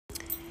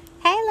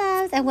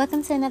loves, and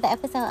welcome to another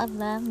episode of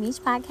Love Mish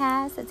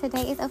Podcast.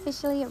 Today is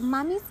officially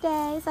Mommy's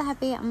Day, so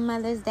happy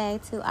Mother's Day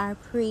to our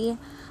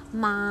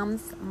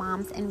pre-moms,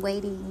 moms in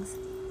waitings,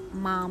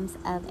 moms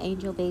of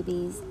angel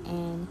babies,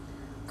 and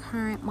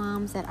current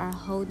moms that are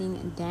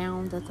holding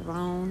down the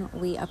throne.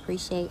 We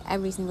appreciate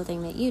every single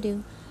thing that you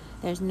do.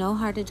 There's no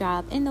harder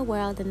job in the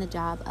world than the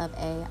job of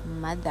a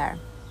mother.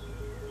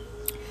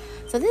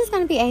 So this is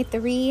going to be a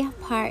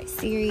 3-part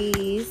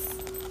series.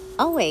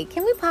 Oh, wait,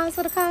 can we pause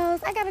for the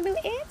calls? I got a new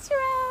intro.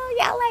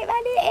 Y'all like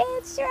my new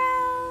intro?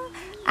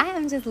 I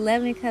am just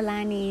loving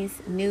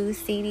Kalani's new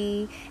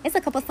CD. It's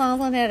a couple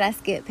songs on there that I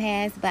skipped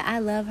past, but I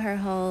love her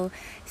whole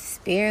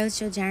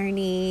spiritual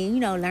journey,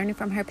 learning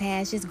from her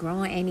past, just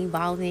growing and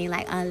evolving.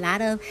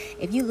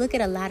 If you look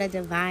at a lot of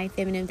divine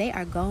feminine, they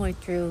are going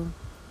through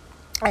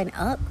an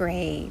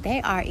upgrade.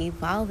 They are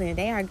evolving.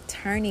 They are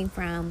turning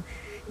from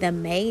the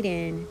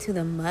maiden to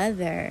the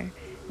mother.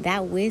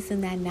 That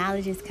wisdom, that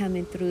knowledge is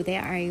coming through. They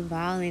are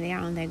evolving. They are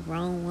on that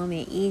grown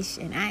woman-ish,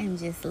 and I am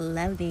just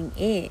loving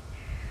it.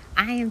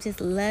 I am just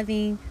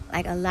loving,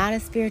 like a lot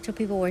of spiritual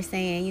people were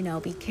saying,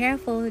 be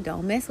careful.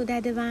 Don't mess with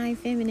that divine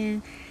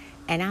feminine.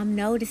 And I'm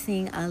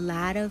noticing a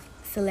lot of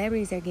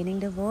celebrities are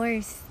getting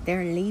divorced.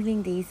 They're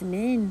leaving these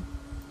men.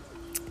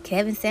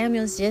 Kevin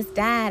Samuels just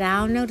died. I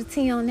don't know the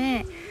tea on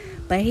that.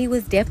 But he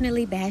was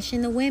definitely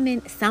bashing the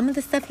women. Some of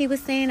the stuff he was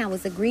saying, I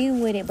was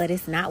agreeing with it. But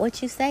it's not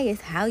what you say.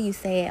 It's how you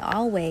say it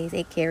always.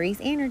 It carries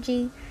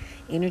energy.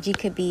 Energy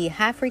could be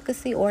high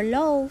frequency or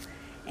low.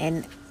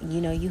 And,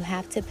 you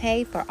have to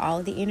pay for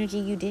all the energy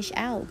you dish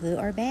out, good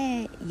or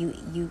bad. You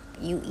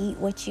eat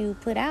what you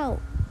put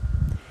out.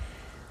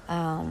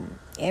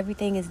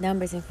 Everything is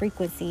numbers and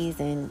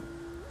frequencies. And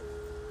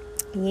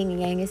yin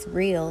and yang is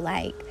real.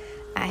 Like,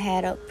 I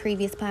had a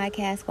previous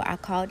podcast where I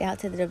called out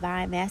to the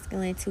divine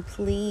masculine to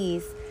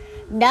please.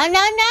 No.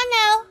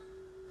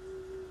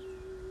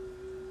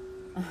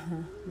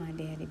 My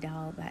daddy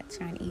dog about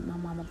trying to eat my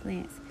mama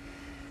plants.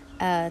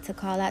 To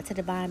call out to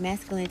the divine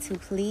masculine to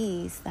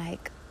please,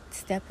 like,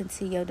 step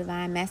into your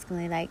divine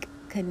masculine, like,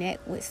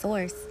 connect with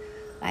source,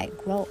 like,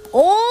 grow.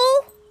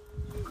 Oh!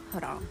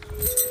 Hold on.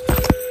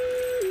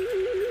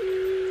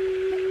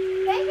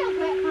 They your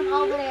butt from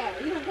over there.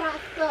 You got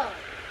stuff.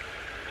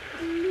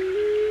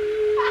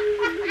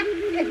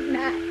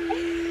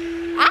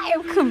 I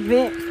am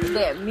convinced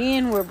that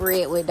men were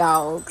bred with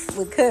dogs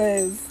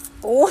because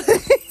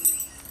I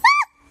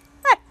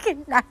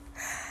cannot.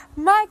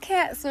 My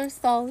cats are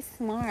so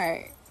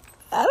smart.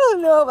 I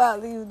don't know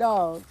about these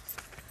dogs,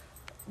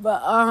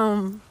 but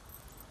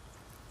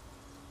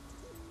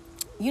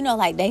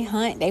like they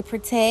hunt, they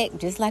protect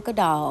just like a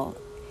dog.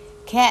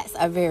 Cats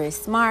are very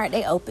smart.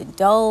 They open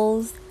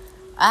doors.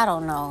 I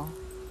don't know.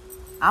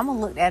 I'm gonna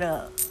look that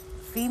up.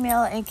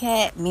 Female and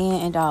cat,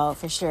 men and dog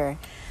for sure.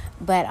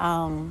 But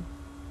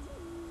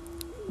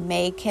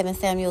may Kevin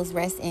Samuels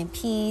rest in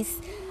peace.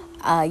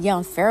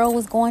 Young Pharaoh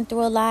was going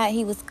through a lot.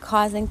 He was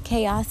causing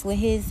chaos with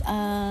his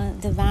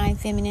divine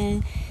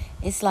feminine.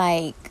 It's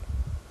like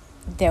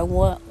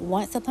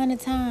once upon a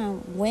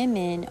time,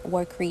 women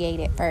were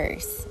created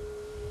first.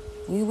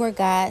 We were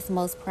God's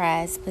most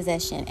prized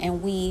possession,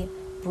 and we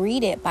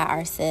breeded by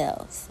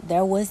ourselves.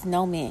 There was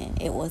no men.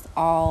 It was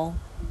all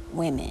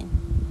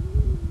women.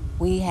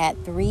 We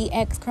had 3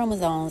 X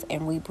chromosomes,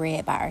 and we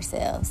bred by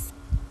ourselves.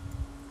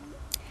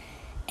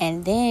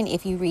 And then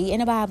if you read in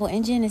the Bible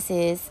in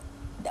Genesis,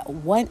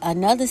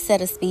 another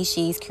set of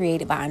species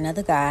created by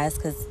another God,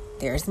 because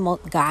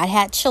God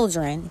had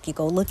children. If you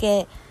go look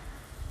at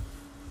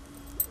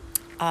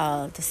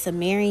the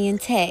Sumerian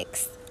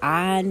text,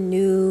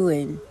 Anu,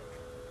 and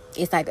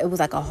it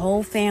was like a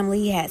whole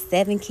family. He had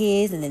 7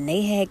 kids, and then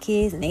they had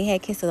kids, and they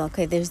had kids. So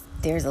okay,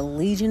 there's a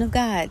legion of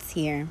gods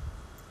here.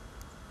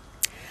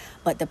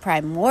 But the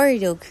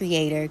primordial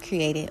creator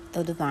created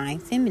the divine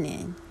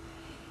feminine.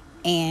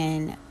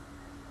 And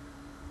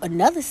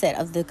another set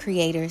of the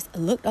creators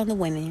looked on the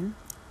women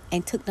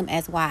and took them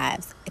as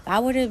wives. If I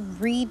were to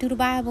read through the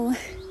Bible,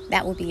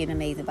 that would be an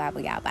amazing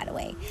Bible, y'all, by the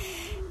way.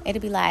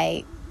 It'd be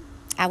like,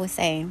 I would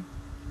say,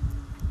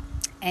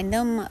 and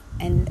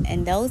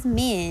those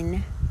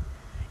men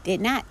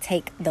did not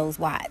take those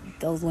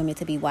women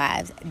to be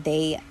wives.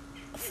 They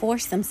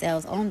forced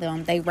themselves on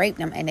them. They raped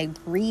them and they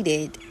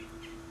breeded,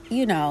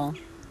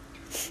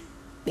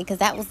 because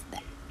that was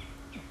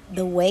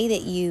the way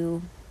that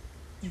you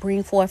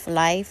bring forth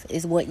life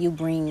is what you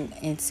bring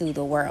into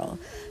the world.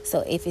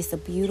 So if it's a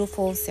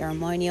beautiful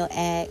ceremonial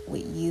act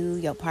with you,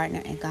 your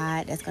partner, and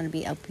God, that's going to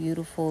be a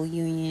beautiful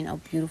union, a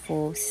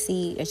beautiful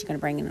seed that you're going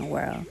to bring in the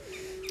world.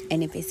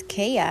 And if it's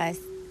chaos,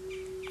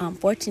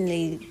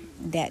 unfortunately,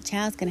 that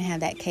child's going to have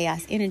that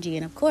chaos energy.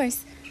 And of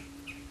course,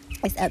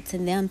 it's up to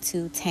them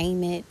to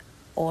tame it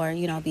or,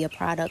 be a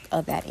product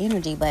of that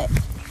energy. But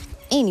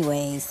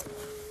anyways,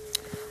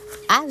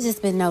 I've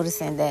just been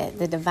noticing that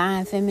the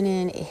divine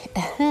feminine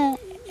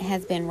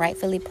has been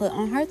rightfully put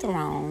on her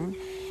throne,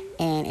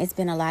 and it's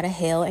been a lot of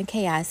hell and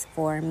chaos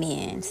for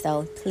men.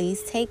 So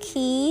please take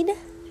heed,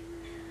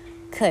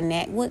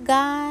 connect with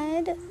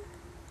God,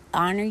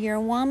 honor your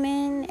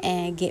woman,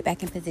 and get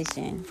back in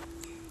position.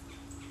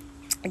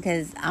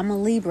 because I'm a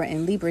Libra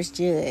and Libra's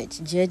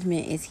judge.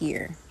 Judgment is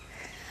here.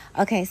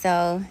 Okay,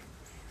 so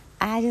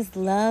I just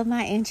love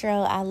my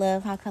intro. I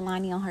love how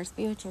Kalani on her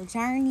spiritual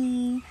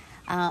journey.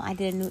 I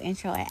did a new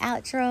intro and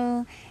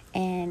outro,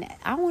 and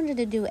I wanted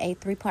to do a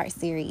 3-part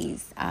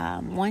series,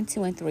 1,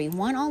 2, and 3.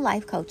 1 on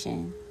life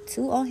coaching,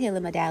 2 on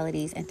healing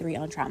modalities, and 3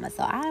 on trauma.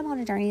 So I'm on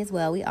a journey as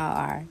well. We all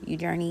are. You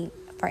journey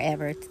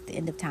forever to the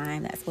end of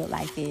time. That's what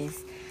life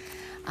is.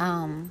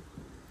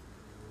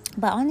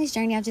 But on this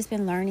journey, I've just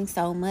been learning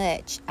so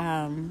much.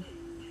 I'm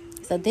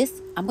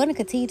going to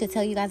continue to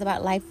tell you guys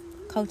about life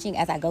coaching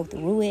as I go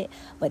through it.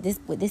 But this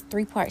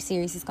 3-part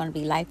series is going to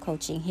be life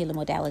coaching, healing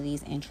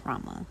modalities, and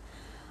trauma.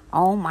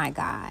 Oh my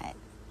God.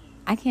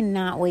 I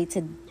cannot wait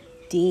to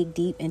dig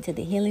deep into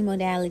the healing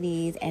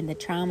modalities and the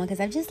trauma, because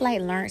I've just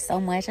learned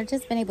so much. I've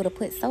just been able to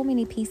put so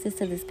many pieces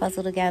to this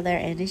puzzle together,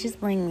 and it's just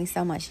bringing me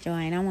so much joy,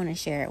 and I want to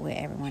share it with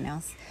everyone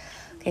else.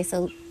 Okay,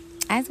 so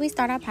as we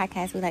start our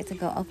podcast, we like to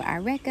go over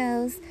our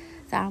recos.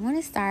 So I want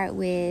to start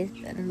with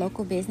the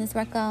local business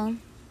reco,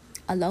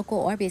 a local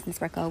or business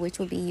reco, which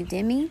will be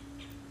Udemy.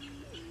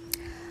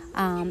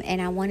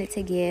 And I wanted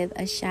to give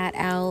a shout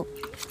out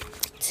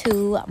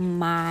to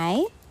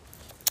my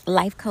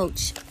life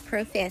coach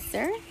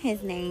professor.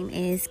 His name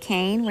is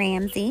Kane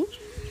Ramsey.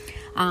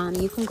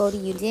 You can go to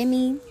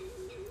udemy.com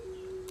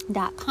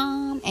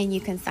and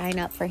you can sign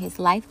up for his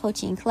life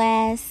coaching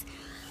class.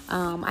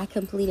 I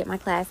completed my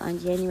class on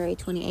January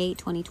 28,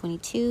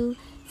 2022.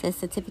 Says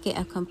certificate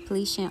of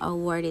completion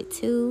awarded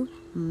to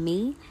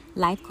me.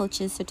 Life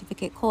coaching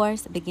certificate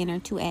course, beginner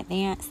to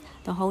advanced.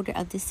 The holder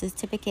of this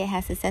certificate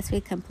has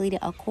successfully completed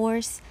a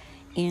course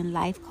in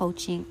life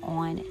coaching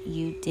on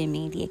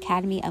Udemy, the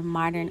Academy of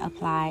Modern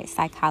Applied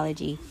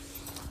Psychology.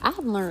 I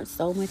have learned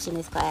so much in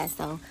this class.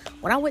 So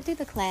when I went through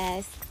the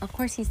class, of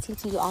course, he's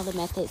teaching you all the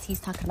methods. He's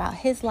talking about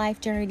his life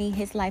journey,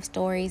 his life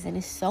stories, and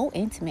it's so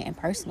intimate and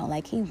personal.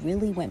 He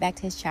really went back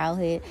to his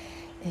childhood,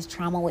 his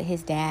trauma with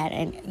his dad,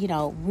 and,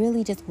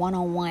 really just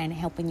one-on-one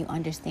helping you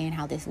understand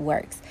how this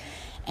works.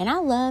 And I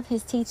love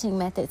his teaching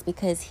methods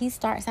because he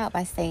starts out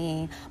by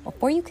saying,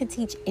 before you can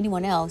teach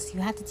anyone else, you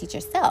have to teach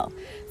yourself.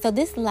 So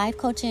this life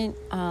coaching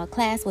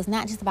class was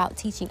not just about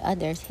teaching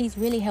others. He's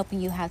really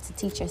helping you how to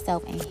teach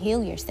yourself and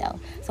heal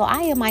yourself. So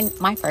I am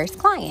my first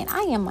client.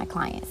 I am my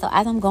client. So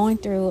as I'm going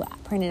through, I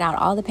printed out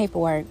all the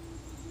paperwork.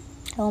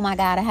 Oh my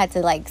God, I had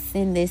to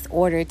send this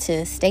order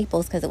to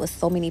Staples because it was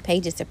so many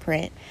pages to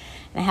print.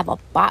 And I have a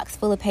box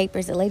full of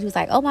papers. The lady was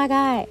like, oh my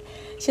God.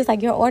 She was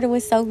like, your order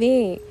was so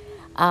big.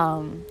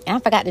 And I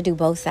forgot to do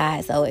both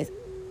sides, so it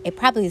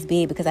probably is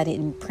big because I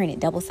didn't print it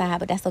double side,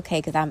 but that's okay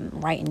because I'm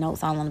writing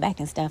notes all on the back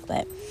and stuff.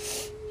 But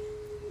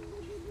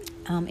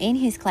in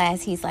his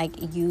class, he's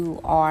like, you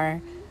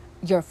are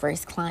your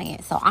first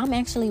client. So I'm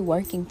actually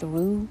working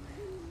through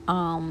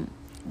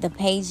the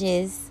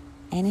pages,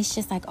 and it's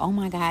just oh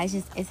my God,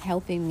 it's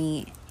helping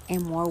me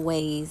in more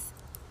ways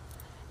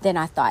than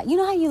I thought. You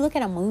know how you look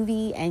at a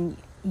movie and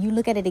you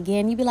look at it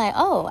again, you be like,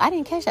 oh, I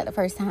didn't catch that the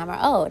first time, or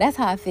oh, that's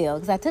how I feel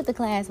because I took the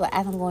class, but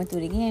as I'm going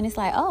through it again, it's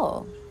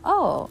oh,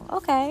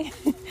 okay.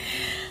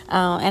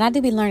 And I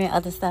do be learning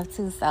other stuff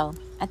too. So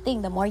I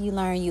think the more you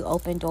learn, you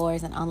open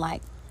doors and unlock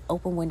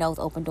open windows,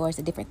 open doors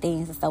to different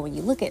things. And so when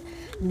you look at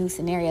new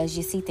scenarios,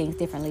 you see things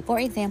differently. For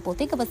example,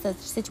 think of a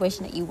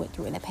situation that you went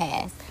through in the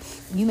past.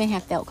 You may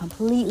have felt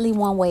completely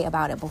one way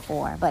about it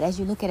before, but as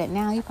you look at it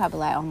now, you're probably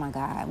like, oh my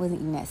God, it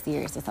wasn't even that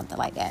serious or something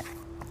like that.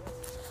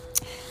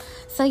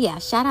 So yeah,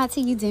 shout out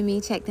to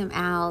Udemy. Check them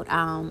out.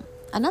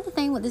 Another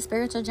thing with the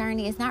spiritual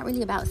journey, it's not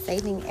really about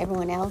saving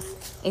everyone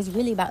else. It's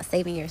really about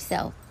saving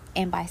yourself.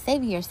 And by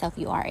saving yourself,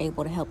 you are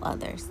able to help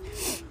others.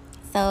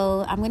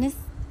 So I'm going to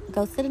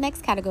go to the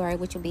next category,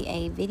 which will be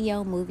a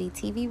video, movie,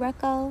 TV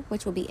reco,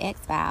 which will be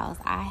X-Files.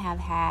 I have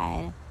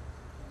had...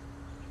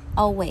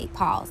 Oh, wait,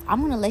 pause. I'm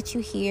going to let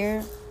you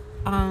hear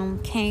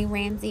Kane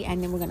Ramsey,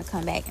 and then we're going to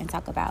come back and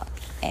talk about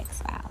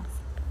X-Files.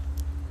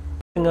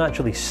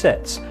 Actually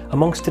sits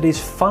amongst today's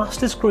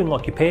fastest growing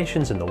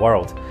occupations in the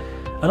world.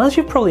 And as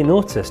you've probably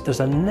noticed, there's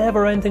a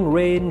never-ending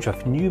range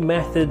of new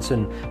methods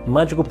and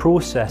magical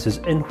processes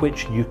in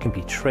which you can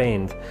be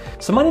trained.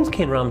 So my name's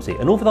Kane Ramsey,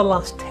 and over the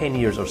last 10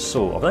 years or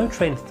so, I've now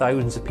trained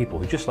thousands of people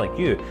who, just like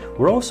you,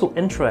 were also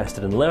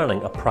interested in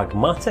learning a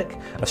pragmatic,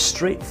 a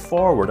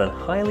straightforward and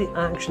highly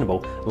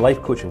actionable life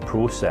coaching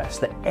process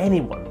that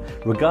anyone,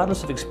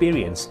 regardless of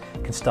experience,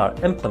 can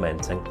start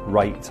implementing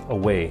right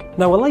away.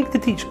 Now, I like to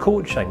teach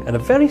coaching in a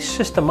very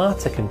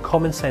systematic and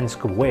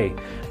commonsensical way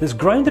that's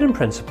grounded in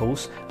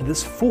principles,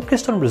 that's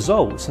focused on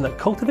results, and that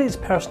cultivates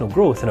personal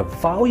growth in a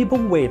valuable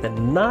way that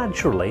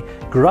naturally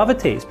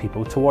gravitates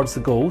people towards the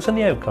goals and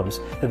the outcomes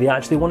that they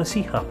actually want to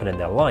see happen in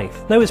their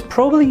life. Now, it's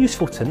probably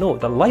useful to note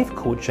that life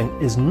coaching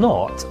is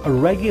not a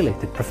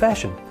regulated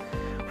profession,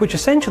 which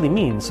essentially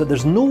means that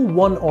there's no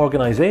one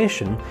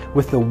organisation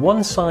with the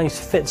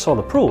one-size-fits-all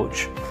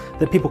approach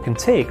that people can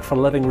take for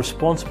living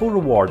responsible,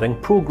 rewarding,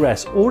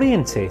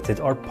 progress-orientated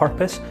or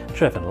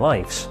purpose-driven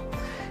lives.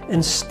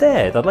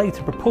 Instead, I'd like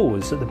to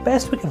propose that the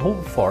best we can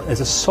hope for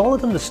is a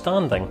solid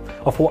understanding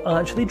of what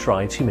actually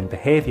drives human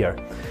behaviour.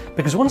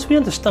 Because once we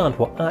understand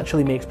what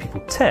actually makes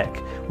people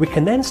tick, we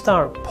can then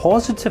start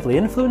positively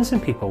influencing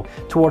people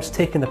towards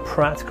taking the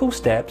practical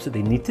steps that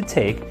they need to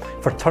take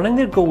for turning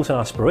their goals and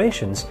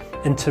aspirations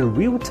into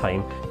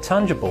real-time,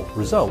 tangible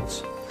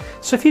results.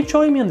 So if you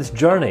join me on this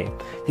journey,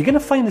 you're going to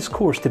find this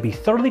course to be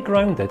thoroughly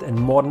grounded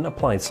in modern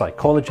applied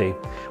psychology,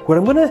 where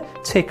I'm going to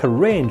take a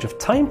range of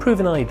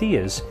time-proven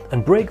ideas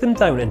and break them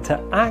down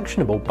into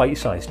actionable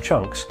bite-sized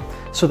chunks,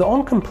 so that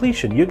on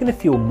completion you're going to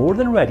feel more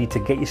than ready to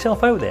get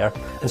yourself out there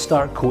and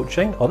start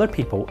coaching other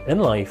people in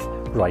life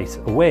right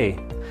away.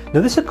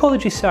 Now, this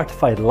Ecology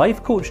Certified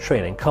Life Coach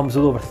training comes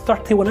with over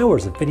 31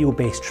 hours of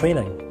video-based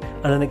training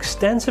and an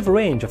extensive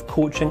range of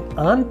coaching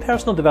and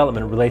personal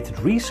development related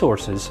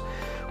resources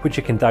which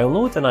you can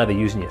download and either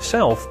use in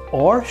yourself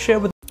or share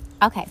with.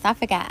 Okay, so I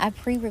forgot. I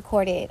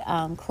pre-recorded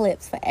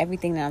clips for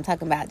everything that I'm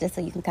talking about, just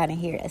so you can kind of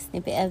hear a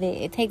snippet of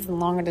it. It takes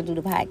longer to do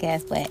the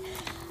podcast, but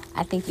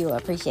I think you'll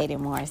appreciate it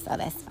more, so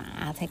that's fine.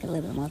 I'll take a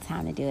little bit more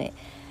time to do it.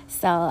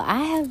 So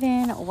I have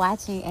been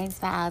watching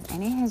X-Files,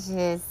 and it has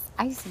just,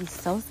 I used to be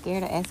so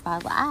scared of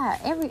X-Files, but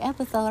every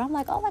episode, I'm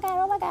like, oh my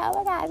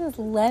God, I just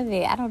love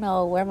it. I don't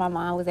know where my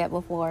mind was at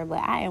before, but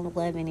I am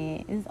loving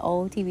it. It's an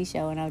old TV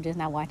show, and I'm just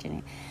not watching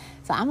it.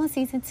 So I'm on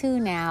season 2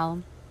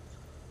 now,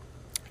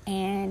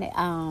 and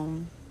I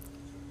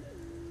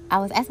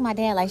was asking my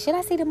dad, like, should I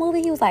see the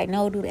movie? He was like,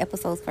 no, do the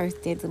episodes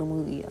first, then do the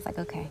movie. I was like,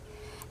 okay.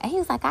 And he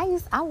was like, I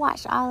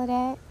watched all of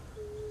that.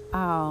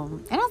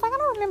 And I was like, I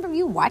don't remember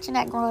you watching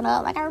that growing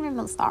up. Like, I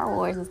remember Star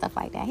Wars and stuff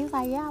like that. He was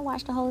like, yeah, I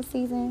watched the whole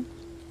season.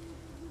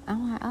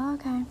 I'm like, oh,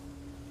 okay.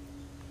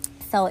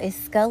 So it's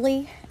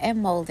Scully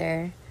and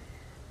Mulder.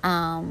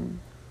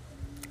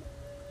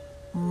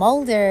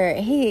 Mulder,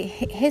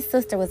 his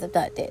sister was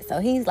abducted, so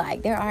he's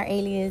like, there are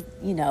aliens,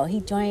 you know. He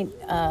joined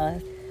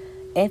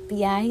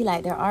FBI. He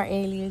like, there are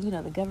aliens, you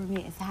know, the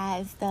government is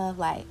hiding stuff.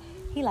 Like,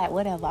 he like,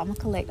 whatever, I'm gonna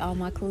collect all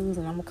my clues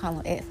and I'm gonna call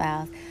them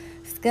X-Files.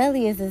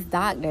 Scully is this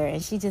doctor,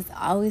 and she just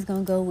always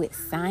gonna go with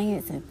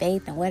science and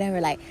faith and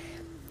whatever. Like,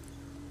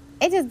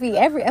 it just be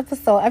every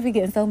episode I be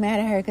getting so mad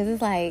at her, because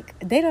it's like,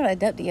 they don't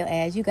abduct your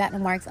ass. You got the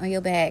marks on your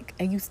back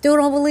and you still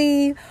don't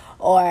believe.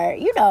 Or,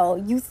 you know,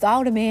 you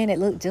saw the man that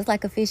looked just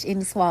like a fish in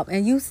the swamp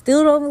and you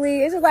still don't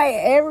believe. It's just like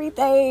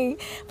everything.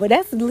 But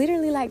that's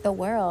literally like the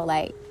world.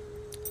 Like,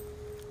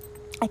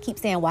 I keep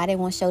saying why they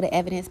won't show the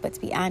evidence. But to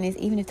be honest,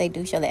 even if they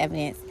do show the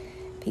evidence,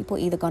 people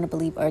either going to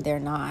believe or they're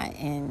not.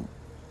 And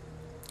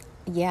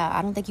yeah,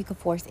 I don't think you can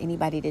force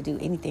anybody to do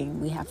anything.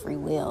 We have free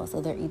will.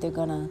 So they're either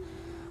going to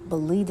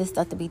believe this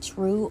stuff to be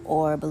true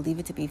or believe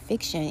it to be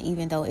fiction,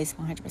 even though it's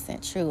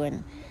 100% true.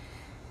 And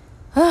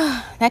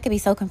that could be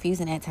so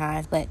confusing at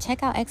times. But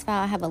check out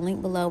X-Files. I have a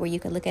link below where you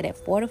can look at it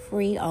for the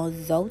free on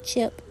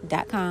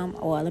zochip.com,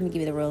 or let me give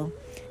you the rule,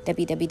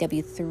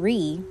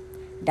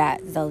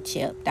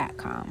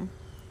 www.zochip.com.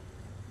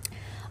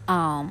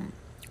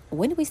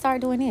 When did we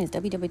start doing this?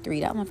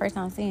 WW3. That was my first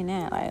time seeing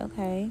that. Like,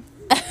 okay.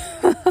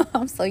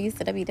 I'm so used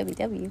to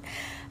WWW.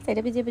 I say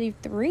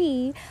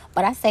WW3,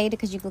 but I say it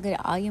because you can look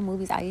at all your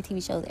movies, all your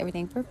TV shows,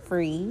 everything for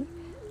free.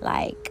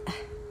 Like,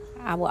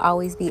 I will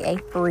always be a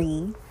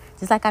free.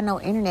 Just like I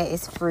know internet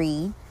is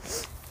free.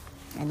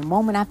 And the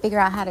moment I figure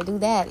out how to do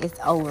that, it's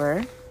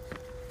over.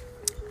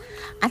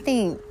 I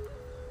think,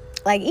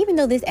 like, even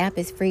though this app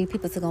is free,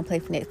 people still going to pay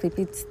for Netflix.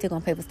 People still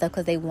going to pay for stuff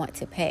because they want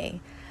to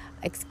pay.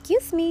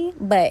 Excuse me,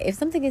 but if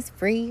something is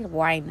free,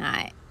 why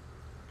not?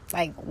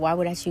 Like, why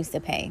would I choose to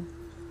pay?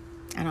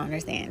 I don't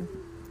understand.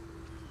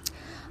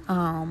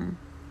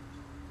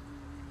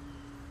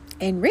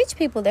 And rich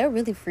people, they're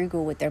really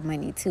frugal with their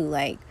money too.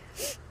 Like,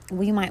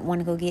 we might want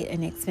to go get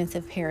an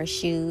expensive pair of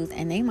shoes,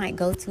 and they might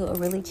go to a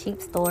really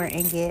cheap store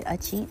and get a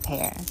cheap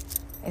pair.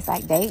 It's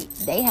like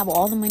they have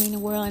all the money in the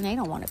world and they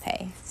don't want to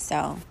pay.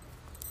 So,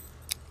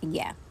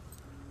 yeah.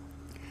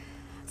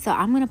 So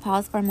I'm going to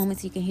pause for a moment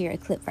so you can hear a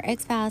clip for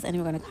X-Files, and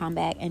then we're going to come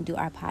back and do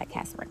our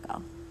podcast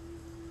Rico.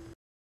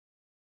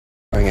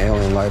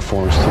 Alien life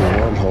forms through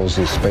wormholes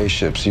in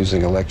spaceships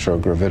using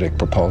electrogravitic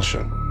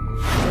propulsion.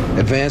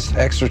 Advanced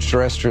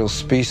extraterrestrial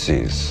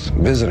species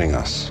visiting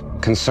us,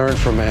 concern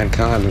for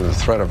mankind and the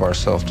threat of our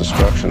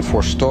self-destruction,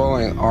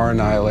 forestalling our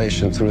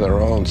annihilation through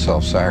their own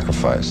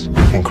self-sacrifice,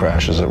 and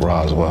crashes at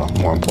Roswell,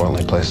 more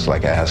importantly, places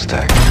like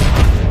Aztec.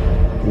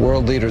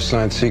 World leaders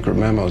signed secret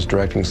memos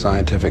directing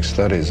scientific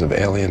studies of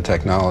alien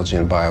technology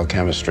and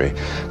biochemistry.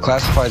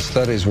 Classified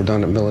studies were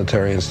done at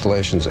military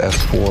installations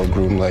S4,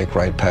 Groom Lake,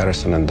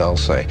 Wright-Patterson, and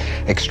Dulce.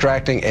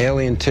 Extracting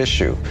alien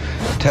tissue.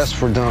 Tests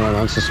were done on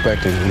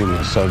unsuspecting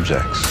human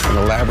subjects. And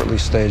elaborately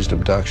staged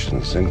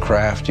abductions in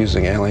craft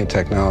using alien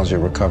technology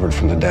recovered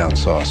from the down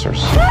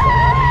saucers,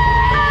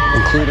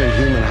 including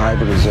human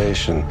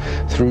hybridization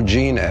through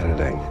gene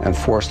editing and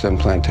forced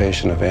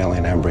implantation of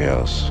alien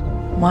embryos.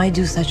 Why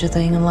do such a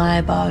thing and lie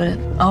about it?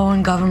 Our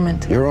own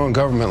government. Your own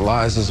government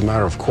lies as a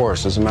matter of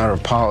course, as a matter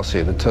of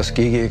policy. The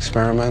Tuskegee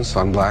experiments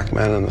on black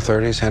men in the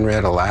 30s,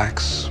 Henrietta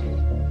Lacks.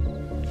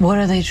 What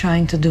are they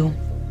trying to do?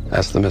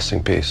 That's the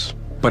missing piece.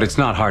 But it's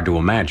not hard to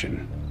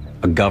imagine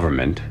a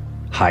government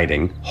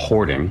hiding,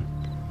 hoarding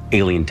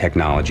alien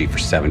technology for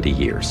 70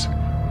 years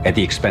at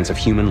the expense of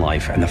human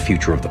life and the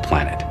future of the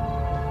planet.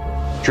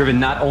 Driven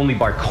not only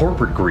by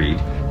corporate greed,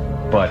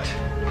 but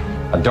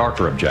a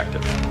darker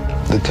objective.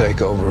 The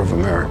takeover of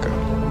America.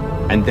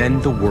 And then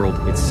the world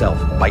itself,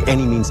 by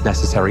any means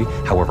necessary,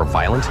 however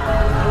violent,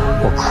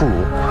 or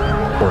cruel,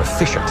 or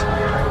efficient.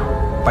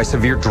 By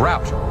severe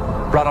drought,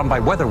 brought on by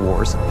weather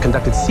wars,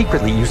 conducted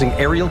secretly using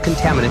aerial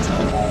contaminants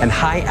and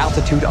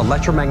high-altitude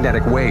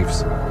electromagnetic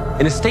waves,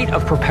 in a state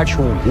of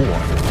perpetual war,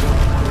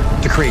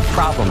 to create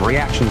problem,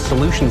 reaction,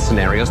 solution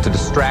scenarios to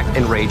distract,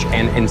 enrage,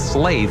 and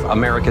enslave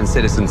American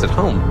citizens at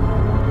home,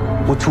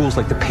 with tools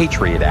like the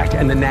Patriot Act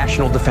and the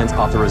National Defense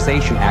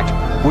Authorization Act,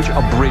 which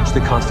abridge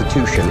the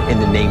Constitution in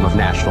the name of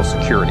national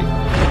security.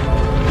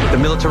 The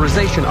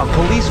militarization of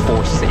police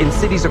forces in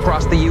cities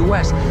across the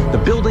U.S., the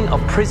building of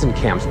prison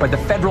camps by the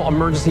Federal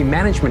Emergency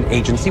Management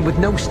Agency with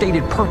no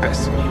stated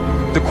purpose,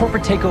 the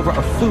corporate takeover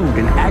of food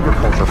and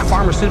agriculture,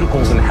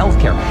 pharmaceuticals and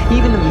healthcare,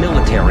 even the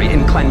military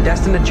in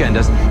clandestine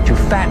agendas to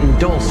fatten,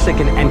 dull,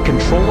 sicken, and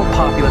control a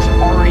populace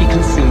already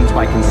consumed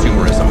by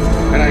consumerism.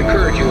 And I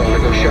encourage you all to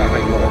go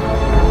shopping more.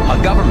 A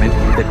government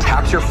that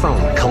taps your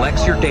phone,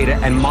 collects your data,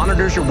 and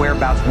monitors your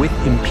whereabouts with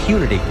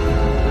impunity.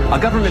 A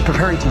government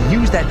preparing to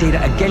use that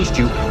data against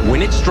you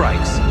when it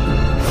strikes.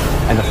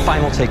 And the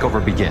final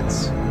takeover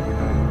begins.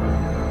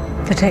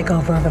 The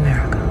takeover of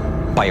America.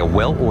 By a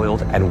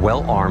well-oiled and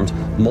well-armed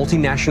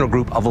multinational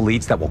group of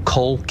elites that will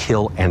cull,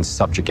 kill, and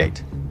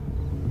subjugate.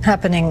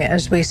 Happening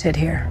as we sit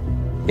here.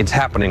 It's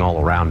happening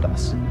all around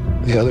us.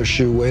 The other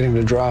shoe waiting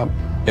to drop.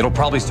 It'll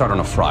probably start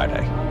on a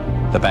Friday.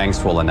 The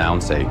banks will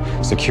announce a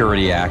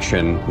security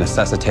action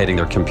necessitating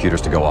their computers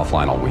to go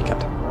offline all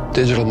weekend.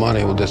 Digital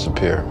money will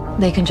disappear.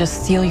 They can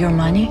just steal your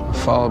money?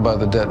 Followed by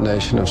the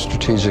detonation of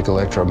strategic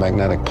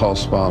electromagnetic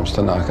pulse bombs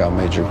to knock out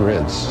major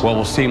grids. What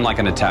will seem like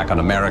an attack on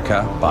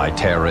America by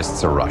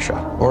terrorists or Russia.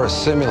 Or a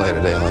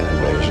simulated alien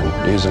invasion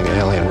using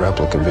alien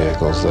replica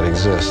vehicles that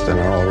exist and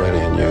are already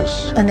in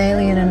use. An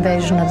alien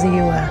invasion of the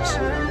U.S.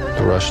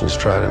 The Russians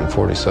tried it in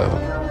 '47.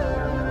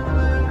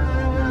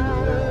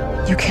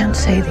 You can't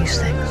say these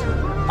things.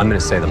 I'm going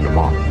to say them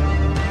tomorrow.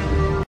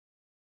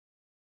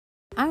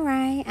 All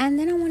right, and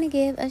then I want to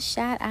give a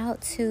shout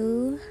out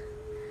to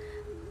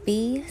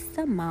B.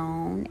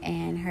 Simone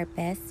and her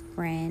best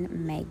friend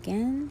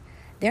Megan.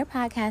 Their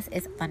podcast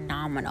is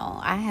phenomenal.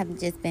 I have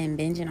just been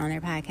binging on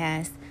their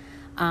podcast.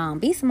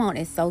 B. Simone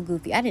is so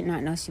goofy. I did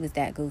not know she was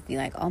that goofy.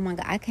 Like, oh my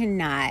God,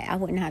 I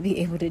would not be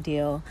able to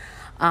deal.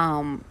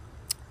 Podcast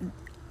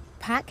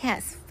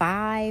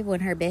 5, when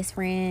her best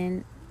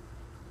friend,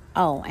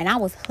 and I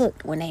was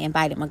hooked when they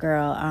invited my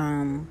girl,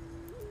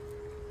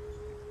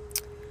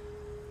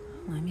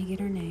 let me get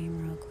her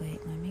name real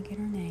quick.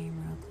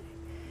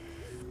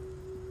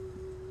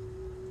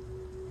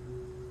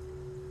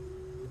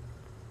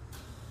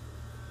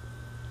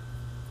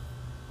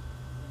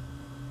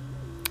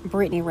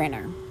 Brittany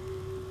Renner.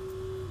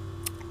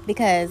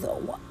 Because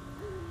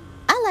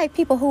I like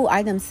people who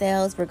are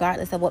themselves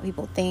regardless of what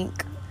people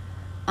think.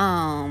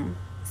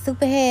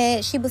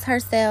 Superhead, she was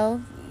herself.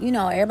 You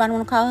know, everybody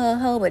want to call her a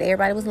hoe, but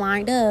everybody was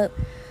lined up.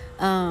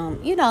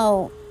 You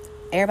know,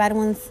 everybody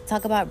wants to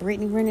talk about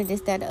Brittany Renner,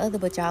 this, that, the other,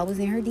 but y'all was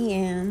in her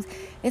DMs.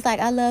 It's like,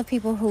 I love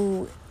people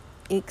who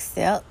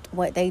accept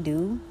what they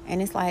do,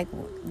 and it's like,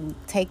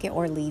 take it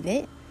or leave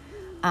it.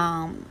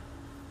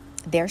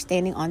 They're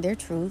standing on their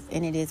truth,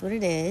 and it is what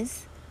it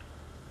is.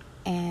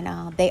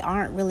 And they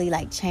aren't really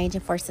like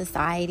changing for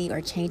society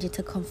or changing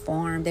to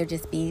conform. They're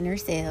just being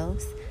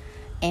themselves.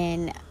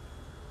 And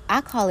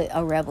I call it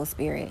a rebel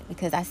spirit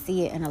because I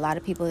see it in a lot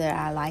of people that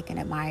I like and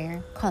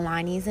admire.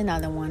 Kehlani is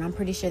another one. I'm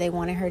pretty sure they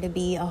wanted her to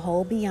be a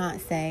whole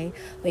Beyonce,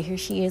 but here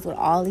she is with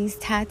all these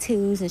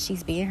tattoos and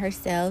she's being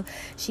herself.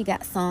 She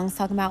got songs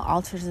talking about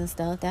altars and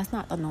stuff. That's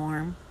not the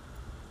norm.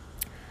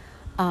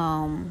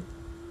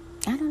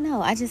 I don't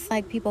know. I just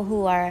like people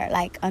who are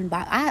like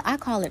I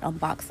call it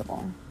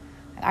unboxable.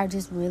 I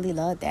just really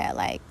love that.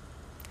 Like,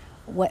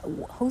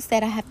 who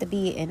said I have to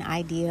be an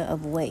idea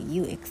of what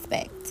you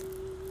expect?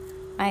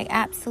 Like,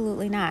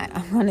 absolutely not.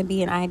 I'm going to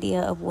be an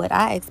idea of what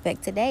I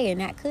expect today,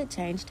 and that could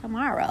change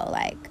tomorrow,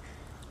 like,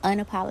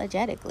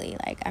 unapologetically.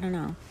 Like, I don't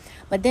know.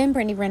 But then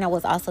Brittany Renner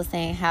was also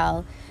saying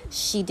how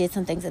she did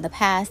some things in the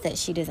past that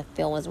she doesn't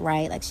feel was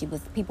right. Like,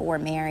 people were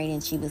married,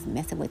 and she was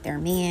messing with their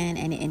men,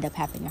 and it ended up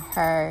happening to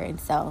her. And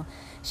so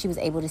she was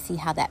able to see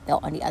how that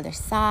felt on the other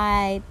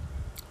side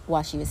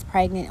while she was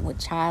pregnant with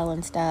child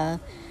and stuff,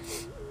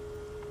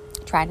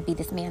 trying to be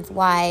this man's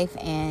wife.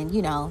 And,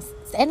 you know,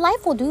 and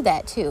life will do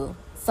that too.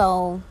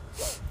 So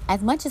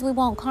as much as we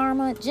want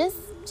karma,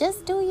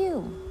 just do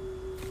you.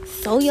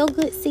 Sow your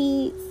good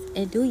seeds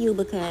and do you,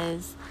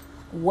 because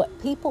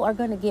what people are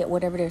going to get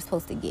whatever they're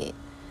supposed to get.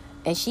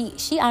 And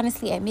she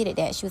honestly admitted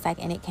that. She was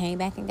like, and it came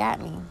back and got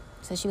me.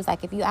 So she was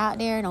like, if you out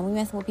there, don't be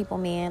messing with people,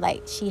 man.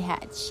 Like, she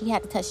had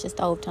to touch the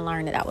stove to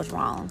learn that I was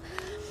wrong.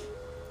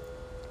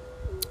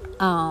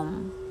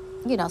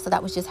 You know, so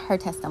that was just her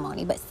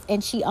testimony.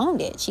 And she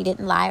owned it. She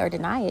didn't lie or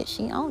deny it.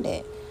 She owned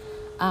it.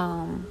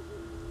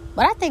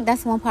 But I think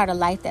that's one part of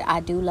life that I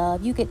do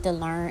love. You get to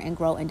learn and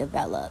grow and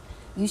develop.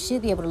 You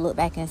should be able to look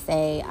back and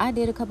say, I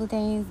did a couple of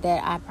things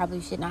that I probably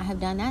should not have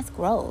done. That's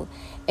growth.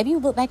 If you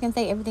look back and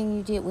say everything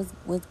you did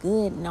was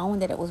good, knowing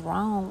that it was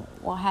wrong,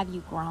 well, have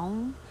you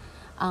grown?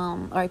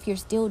 Or if you're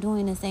still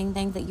doing the same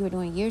things that you were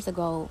doing years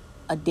ago,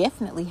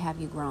 definitely have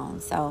you grown.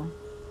 So,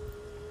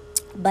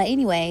 but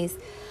anyways,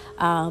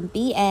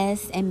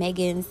 BS and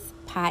Megan's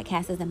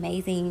podcast is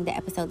amazing. The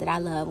episode that I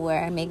love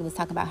where Megan was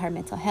talking about her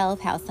mental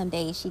health, how some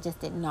days she just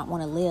did not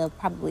want to live,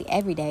 probably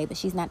every day, but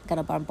she's not going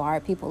to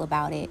bombard people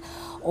about it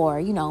or,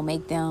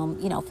 make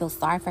them, feel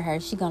sorry for her.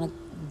 She's going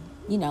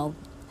to,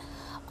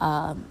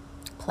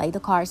 play the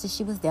cards that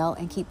she was dealt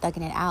and keep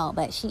thugging it out.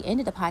 But she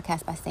ended the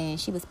podcast by saying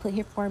she was put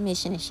here for a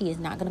mission and she is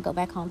not going to go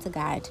back home to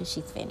God until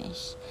she's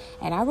finished.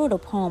 And I wrote a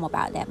poem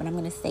about that, but I'm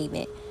going to save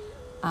it.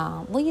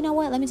 Well, you know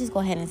what? Let me just go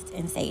ahead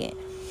and say it.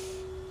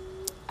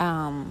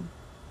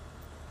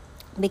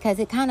 Because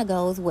it kind of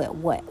goes with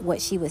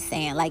what she was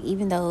saying. Like,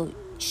 even though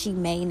she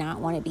may not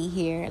want to be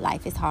here,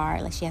 life is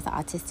hard. Like, she has an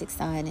autistic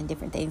son and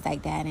different things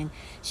like that. And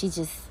she's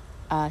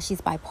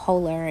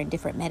bipolar and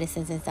different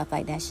medicines and stuff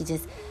like that.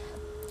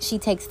 She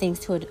takes things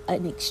to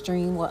an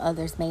extreme where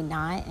others may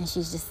not. And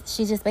she's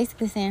just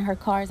basically saying her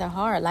cards are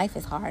hard. Life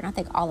is hard. And I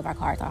think all of our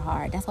cards are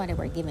hard. That's why they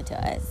were given to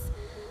us.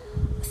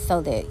 So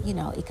that,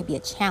 it could be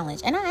a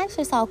challenge. And I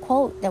actually saw a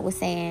quote that was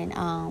saying,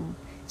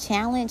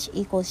 challenge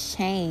equals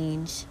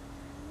change.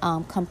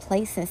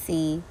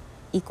 Complacency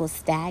equals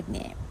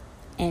stagnant.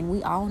 And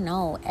we all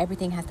know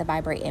everything has to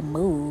vibrate and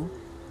move.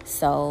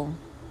 So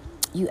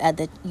you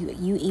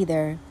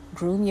either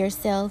groom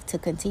yourself to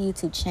continue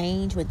to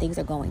change when things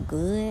are going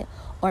good,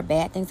 or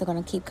bad things are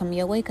going to keep coming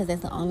your way, because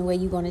that's the only way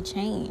you're going to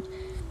change.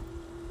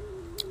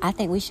 I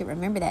think we should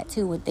remember that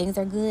too. When things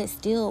are good,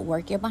 still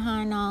work your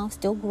behind off,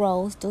 still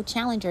grow, still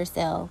challenge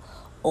yourself,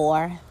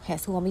 or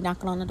guess who will be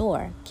knocking on the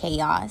door?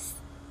 Chaos,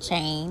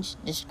 change,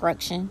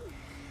 destruction.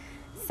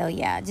 So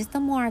yeah, just the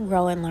more I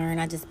grow and learn,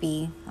 I just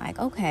be like,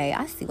 okay,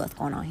 I see what's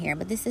going on here.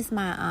 But this is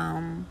my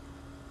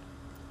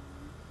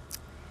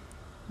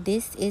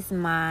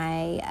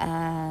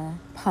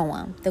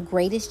poem, The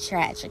Greatest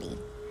Tragedy.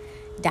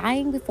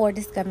 Dying before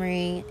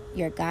discovering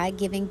your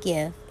God-given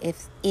gift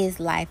is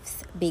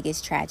life's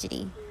biggest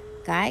tragedy.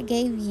 God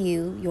gave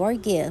you your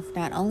gift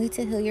not only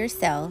to heal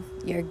yourself,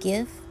 your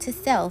gift to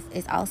self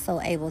is also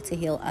able to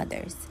heal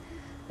others.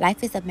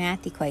 Life is a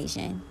math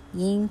equation.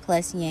 Yin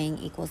plus yang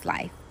equals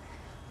life.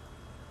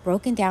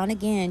 Broken down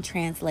again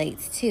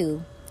translates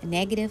to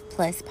negative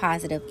plus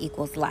positive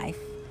equals life.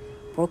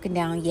 Broken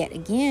down yet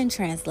again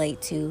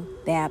translates to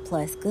bad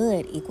plus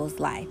good equals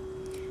life.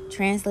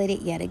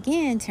 Translated yet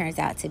again turns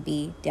out to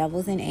be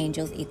devils and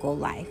angels equal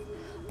life.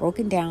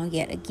 Broken down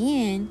yet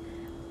again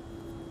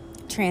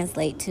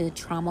translate to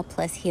trauma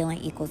plus healing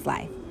equals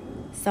life.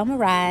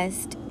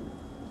 Summarized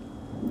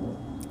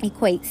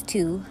equates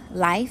to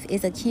life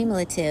is a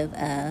cumulative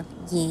of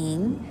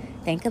yin.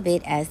 Think of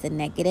it as the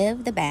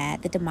negative, the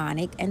bad, the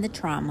demonic, and the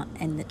trauma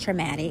and the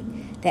traumatic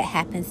that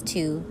happens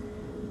to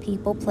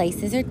people,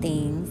 places, or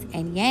things.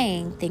 And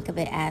yang, think of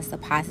it as the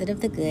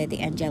positive, the good,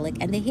 the angelic,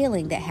 and the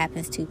healing that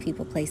happens to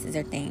people, places,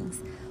 or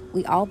things.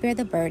 We all bear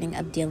the burden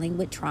of dealing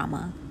with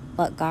trauma,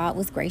 but God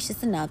was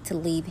gracious enough to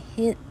leave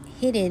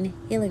hidden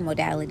healing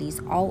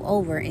modalities all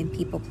over in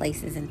people,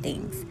 places, and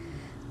things.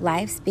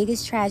 Life's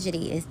biggest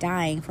tragedy is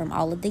dying from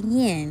all of the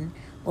yin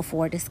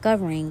before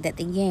discovering that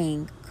the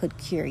yang could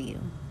cure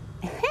you.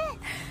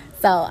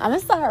 So I'm going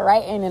to start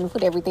writing and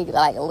put everything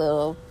like a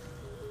little...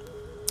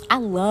 I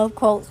love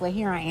quotes, but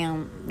here I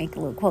am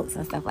making little quotes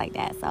and stuff like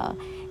that. So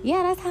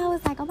yeah, that's how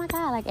it's like, oh my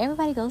God, like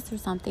everybody goes through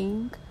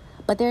something.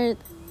 But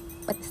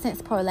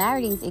since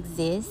polarities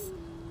exist,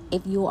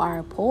 if you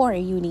are poor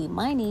and you need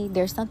money,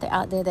 there's something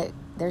out there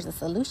there's a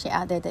solution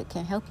out there that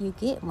can help you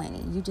get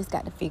money. You just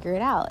got to figure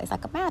it out. It's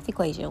like a math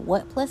equation.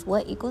 What plus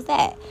what equals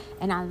that.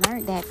 And I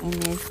learned that in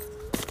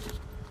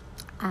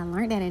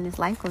this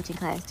life coaching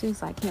class too.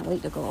 So I can't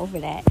wait to go over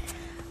that.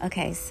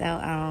 Okay, so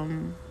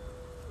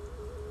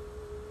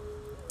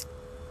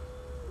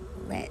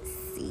let's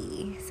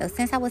see. So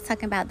since I was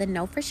talking about the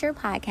Know For Sure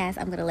podcast,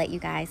 I'm going to let you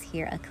guys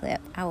hear a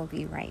clip. I will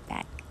be right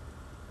back.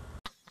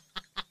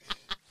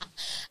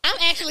 I'm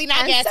actually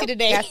not gassy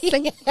today.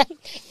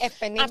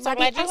 If I'm so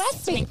glad you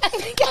asked me.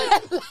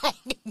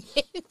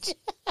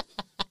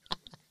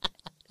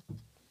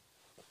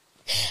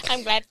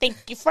 I'm glad. Thank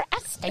you for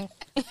asking.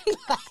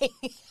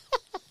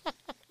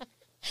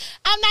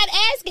 I'm not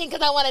asking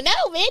because I want to know,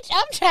 bitch.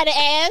 I'm trying to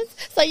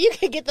ask so you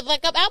can get the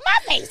fuck up out my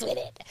face with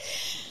it.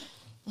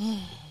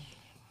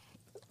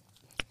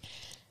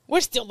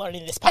 We're still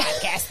learning this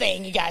podcast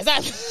thing, you guys.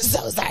 I'm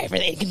so sorry for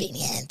the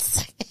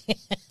inconvenience.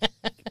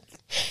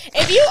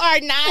 If you are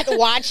not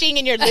watching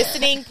and you're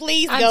listening,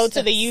 please go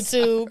to the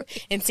YouTube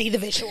and see the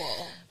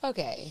visual.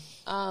 Okay.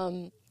 Are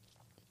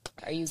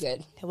you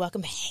good?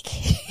 Welcome back.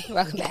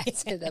 Welcome back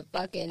to the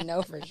fucking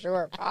Know For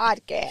Sure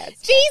podcast.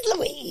 Jeez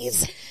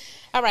Louise.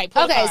 All right.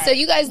 Okay, so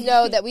you guys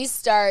know that we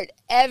start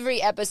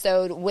every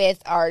episode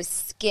with our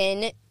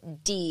skin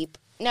deep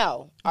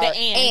No. The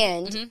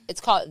And. Mm-hmm. It's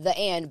called The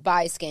And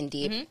by Skin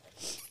Deep. Mm-hmm.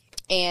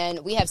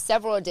 And we have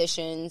several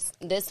editions.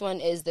 This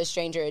one is the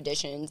Stranger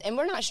Editions. And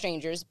we're not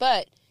strangers,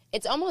 but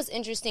it's almost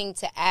interesting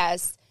to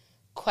ask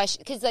questions.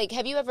 Because, like,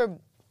 have you ever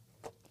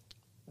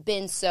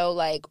been so,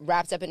 like,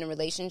 wrapped up in a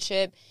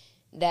relationship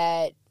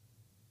that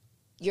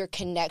your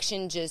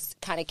connection just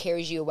kind of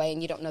carries you away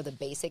and you don't know the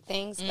basic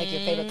things? Like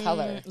your favorite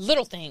color.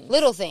 Little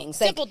things.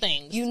 Simple like,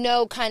 things. You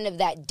know kind of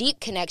that deep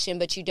connection,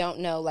 but you don't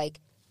know, like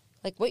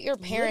what your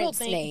parents'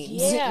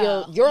 names,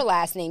 your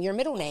last name, your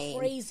middle name,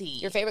 crazy,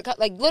 your favorite color,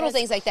 like little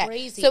things like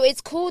crazy. that. So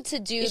it's cool to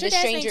do. Is the your dad's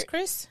stranger. Name's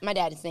Chris? My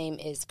dad's name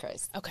is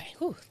Chris. Okay,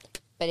 whew.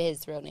 But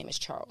his real name is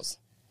Charles.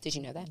 Did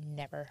you know that?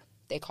 Never.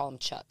 They call him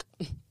Chuck.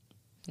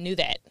 Knew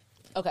that.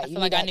 Okay, I feel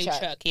like I knew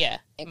Chuck. Yeah.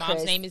 And Mom's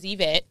Chris, name is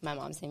Yvette. My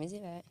mom's name is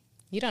Yvette.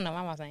 You don't know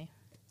my mom's name?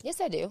 Yes,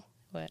 I do.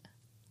 What?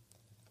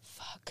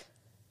 Fuck.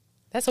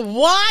 That's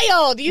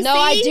wild. You no, see?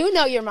 I do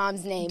know your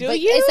mom's name. Do but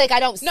you? It's like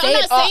I don't say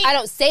it. I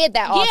don't say it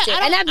that often.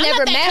 And I've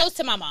never met. Close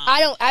to my mom.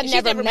 I've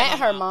never met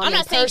her mom. I'm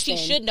not saying she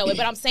should know it,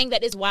 but I'm saying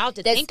that it's wild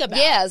to think about.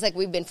 Yeah, it's like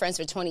we've been friends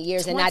for 20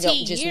 years, and I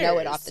don't just know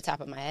it off the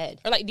top of my head.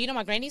 Or like, do you know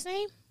my granny's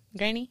name?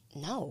 Granny?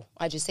 No,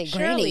 I just say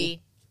Shirley.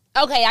 Granny.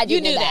 Okay, I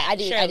did know that. I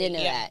did know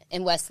yeah. that.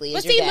 And Wesley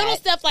but is your dad. little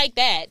stuff like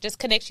that just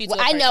connects you to a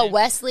person. I know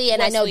Wesley,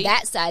 and I know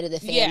that side of the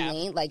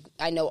family. Yeah. Like,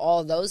 I know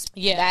all those,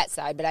 that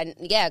side. But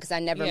because I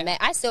never met.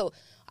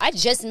 I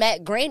just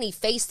met Granny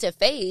face to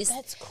face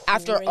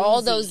after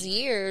all those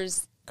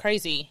years.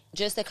 Crazy.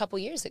 Just a couple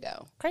years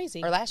ago.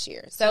 Crazy. Or last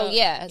year. So,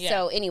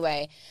 So,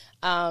 anyway.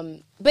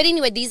 But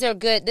anyway, these are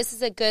good. This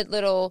is a good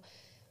little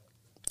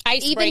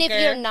icebreaker.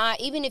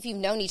 Even if you've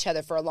known each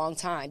other for a long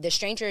time, the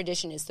Stranger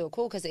Edition is still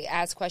cool because it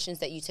asks questions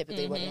that you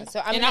typically wouldn't.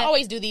 So I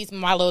always do these with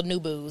my little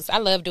new boos. I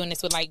love doing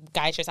this with like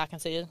guys you're talking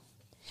to.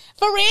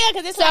 For real,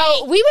 because it's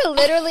so we were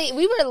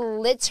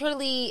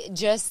literally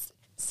just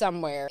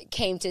somewhere,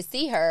 came to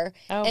see her,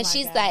 and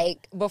she's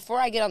like, before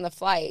I get on the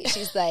flight,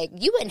 she's like,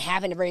 you wouldn't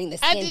happen to bring the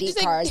Skin Deep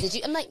cards, did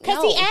you? I'm like, no.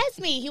 Because he asked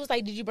me, he was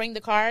like, did you bring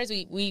the cards?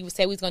 We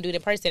said we was going to do it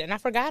in person, and I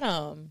forgot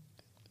them.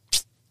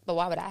 But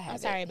why would I have I'm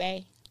sorry,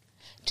 babe.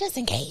 Just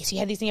in case you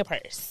have these in your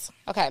purse.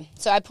 Okay,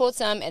 so I pulled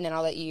some, and then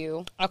I'll let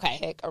you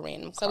pick a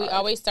random card. So we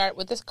always start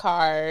with the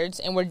cards,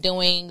 and we're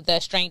doing the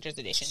Strangers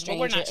Edition. But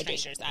we're not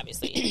strangers,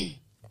 obviously.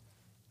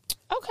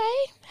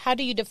 Okay. How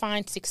do you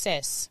define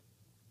success?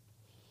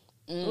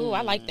 Ooh,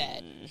 I like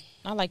that.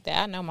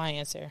 I know my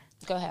answer.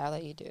 Go ahead. I'll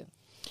let you do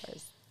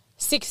first.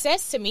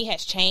 Success to me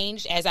has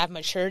changed as I've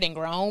matured and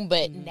grown,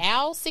 but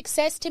now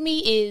success to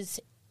me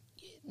is,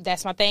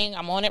 that's my thing.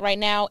 I'm on it right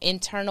now.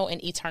 Internal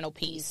and eternal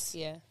peace.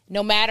 Yeah.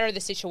 No matter the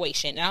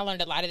situation. And I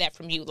learned a lot of that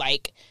from you.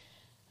 Like,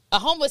 a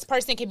homeless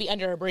person can be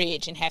under a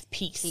bridge and have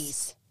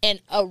peace. And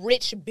a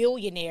rich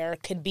billionaire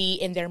could be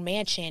in their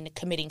mansion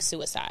committing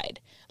suicide.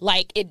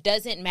 Like, it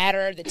doesn't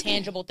matter the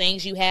tangible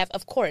things you have.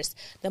 Of course,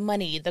 the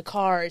money, the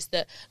cars,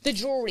 the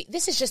jewelry.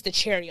 This is just the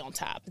cherry on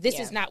top. This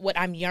is not what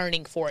I'm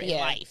yearning for in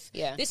life.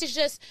 Yeah. This is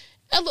just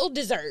a little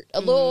dessert, a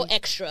little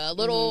extra, a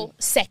little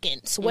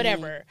seconds,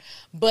 whatever.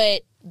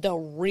 But the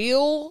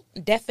real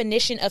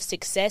definition of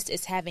success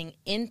is having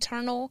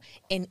internal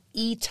and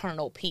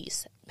eternal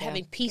peace.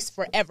 Having peace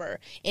forever.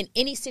 In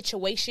any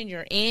situation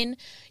you're in,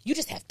 you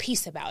just have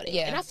peace about it.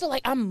 Yeah. And I feel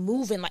like I'm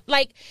moving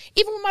like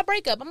even with my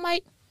breakup, I'm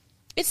like,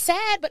 it's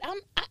sad, but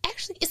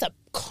it's a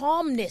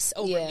calmness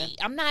over me.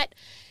 I'm not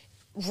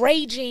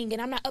raging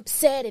and I'm not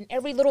upset and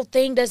every little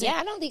thing doesn't. Yeah,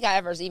 I don't think I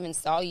ever even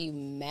saw you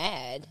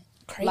mad.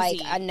 Crazy. Like,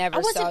 I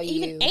never saw you. I wasn't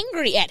even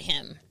angry at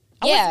him.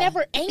 I was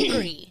never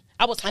angry.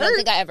 I was hurt. I don't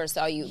think I ever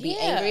saw you be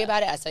angry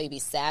about it. I saw you be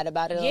sad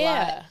about it a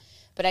lot.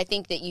 But I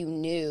think that you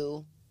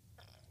knew.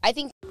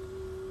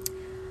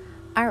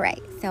 All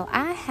right, so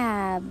I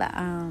have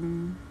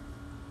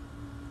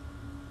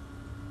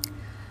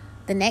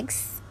the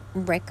next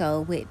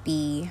Reco would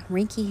be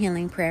Rinky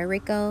Healing Prayer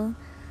Reco.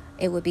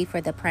 It would be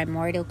for the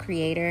Primordial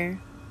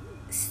Creator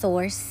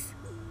Source.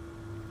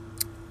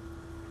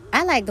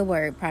 I like the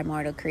word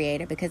Primordial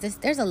Creator because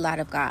there's a lot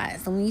of God.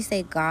 So when you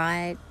say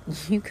God,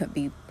 you could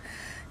be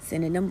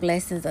sending them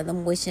blessings or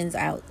them wishings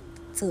out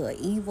to an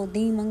evil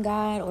demon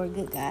God or a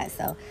good God.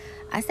 So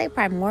I say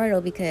primordial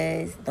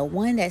because the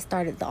one that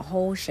started the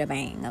whole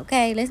shebang.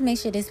 Okay, let's make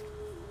sure this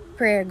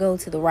prayer go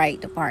to the right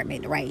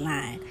department, the right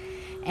line.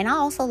 And I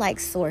also like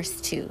source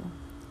too,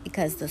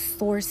 because the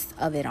source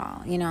of it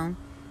all, you know.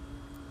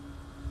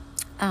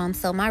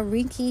 So my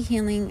Rinky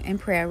Healing and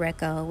Prayer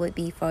Reco would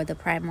be for the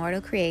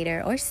Primordial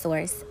Creator or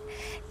Source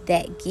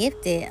that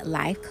gifted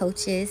life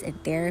coaches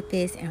and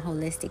therapists and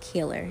holistic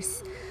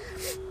healers.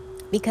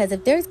 Because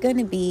if there's going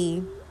to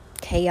be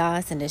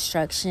chaos and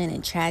destruction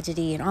and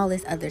tragedy and all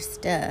this other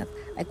stuff,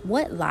 like,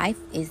 what life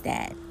is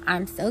that?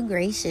 I'm so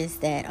gracious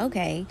that,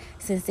 okay,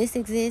 since this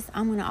exists,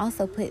 I'm going to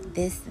also put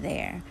this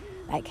there.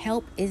 Like,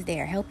 help is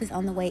there. Help is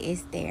on the way.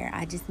 It's there.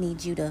 I just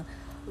need you to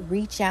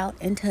reach out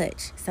and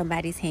touch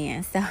somebody's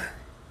hand. So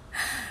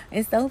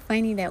it's so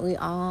funny that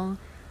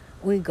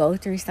we go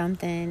through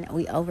something,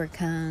 we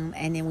overcome,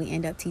 and then we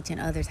end up teaching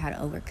others how to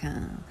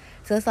overcome.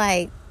 So it's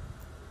like,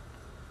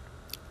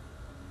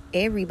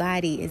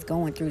 everybody is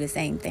going through the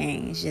same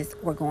thing. It's just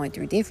we're going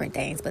through different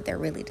things, but they're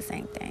really the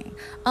same thing.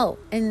 Oh,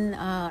 and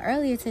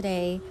earlier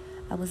today,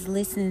 I was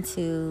listening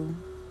to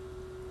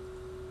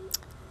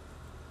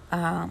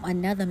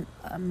another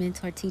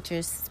mentor,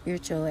 teacher,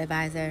 spiritual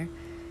advisor,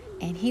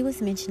 and he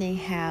was mentioning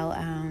how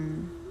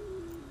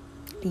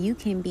you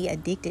can be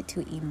addicted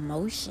to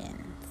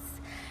emotions.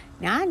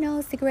 Now, I know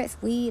cigarettes,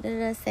 weed,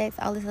 sex,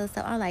 all this other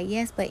stuff. I'm like,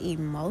 yes, but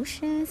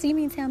emotions? You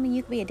mean tell me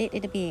you could be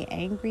addicted to being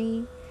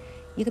angry?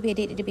 You could be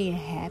addicted to being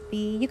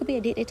happy? You could be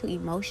addicted to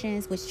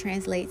emotions, which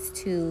translates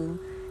to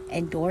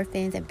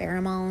endorphins and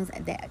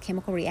pheromones, that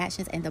chemical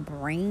reactions in the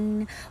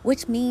brain,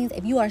 which means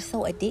if you are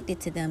so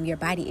addicted to them, your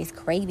body is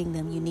craving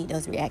them. You need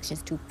those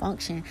reactions to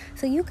function.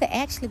 So you could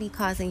actually be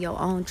causing your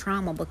own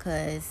trauma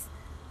because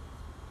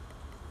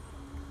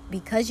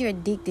you're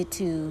addicted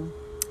to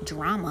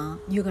drama,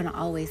 you're going to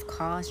always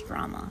cause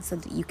drama so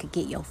that you could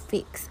get your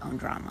fix on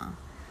drama.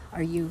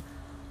 Or you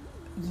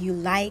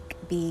like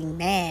being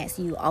mad,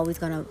 so you're always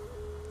going to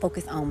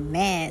focus on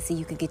mad so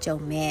you can get your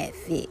mad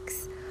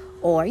fix.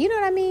 Or, you know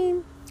what I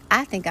mean?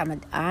 I think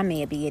I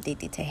may be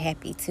addicted to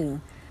happy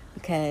too,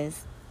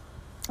 because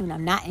when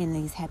I'm not in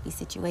these happy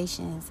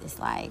situations, it's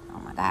like, oh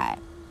my God,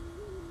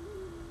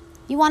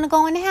 you want to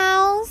go in the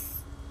house?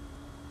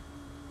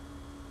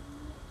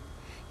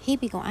 He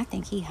be going, I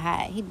think he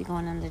hot. He be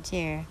going under the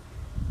chair.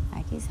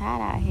 Like, it's hot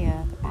out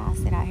here. I'll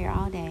sit out here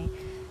all day.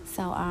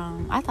 So,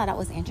 I thought that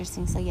was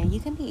interesting. So, yeah, you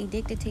can be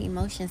addicted to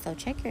emotions. So,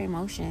 check your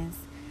emotions.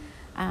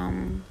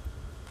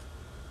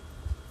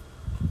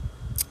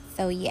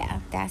 So, yeah,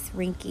 that's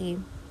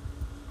Rinky.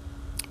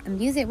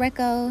 Music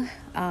Reco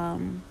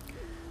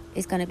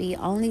is going to be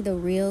Only the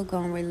Real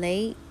Gonna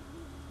Relate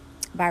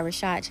by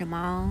Rashad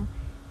Jamal.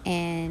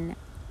 And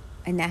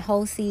that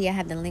whole CD, I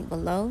have the link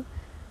below.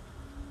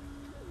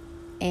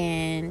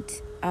 And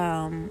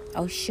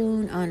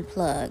Oshun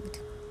Unplugged,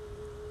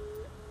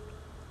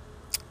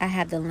 I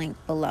have the link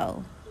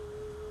below.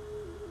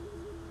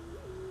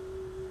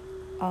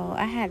 Oh,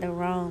 I had the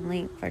wrong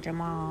link for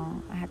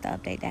Jamal. I have to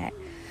update that.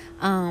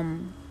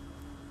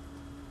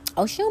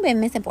 Oshun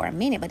been missing for a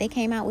minute, but they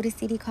came out with a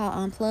CD called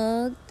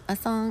Unplugged, a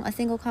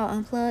single called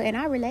Unplugged, and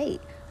I relate.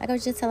 Like I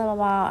was just telling my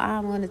mom,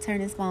 I'm going to turn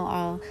this phone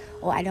off.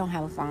 Well, I don't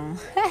have a phone.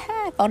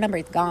 Phone number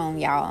is gone,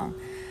 y'all.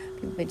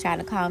 People been trying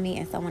to call me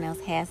and someone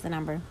else has the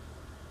number.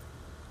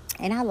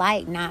 And I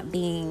like not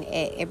being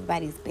at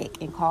everybody's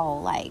beck and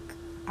call. Like,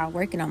 I'm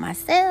working on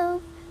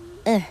myself.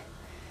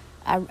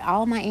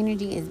 All my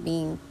energy is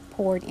being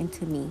poured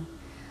into me.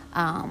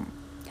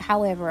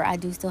 However, I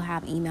do still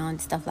have email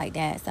and stuff like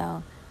that.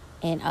 So,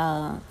 and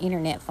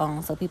internet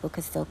phone, so people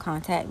could still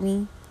contact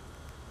me.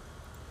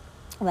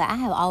 But I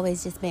have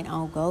always just been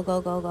on go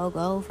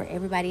for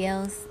everybody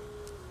else.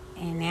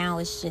 And now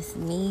it's just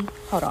me.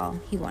 Hold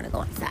on. He want to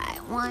go inside.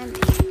 1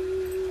 minute.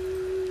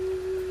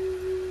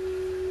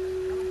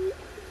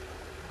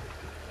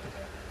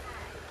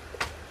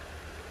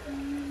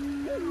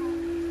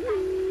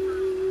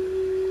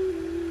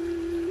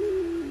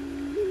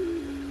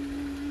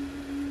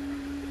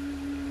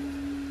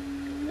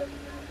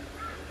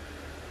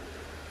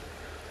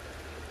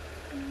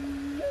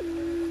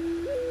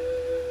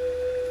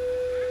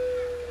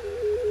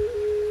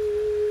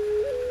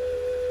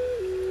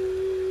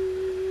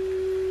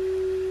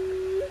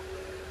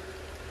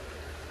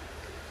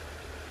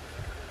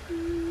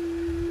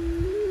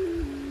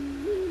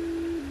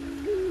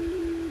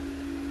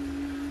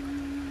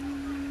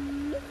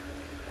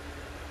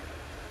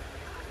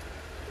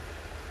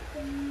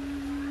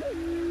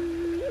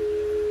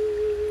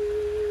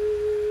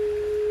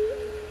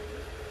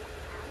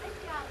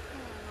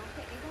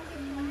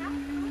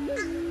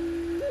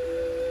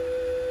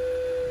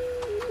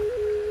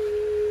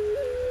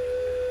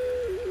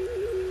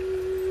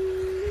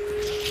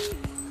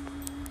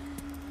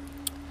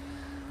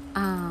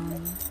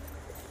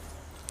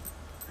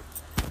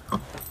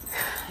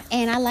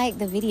 And I like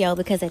the video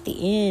because at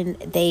the end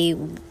they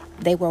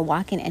were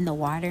walking in the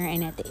water,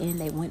 and at the end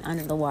they went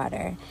under the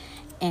water.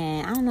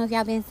 And I don't know if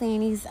y'all been seeing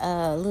these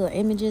little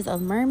images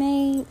of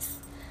mermaids,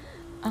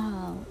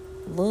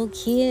 little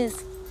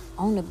kids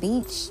on the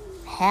beach,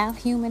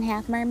 half human,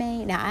 half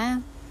mermaid.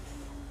 Now,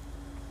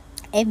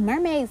 if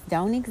mermaids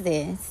don't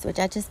exist, which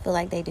I just feel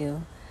like they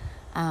do,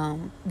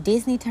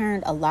 Disney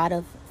turned a lot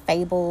of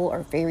fable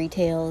or fairy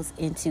tales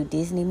into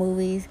Disney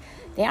movies.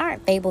 They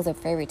aren't fables or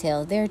fairy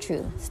tales. They're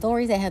true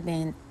stories that have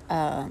been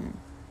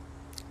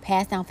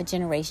passed down for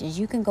generations.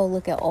 You can go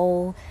look at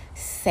old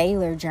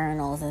sailor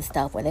journals and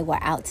stuff where they were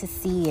out to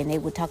sea and they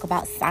would talk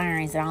about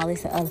sirens and all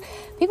this other.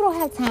 People don't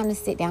have time to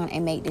sit down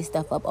and make this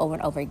stuff up over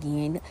and over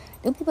again.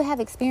 Them people have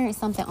experienced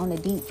something on the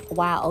deep,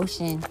 wild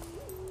ocean,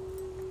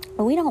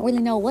 but we don't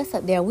really know what's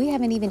up there. We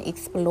haven't even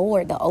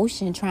explored the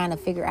ocean trying to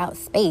figure out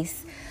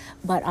space.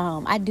 But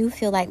I do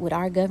feel like with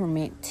our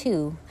government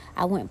too,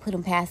 I wouldn't put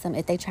them past them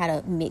if they try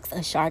to mix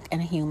a shark and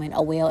a human,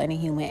 a whale and a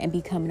human, and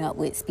be coming up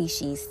with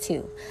species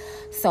too.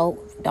 So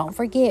don't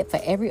forget, for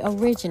every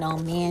original,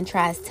 man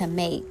tries to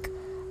make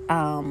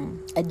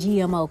a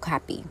GMO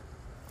copy.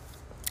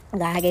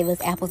 God gave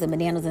us apples and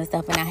bananas and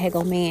stuff, and now here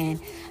go man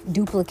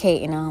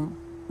duplicating them,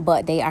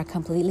 but they are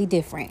completely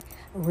different.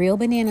 Real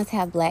bananas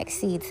have black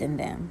seeds in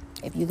them.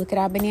 If you look at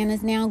our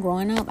bananas now,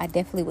 growing up, I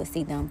definitely would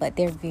see them, but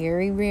they're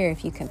very rare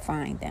if you can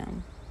find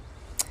them.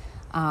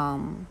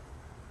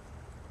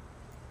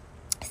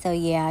 So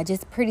yeah,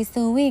 just pretty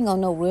soon we ain't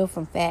gonna know real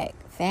from fact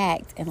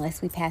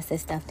unless we pass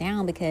this stuff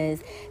down,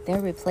 because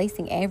they're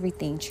replacing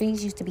everything.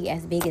 Trees used to be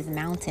as big as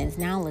mountains.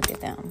 Now look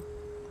at them.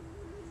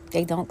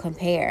 They don't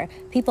compare.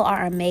 People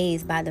are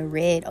amazed by the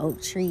red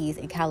oak trees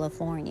in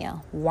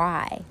California.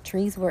 Why?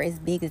 Trees were as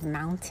big as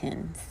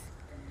mountains.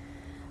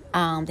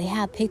 They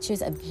have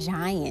pictures of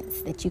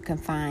giants that you can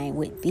find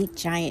with big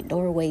giant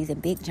doorways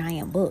and big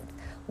giant books.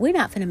 We're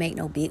not going to make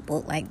no big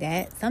book like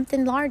that.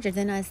 Something larger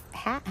than us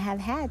have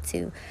had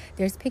to.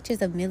 There's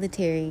pictures of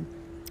military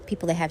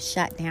people that have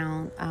shot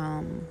down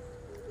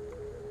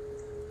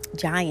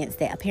giants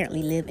that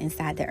apparently live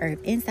inside the earth.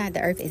 Inside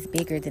the earth is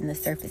bigger than the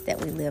surface that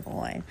we live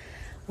on.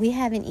 We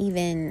haven't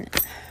even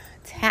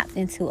tapped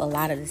into a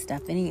lot of this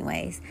stuff. But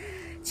anyways,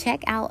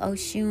 check out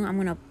Oshun. I'm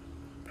going to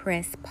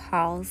press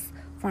pause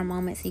for a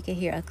moment so you can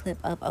hear a clip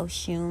of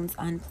Oshun's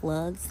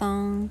Unplugged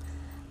song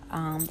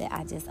that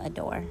I just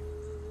adore.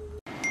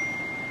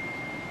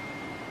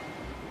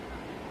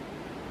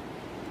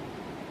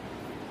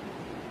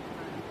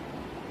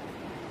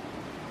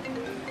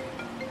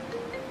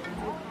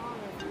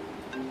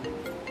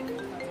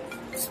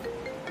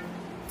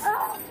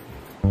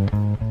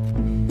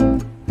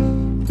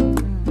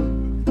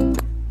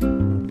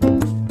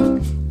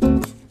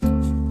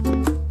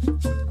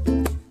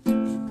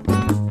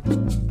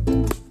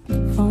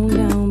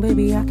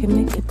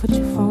 Put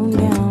your phone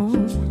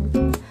down.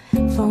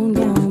 Phone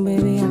down,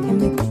 baby, I can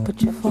make you put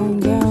your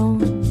phone down.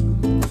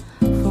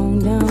 Phone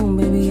down,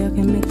 baby, I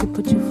can make you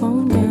put your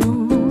phone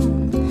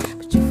down.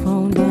 Put your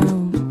phone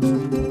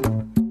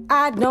down.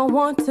 I don't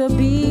want to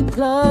be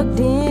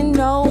plugged in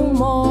no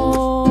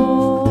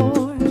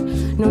more.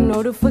 No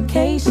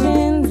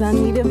notifications, I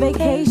need a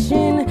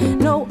vacation.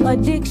 No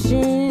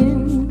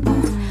addiction.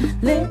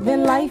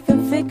 Living life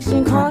in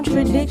fiction,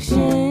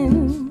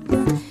 contradiction.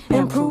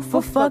 And proof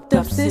for fucked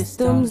up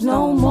systems,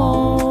 no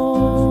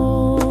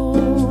more.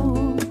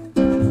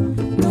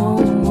 No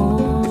more.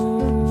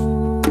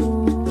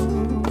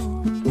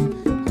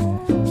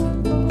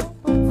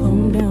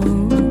 Phone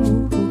down,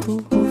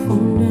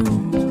 phone down,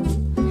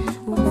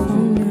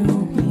 phone down.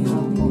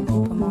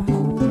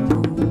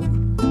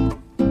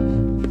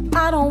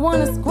 I don't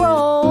wanna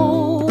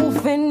scroll,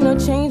 finna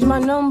change my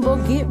number,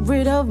 get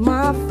rid of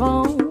my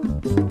phone.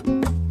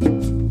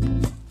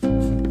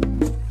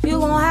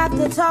 Have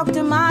to talk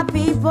to my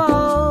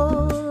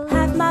people.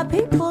 Have my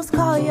peoples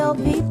call your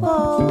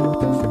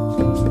people.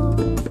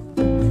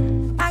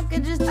 I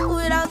could just throw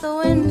it out the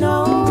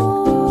window.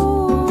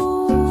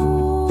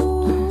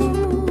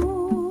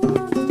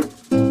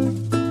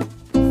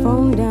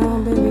 Phone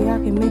down, baby, I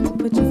can make you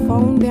put your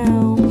phone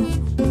down.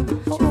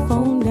 Put your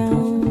phone down.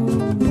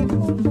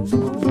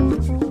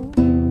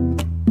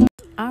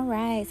 All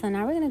right, so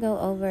now we're going to go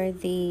over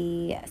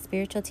the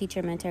spiritual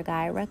teacher mentor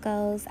guide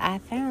recos. I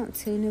found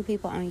 2 new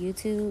people on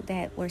YouTube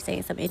that were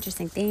saying some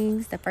interesting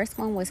things. The first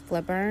one was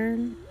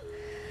Flaburn.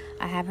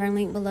 I have her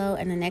link below.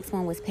 And the next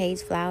one was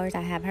Paige Flowers.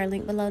 I have her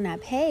link below. Now,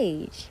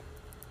 Paige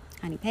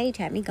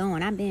had me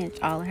going. I binged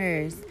all of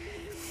hers.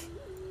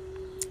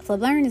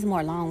 Flaburn is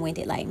more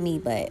long-winded like me,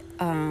 but,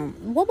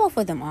 well, both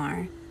of them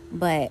are.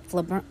 But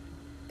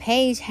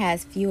Paige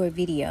has fewer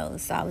videos,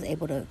 so I was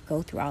able to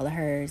go through all of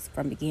hers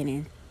from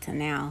beginning to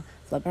now.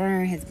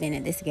 Flaburn has been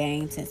in this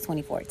game since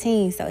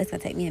 2014, so it's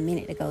gonna take me a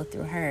minute to go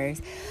through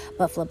hers.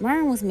 But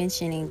Flaburn was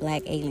mentioning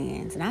black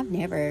aliens, and I've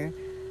never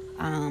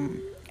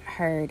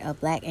heard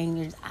of black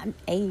aliens. I've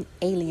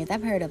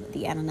heard of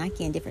the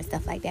Anunnaki and different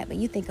stuff like that, but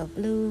you think of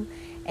blue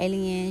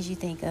aliens, you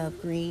think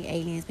of green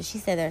aliens, but she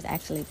said there's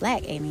actually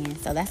black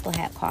aliens, so that's what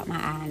had caught my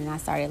eye, and I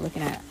started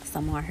looking at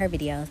some more of her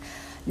videos.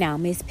 Now,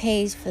 Miss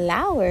Paige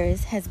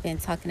Flowers has been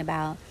talking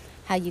about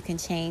how you can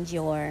change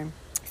your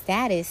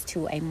status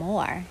to a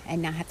more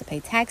and not have to pay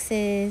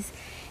taxes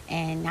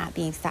and not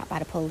being stopped by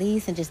the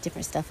police and just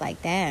different stuff like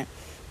that.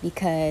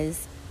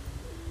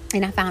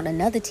 And I found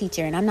another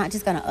teacher, and I'm not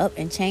just going to up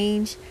and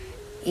change.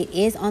 It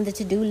is on the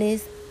to-do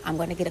list. I'm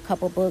going to get a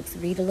couple books,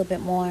 read a little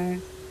bit more,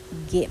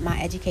 get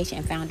my education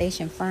and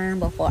foundation firm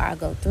before I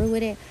go through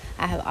with it.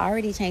 I have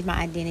already changed my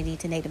identity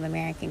to Native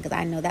American because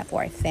I know that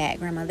for a fact.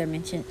 Grandmother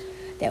mentioned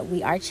that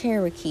we are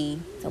Cherokee.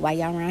 So while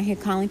y'all around here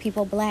calling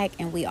people black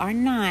and we are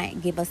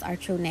not, give us our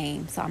true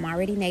name. So I'm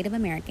already Native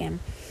American.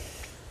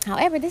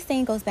 However, this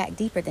thing goes back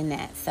deeper than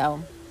that.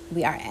 So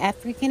we are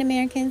African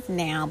Americans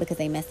now because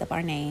they messed up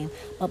our name.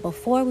 But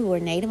before we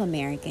were Native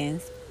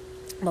Americans,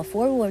 we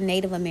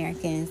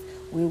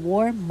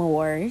were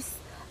Moors.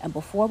 And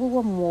before we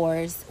were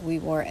Moors, we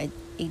were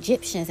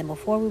Egyptians. And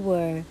before we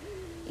were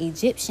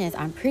Egyptians,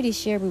 I'm pretty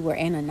sure we were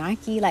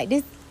Anunnaki. Like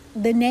this,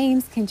 the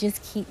names can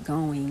just keep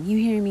going. You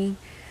hear me?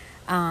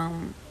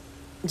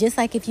 Just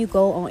like if you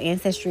go on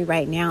Ancestry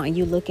right now and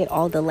you look at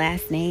all the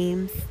last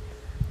names,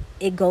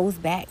 it goes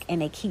back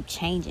and they keep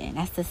changing.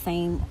 That's the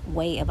same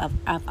way of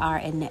our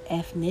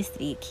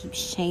ethnicity. It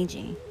keeps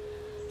changing.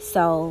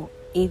 So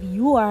if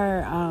you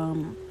are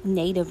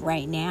Native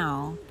right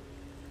now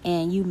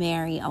and you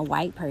marry a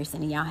white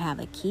person and y'all have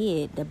a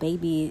kid, the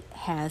baby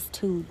has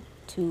two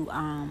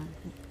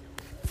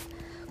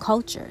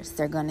cultures.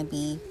 They're going to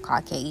be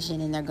Caucasian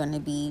and they're going to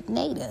be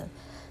Native.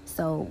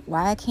 So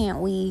why can't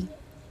we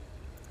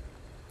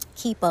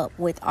keep up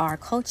with our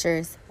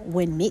cultures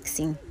when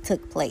mixing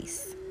took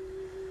place?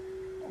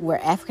 We're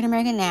African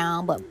American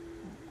now, but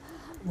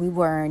we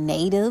were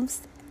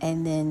natives,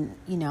 and then,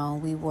 you know,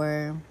 we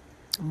were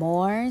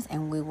Moors,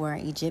 and we were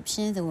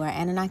Egyptians, and we were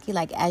Anunnaki.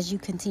 Like, as you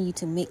continue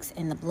to mix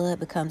and the blood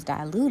becomes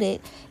diluted,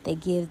 they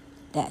give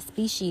that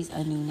species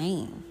a new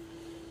name.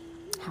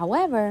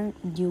 However,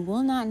 you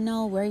will not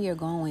know where you're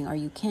going, or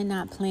you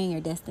cannot plan your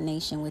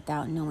destination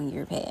without knowing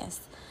your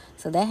past.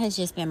 So that has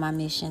just been my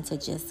mission, to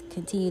just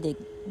continue to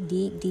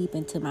dig deep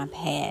into my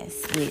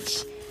past,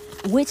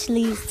 which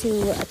leads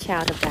to a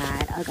child of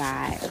God,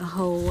 a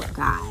whole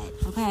God,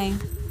 okay?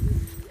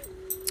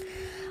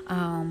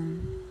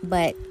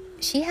 But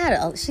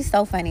she's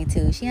so funny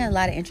too. She had a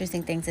lot of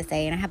interesting things to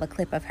say, and I have a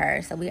clip of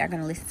her. So we are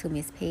going to listen to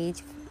Miss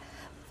Paige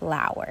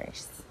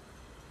Flowers.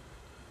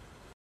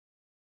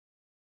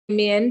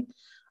 Men,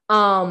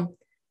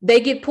 they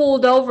get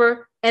pulled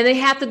over and they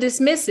have to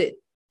dismiss it.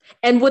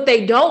 And what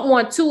they don't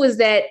want too is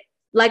that,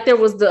 like there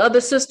was the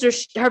other sister,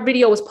 her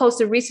video was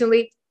posted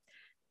recently.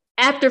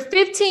 After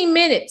 15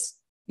 minutes,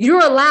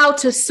 you're allowed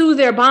to sue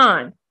their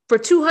bond for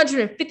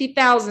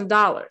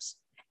 $250,000.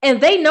 And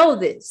they know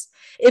this.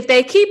 If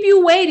they keep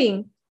you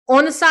waiting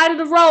on the side of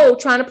the road,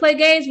 trying to play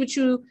games with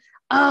you,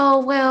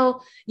 oh,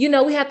 well, you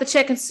know, we have to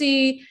check and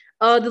see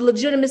the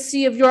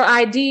legitimacy of your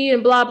ID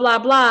and blah, blah,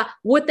 blah.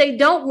 What they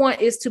don't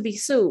want is to be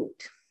sued.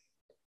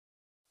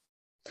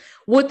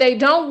 What they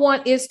don't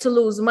want is to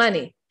lose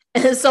money.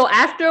 And so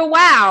after a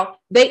while,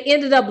 they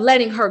ended up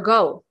letting her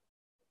go.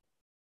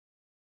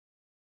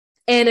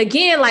 And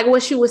again, like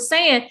what she was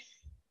saying,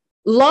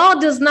 law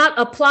does not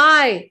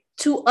apply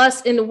to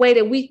us in the way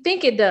that we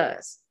think it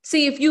does.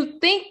 See, if you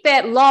think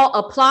that law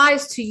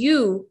applies to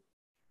you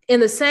in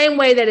the same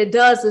way that it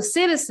does a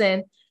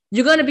citizen,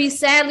 you're going to be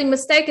sadly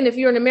mistaken if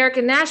you're an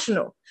American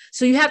national.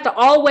 So you have to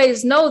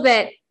always know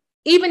that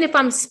even if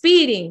I'm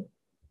speeding,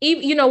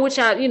 even, you know, which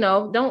I, you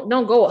know, don't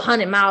go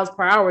 100 miles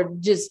per hour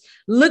just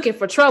looking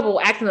for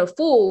trouble, acting a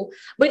fool.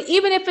 But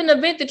even if in the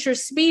event that you're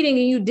speeding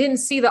and you didn't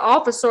see the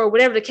officer or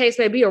whatever the case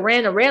may be, or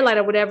ran a red light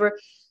or whatever,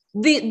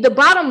 the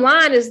bottom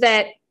line is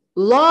that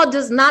law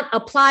does not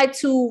apply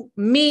to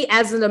me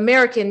as an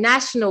American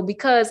national,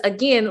 because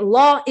again,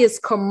 law is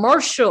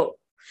commercial.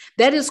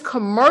 That is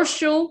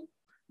commercial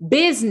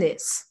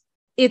business.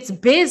 It's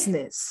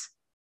business.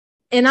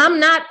 And I'm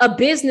not a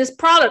business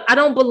product. I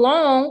don't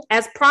belong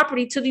as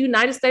property to the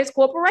United States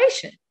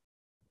corporation.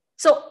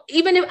 So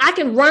even if I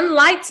can run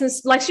lights and,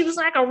 like she was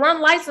like, I run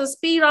lights and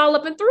speed all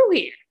up and through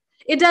here,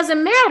 it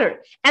doesn't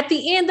matter. At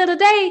the end of the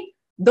day,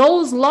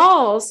 those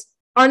laws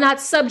are not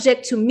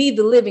subject to me,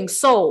 the living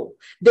soul.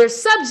 They're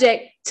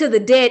subject to the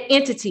dead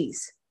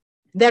entities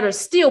that are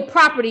still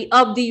property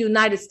of the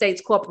United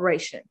States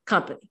corporation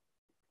company.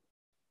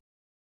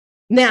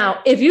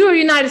 Now, if you're a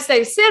United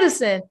States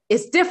citizen,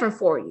 it's different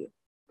for you.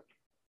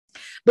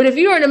 But if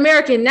you're an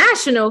American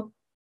national,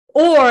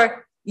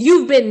 or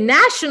you've been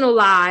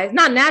nationalized,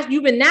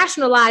 you've been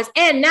nationalized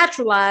and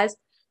naturalized.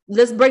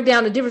 Let's break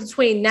down the difference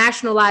between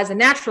nationalized and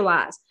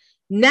naturalized.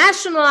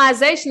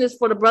 Nationalization is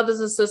for the brothers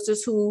and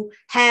sisters who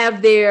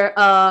have their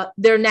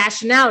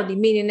nationality,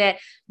 meaning that,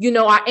 you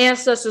know, our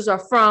ancestors are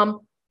from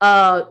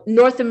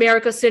North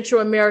America,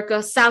 Central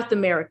America, South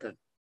America.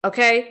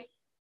 Okay,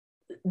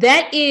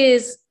 that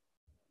is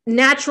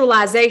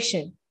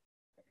naturalization.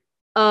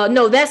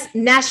 No, that's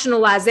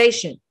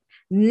nationalization.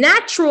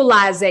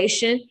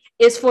 Naturalization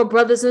is for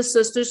brothers and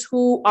sisters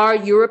who are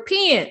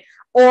European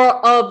or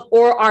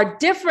are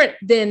different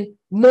than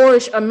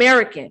Moorish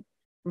American,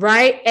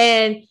 right?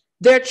 And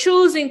they're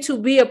choosing to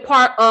be a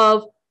part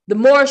of the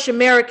Moorish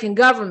American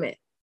government.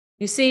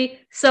 You see,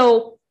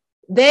 so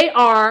they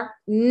are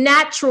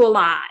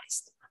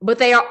naturalized, but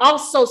they are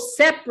also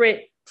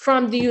separate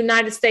from the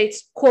United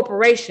States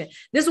corporation.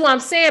 This is what I'm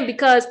saying,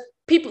 because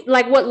people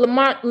like what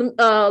Lamont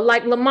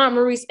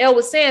Maurice L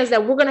was saying, is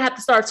that we're going to have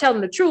to start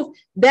telling the truth.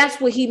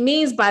 That's what he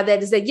means by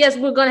that, is that, yes,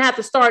 we're going to have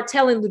to start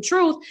telling the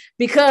truth,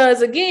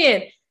 because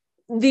again,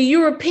 the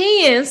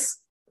Europeans,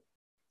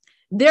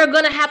 they're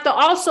going to have to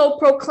also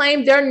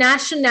proclaim their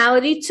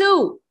nationality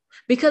too.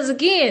 Because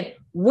again,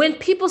 when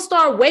people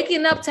start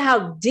waking up to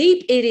how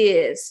deep it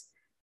is,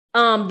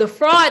 the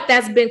fraud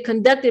that's been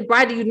conducted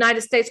by the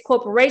United States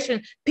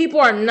corporation, people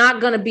are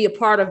not going to be a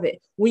part of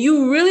it. When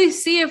you really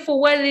see it for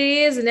what it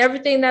is and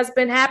everything that's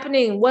been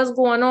happening and what's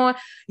going on,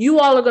 you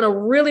all are going to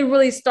really,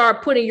 really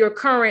start putting your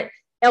current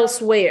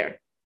elsewhere.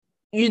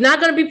 You're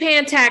not going to be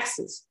paying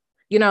taxes.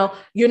 You know,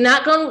 you're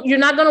not going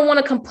to want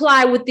to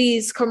comply with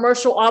these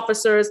commercial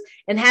officers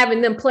and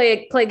having them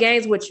play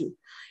games with you.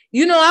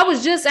 You know, I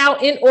was just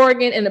out in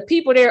Oregon, and the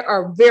people there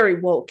are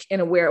very woke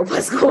and aware of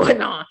what's going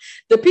on.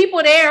 The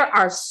people there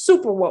are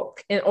super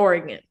woke in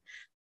Oregon.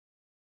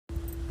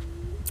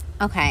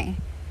 Okay,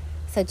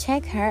 so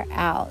check her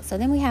out. So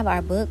then we have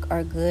our book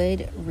or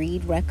good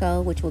read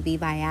reco, which will be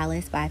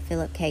Vialis by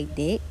Philip K.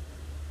 Dick.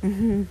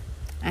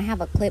 I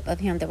have a clip of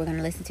him that we're going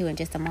to listen to in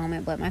just a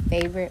moment, but my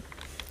favorite,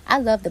 I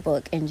love the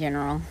book in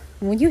general.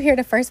 When you hear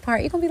the first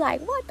part, you're going to be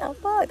like, what the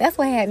fuck? That's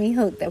what had me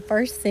hooked, the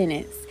first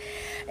sentence.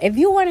 If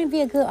you want to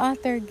be a good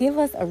author, give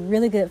us a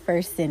really good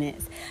first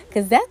sentence,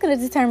 because that's going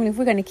to determine if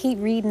we're going to keep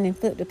reading and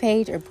flip the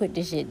page or put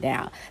the shit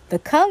down. The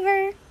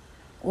cover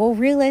will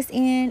reel us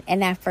in,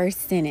 and that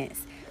first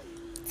sentence.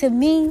 To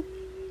me,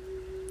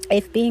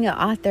 if being an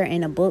author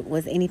in a book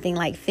was anything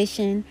like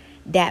fishing,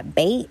 that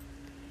bait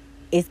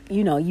is,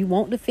 you know, you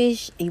want the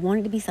fish, you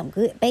want it to be some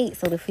good bait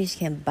so the fish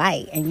can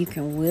bite and you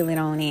can reel it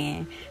on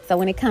in. So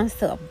when it comes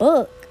to a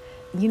book,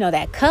 you know,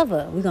 that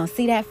cover, we're going to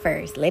see that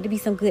first. Let it be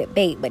some good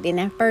bait. But then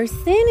that first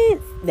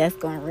sentence, that's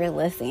going to reel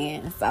us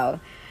in. So,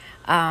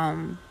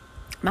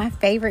 my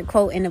favorite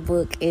quote in the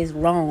book is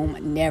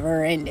Rome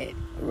never ended.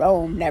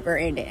 Rome never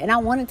ended. And I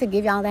wanted to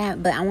give y'all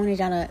that, but I wanted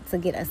y'all to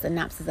get a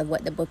synopsis of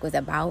what the book was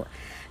about.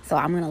 So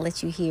I'm going to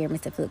let you hear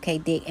Mr. Philip K.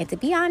 Dick. And to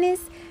be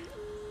honest,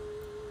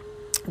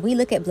 we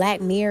look at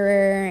Black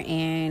Mirror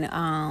and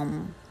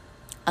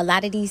a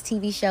lot of these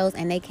TV shows,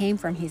 and they came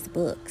from his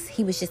books.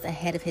 He was just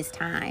ahead of his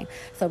time.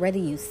 So whether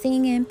you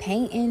singing,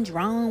 painting,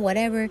 drawing,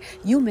 whatever,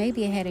 you may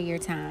be ahead of your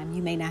time.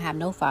 You may not have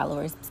no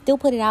followers. Still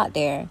put it out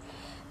there.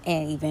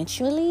 And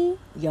eventually,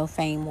 your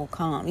fame will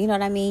come. You know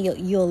what I mean?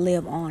 You'll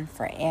live on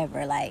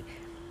forever. Like,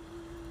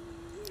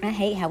 I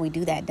hate how we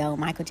do that, though.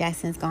 Michael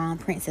Jackson's gone.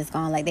 Prince is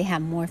gone. Like, they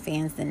have more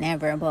fans than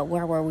ever. But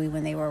where were we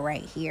when they were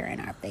right here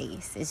in our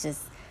face? It's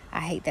just,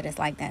 I hate that it's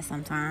like that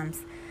sometimes.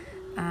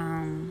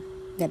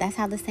 That's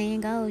how the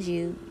saying goes.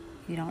 You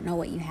don't know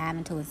what you have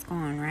until it's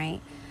gone, right?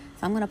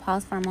 So I'm going to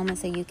pause for a moment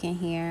so you can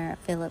hear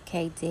Philip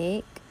K.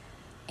 Dick.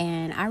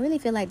 And I really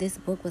feel like this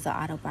book was an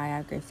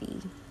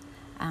autobiography.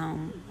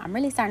 I'm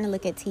really starting to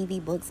look at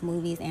TV, books,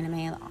 movies,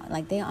 anime.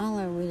 Like, they all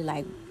are really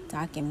like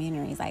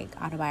documentaries, like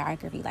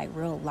autobiography, like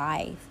real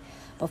life.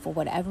 But for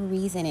whatever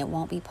reason, it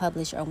won't be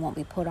published or won't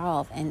be put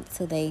off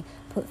until they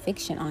put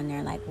fiction on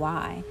there. Like,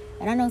 why?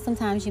 And I know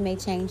sometimes you may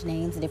change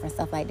names and different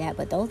stuff like that,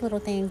 but those little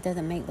things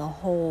doesn't make the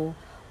whole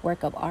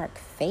work of art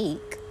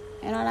fake.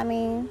 You know what I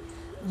mean?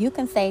 You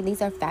can say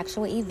these are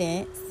factual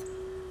events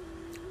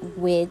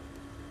with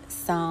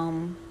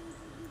some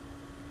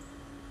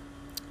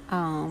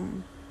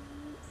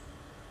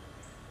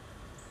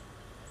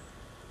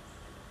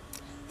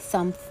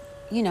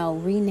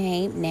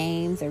renamed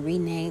names or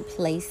renamed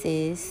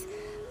places,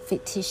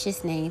 fictitious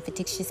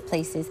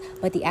places,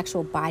 but the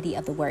actual body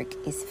of the work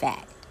is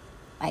fact.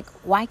 Like,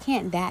 why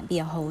can't that be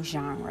a whole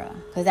genre?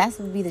 Because that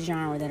would be the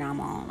genre that I'm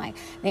on. Like,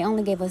 they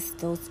only gave us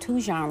those two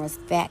genres,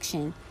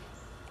 fiction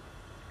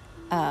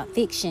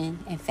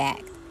and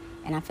fact.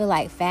 And I feel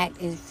like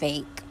fact is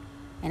fake,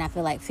 and I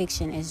feel like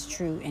fiction is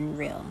true and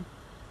real.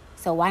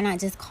 So why not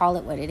just call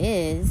it what it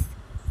is?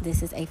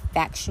 This is a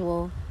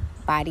factual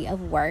body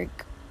of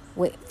work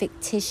with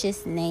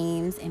fictitious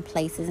names and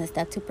places and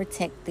stuff to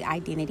protect the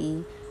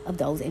identity of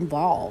those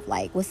involved.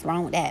 Like, what's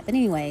wrong with that? But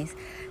anyways,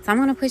 so I'm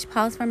going to push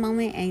pause for a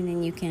moment, and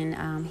then you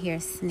can hear a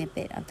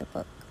snippet of the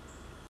book.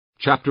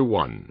 Chapter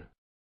 1.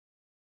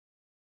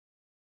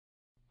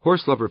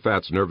 Horse Lover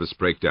Fat's nervous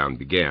breakdown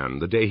began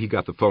the day he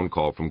got the phone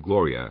call from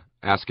Gloria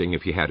asking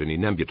if he had any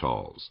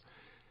Nembutols.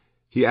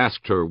 He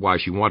asked her why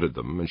she wanted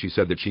them, and she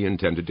said that she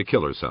intended to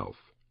kill herself.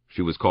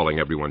 She was calling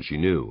everyone she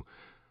knew.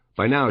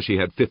 By now she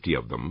had 50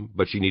 of them,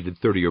 but she needed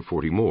 30 or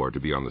 40 more to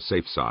be on the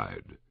safe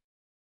side.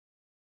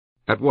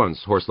 At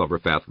once, Horse Lover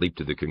Fat leaped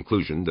to the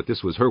conclusion that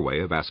this was her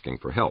way of asking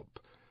for help.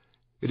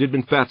 It had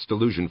been Fat's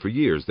delusion for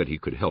years that he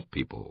could help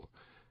people.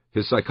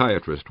 His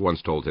psychiatrist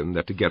once told him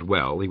that to get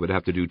well he would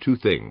have to do two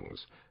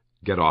things: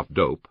 get off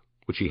dope,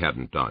 which he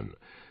hadn't done,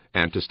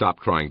 and to stop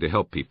trying to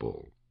help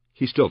people.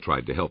 He still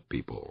tried to help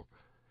people.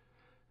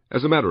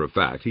 As a matter of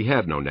fact, he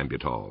had no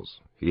Nembutols.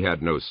 He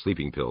had no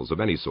sleeping pills of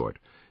any sort.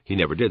 He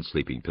never did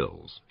sleeping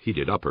pills. He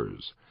did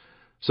uppers.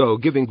 So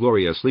giving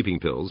Gloria sleeping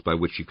pills by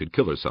which she could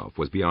kill herself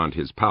was beyond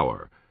his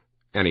power.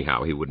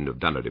 Anyhow, he wouldn't have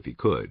done it if he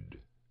could.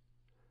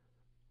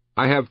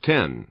 "I have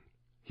 10,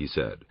 he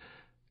said,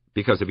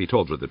 because if he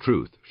told her the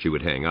truth, she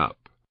would hang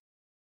up.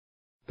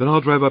 "Then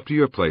I'll drive up to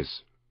your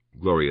place,"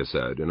 Gloria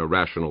said in a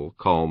rational,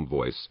 calm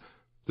voice,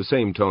 the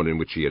same tone in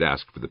which she had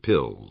asked for the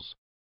pills.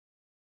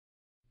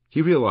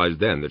 He realized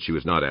then that she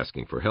was not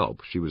asking for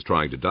help. She was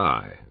trying to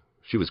die.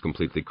 She was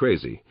completely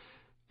crazy.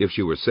 If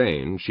she were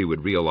sane, she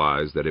would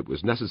realize that it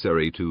was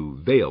necessary to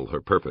veil her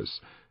purpose,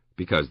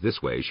 because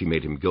this way she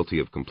made him guilty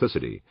of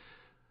complicity.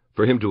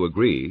 For him to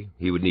agree,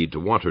 he would need to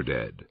want her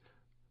dead.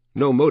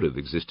 No motive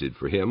existed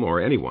for him or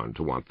anyone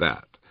to want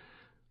that.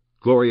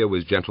 Gloria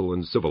was gentle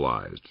and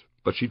civilized,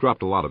 but she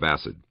dropped a lot of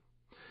acid.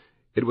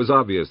 It was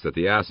obvious that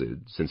the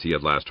acid, since he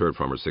had last heard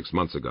from her 6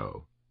 months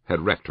ago,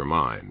 had wrecked her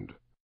mind.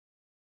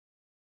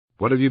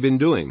 "What have you been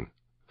doing?"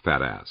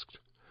 Fat asked.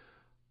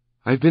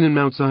 I've been in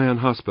Mount Zion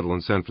Hospital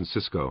in San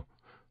Francisco.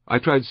 I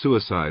tried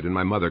suicide and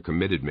my mother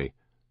committed me.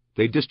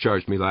 They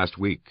discharged me last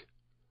week.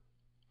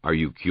 Are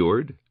you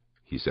cured?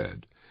 He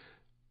said.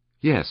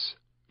 Yes,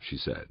 she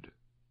said.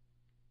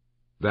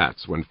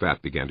 That's when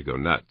Fat began to go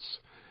nuts.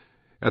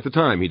 At the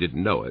time he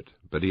didn't know it,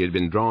 but he had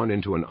been drawn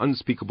into an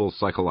unspeakable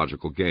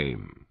psychological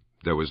game.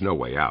 There was no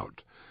way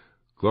out.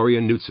 Gloria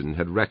Knutson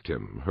had wrecked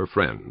him, her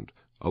friend,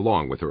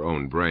 along with her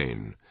own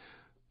brain.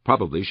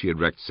 Probably she had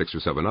wrecked 6 or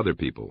 7 other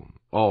people,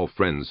 all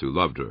friends who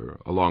loved her,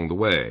 along the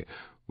way,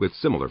 with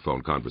similar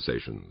phone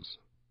conversations.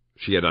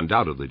 She had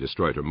undoubtedly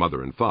destroyed her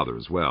mother and father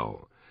as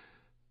well.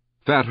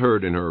 Fat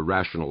heard in her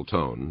rational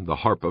tone the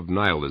harp of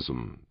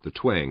nihilism, the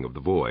twang of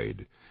the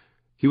void.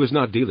 He was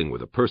not dealing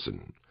with a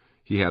person.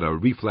 He had a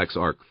reflex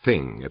arc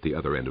thing at the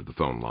other end of the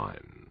phone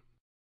line.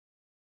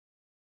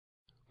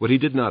 What he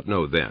did not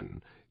know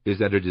then is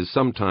that it is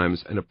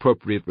sometimes an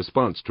appropriate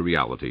response to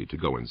reality to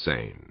go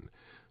insane.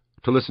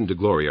 To listen to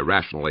Gloria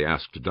rationally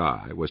ask to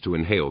die was to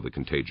inhale the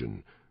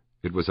contagion.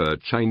 It was a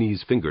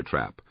Chinese finger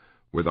trap,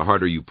 where the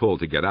harder you pull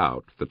to get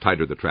out, the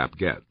tighter the trap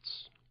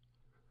gets.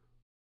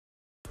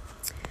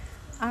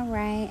 All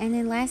right, and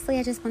then lastly,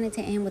 I just wanted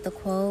to end with a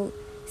quote.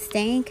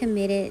 Staying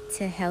committed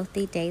to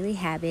healthy daily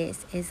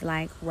habits is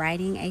like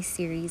writing a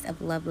series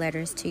of love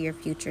letters to your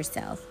future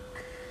self,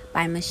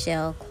 by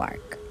Michelle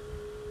Clark.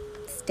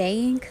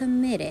 Staying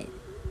committed,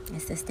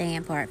 it's the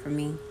staying part for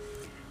me,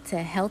 to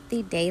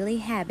healthy daily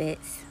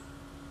habits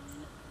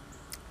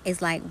is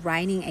like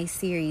writing a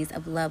series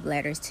of love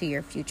letters to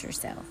your future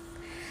self.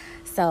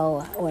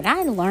 So when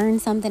I learn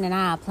something and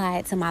I apply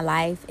it to my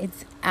life,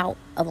 it's out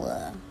of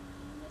love.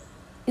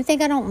 You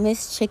think I don't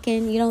miss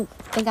chicken? You don't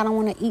think I don't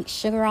want to eat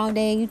sugar all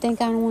day? You think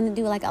I don't want to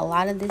do like a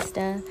lot of this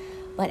stuff?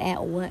 But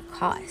at what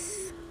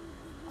cost?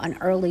 An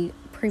early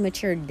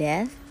premature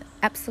death?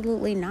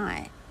 Absolutely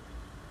not.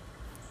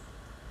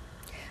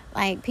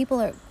 Like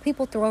people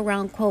throw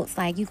around quotes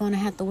like, you're going to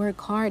have to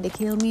work hard to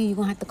kill me. You're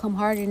going to have to come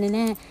harder than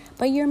that.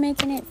 But you're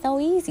making it so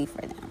easy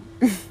for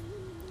them.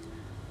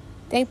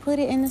 They put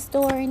it in the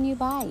store and you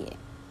buy it.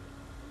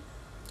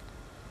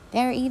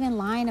 They're even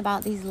lying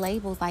about these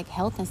labels like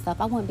health and stuff.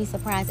 I wouldn't be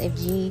surprised if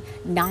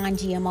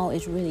non-GMO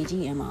is really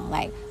GMO.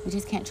 Like, we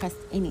just can't trust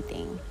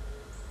anything.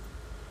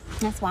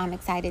 That's why I'm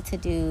excited to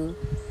do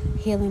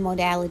healing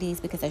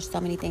modalities, because there's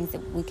so many things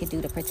that we could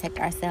do to protect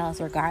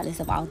ourselves regardless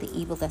of all the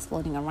evil that's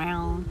floating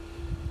around.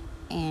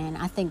 And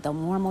I think the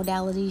more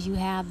modalities you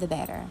have, the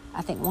better.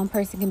 I think one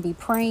person can be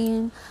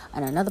praying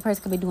and another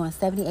person can be doing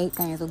 78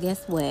 things. Well,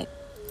 guess what?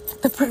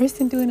 The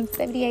person doing them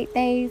 78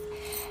 days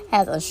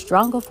has a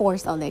stronger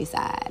force on their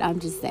side. I'm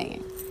just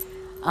saying.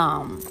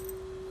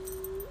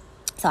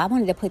 So I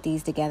wanted to put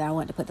these together. I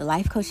wanted to put the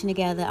life coaching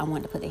together. I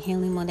wanted to put the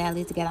healing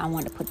modalities together. I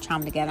wanted to put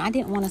trauma together. I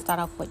didn't want to start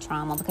off with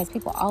trauma because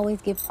people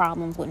always give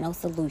problems with no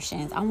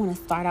solutions. I want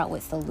to start out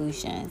with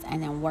solutions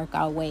and then work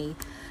our way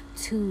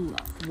to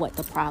what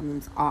the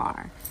problems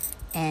are.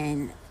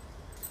 And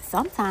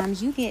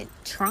sometimes you get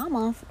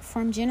trauma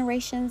from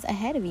generations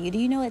ahead of you. Do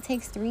you know it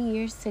takes 3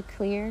 years to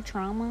clear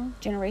trauma,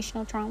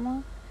 generational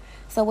trauma?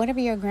 So whatever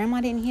your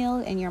grandma didn't heal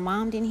and your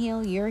mom didn't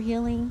heal, you're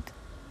healing.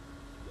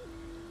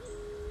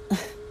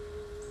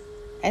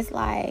 It's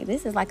like,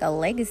 this is like a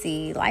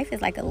legacy. Life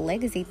is like a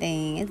legacy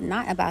thing. It's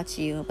not about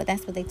you, but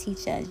that's what they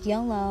teach us.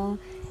 YOLO.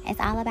 It's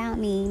all about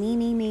me, me,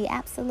 me, me.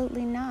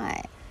 Absolutely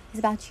not. It's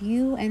about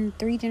you and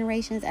 3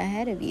 generations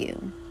ahead of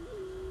you,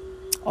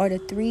 or the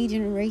 3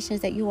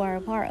 generations that you are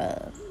a part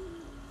of.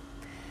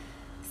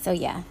 So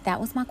yeah,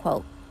 that was my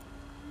quote.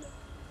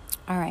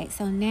 All right,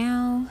 so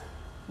now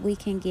we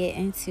can get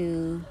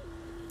into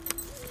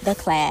the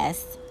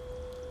class.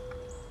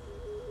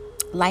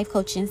 Life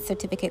Coaching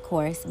Certificate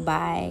Course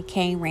by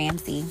Kane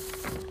Ramsey.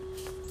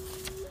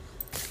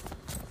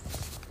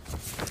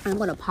 I'm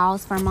going to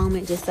pause for a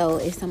moment just so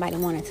if somebody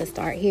wanted to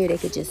start here, they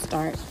could just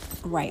start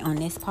right on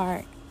this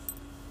part.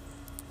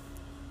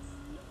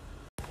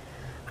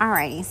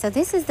 Alrighty, so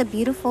this is the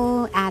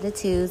beautiful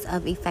attitudes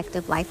of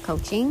effective life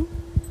coaching.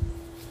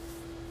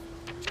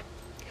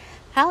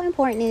 How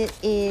important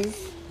is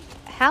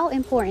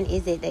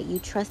it that you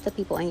trust the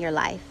people in your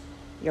life?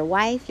 Your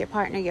wife, your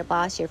partner, your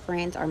boss, your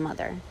friends, or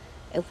mother?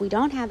 If we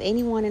don't have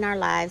anyone in our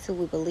lives who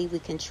we believe we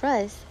can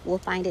trust, we'll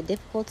find it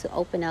difficult to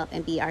open up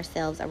and be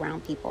ourselves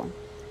around people.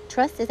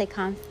 Trust is a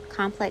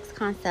complex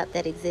concept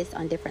that exists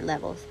on different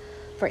levels.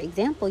 For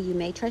example, you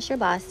may trust your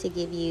boss to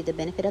give you the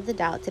benefit of the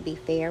doubt to be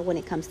fair when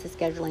it comes to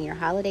scheduling your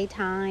holiday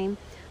time,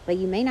 but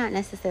you may not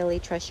necessarily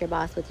trust your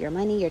boss with your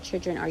money, your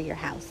children, or your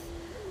house.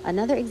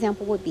 Another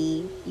example would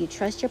be you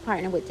trust your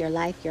partner with your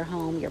life, your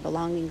home, your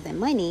belongings, and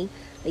money,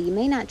 but you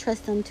may not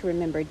trust them to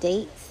remember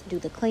dates, do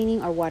the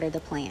cleaning, or water the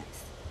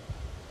plants.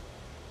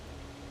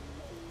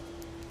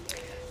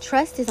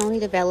 Trust is only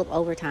developed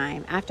over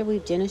time after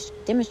we've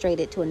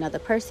demonstrated to another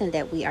person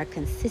that we are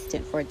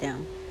consistent for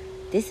them.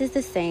 This is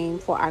the same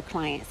for our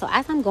clients. So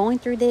as I'm going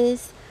through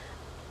this,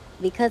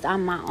 because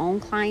I'm my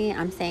own client,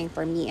 I'm saying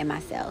for me and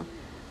myself.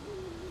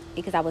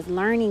 Because I was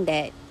learning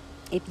that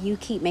if you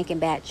keep making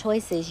bad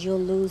choices, you'll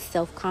lose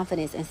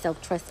self-confidence and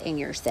self-trust in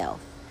yourself.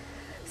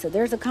 So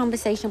there's a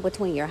conversation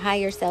between your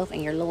higher self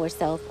and your lower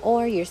self,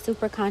 or your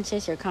super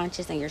conscious, your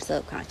conscious, and your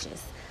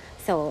subconscious.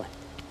 So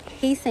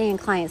he's saying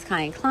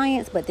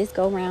clients, but this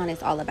go round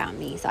is all about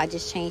me. So I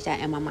just changed that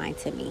in my mind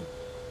to me.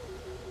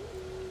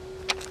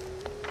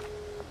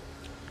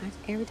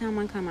 Every time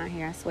I come out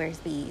here, I swear it's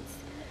beads.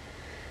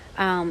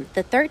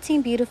 The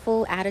 13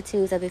 beautiful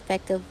attitudes of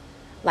effective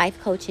life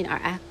coaching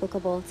are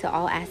applicable to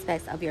all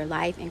aspects of your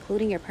life,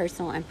 including your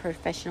personal and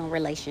professional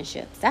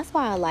relationships. That's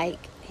why I like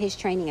his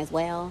training as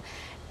well,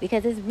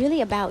 because it's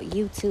really about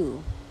you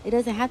too. It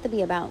doesn't have to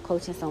be about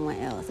coaching someone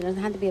else. It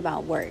doesn't have to be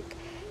about work.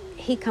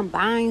 He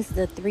combines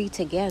the three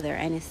together,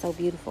 and it's so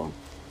beautiful.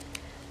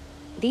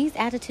 These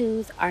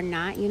attitudes are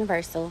not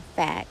universal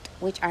fact,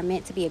 which are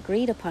meant to be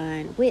agreed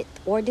upon with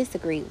or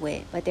disagreed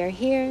with, but they're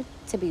here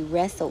to be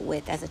wrestled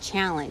with as a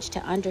challenge to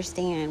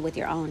understand with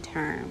your own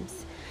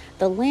terms.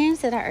 The lens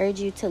that I urge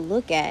you to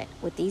look at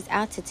with these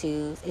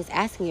attitudes is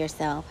asking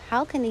yourself,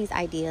 how can these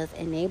ideas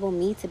enable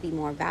me to be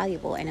more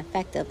valuable and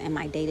effective in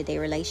my day-to-day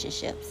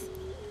relationships?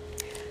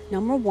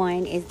 Number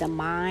one is the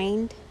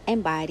mind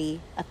and body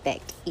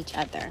affect each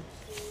other.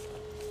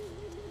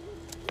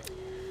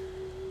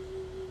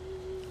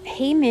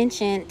 He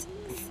mentioned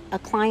a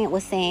client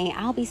was saying,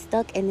 I'll be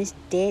stuck in this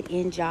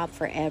dead-end job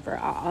forever.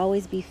 I'll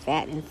always be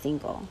fat and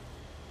single.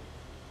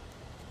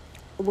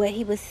 What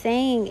he was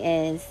saying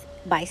is,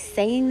 by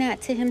saying that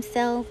to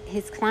himself,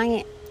 his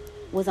client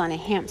was on a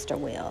hamster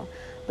wheel,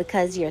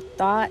 because your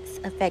thoughts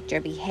affect your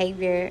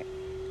behavior,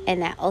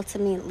 and that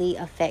ultimately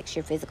affects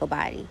your physical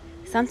body.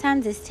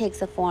 Sometimes this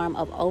takes a form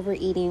of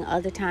overeating,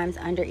 other times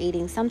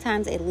undereating.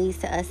 Sometimes it leads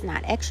to us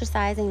not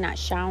exercising, not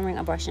showering,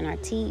 or brushing our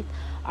teeth.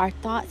 Our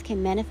thoughts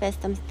can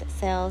manifest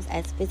themselves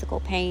as physical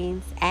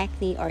pains,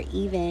 acne, or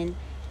even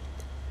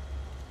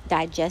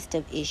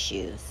digestive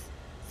issues.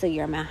 So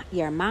your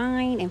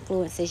mind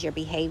influences your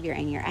behavior,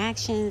 and your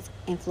actions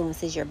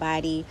influences your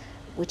body,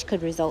 which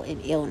could result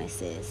in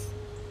illnesses.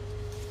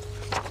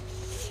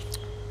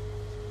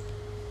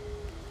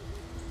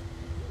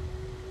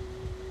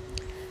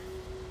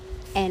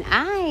 And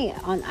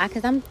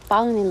because I'm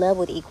falling in love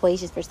with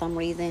equations for some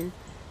reason,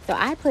 so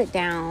I put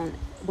down,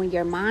 when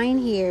your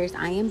mind hears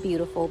I am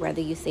beautiful,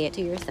 whether you say it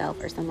to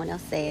yourself or someone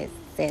else says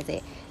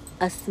it,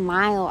 a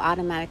smile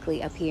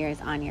automatically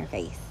appears on your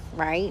face,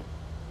 right?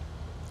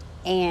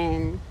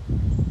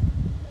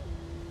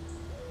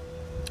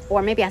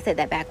 Or maybe I said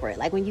that backward.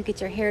 Like when you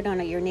get your hair done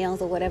or your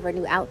nails or whatever,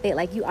 new outfit,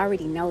 like you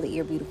already know that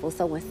you're beautiful.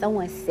 So when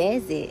someone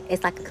says it,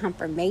 it's like a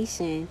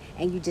confirmation,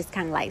 and you just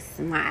kind of like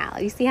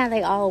smile. You see how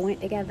they all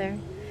went together?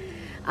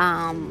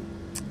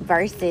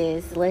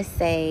 Versus, let's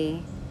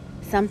say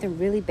something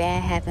really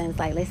bad happens,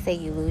 like let's say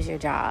you lose your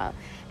job,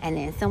 and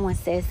then someone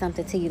says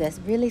something to you that's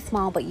really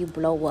small, but you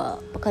blow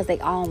up, because they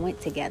all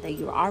went together.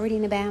 You were already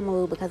in a bad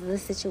mood because of the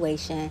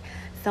situation.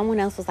 Someone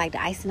else was like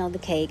the icing on the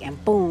cake,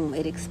 and boom,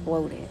 it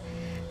exploded.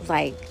 It's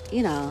like,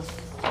 you know,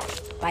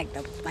 like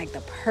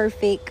the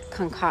perfect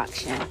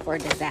concoction for a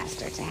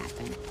disaster to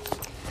happen.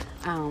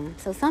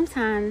 So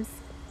sometimes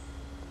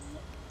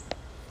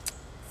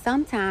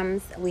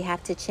we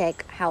have to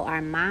check how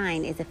our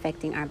mind is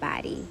affecting our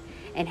body,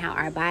 and how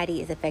our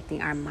body is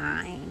affecting our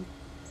mind,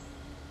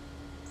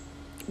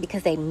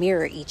 because they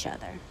mirror each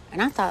other.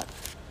 And I thought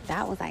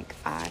that was like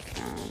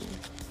awesome.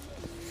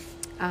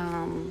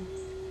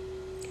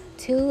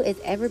 2 is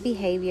every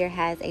behavior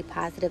has a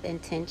positive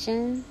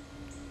intention.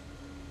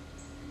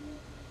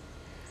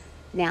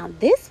 Now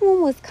this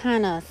one was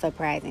kind of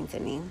surprising to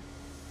me.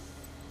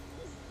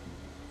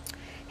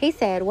 He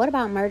said, what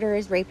about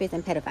murderers, rapists,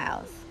 and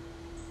pedophiles?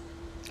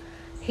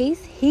 He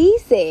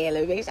said,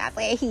 let me make sure I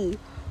say he.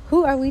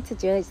 Who are we to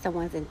judge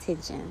someone's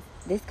intentions?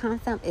 This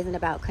concept isn't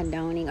about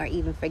condoning or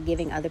even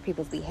forgiving other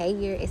people's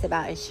behavior. It's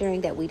about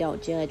ensuring that we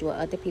don't judge what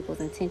other people's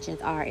intentions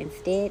are.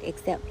 Instead,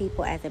 accept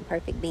people as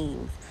imperfect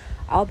beings.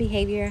 All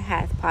behavior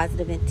has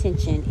positive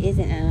intention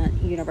isn't a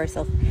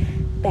universal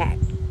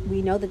fact.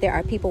 We know that there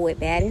are people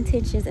with bad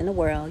intentions in the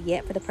world,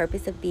 yet for the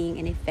purpose of being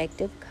an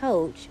effective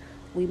coach,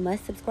 we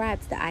must subscribe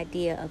to the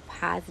idea of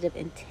positive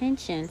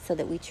intention so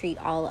that we treat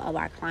all of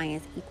our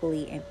clients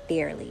equally and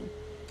fairly.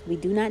 We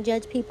do not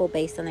judge people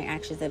based on their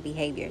actions and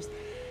behaviors.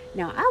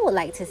 Now, I would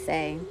like to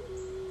say,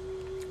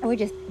 we've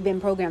just been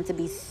programmed to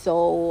be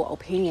so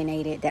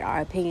opinionated that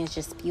our opinions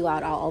just spew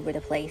out all over the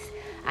place.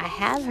 I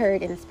have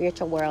heard in the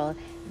spiritual world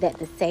that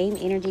the same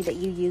energy that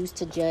you use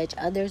to judge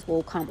others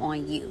will come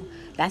on you.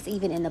 That's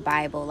even in the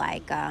Bible.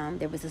 Like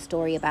there was a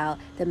story about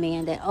the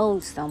man that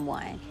owed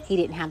someone. He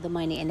didn't have the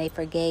money and they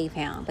forgave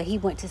him, but he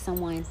went to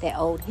someone that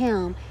owed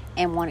him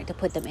and wanted to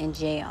put them in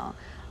jail.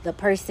 The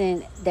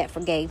person that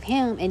forgave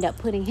him ended up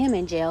putting him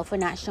in jail for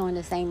not showing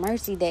the same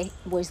mercy that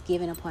was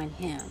given upon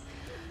him.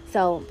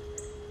 So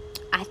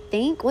I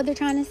think what they're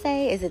trying to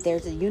say is that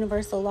there's a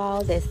universal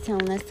law that's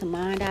telling us to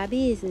mind our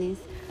business,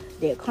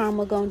 that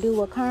karma gonna do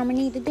what karma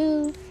need to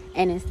do,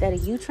 and instead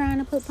of you trying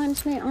to put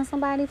punishment on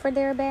somebody for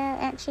their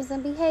bad actions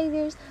and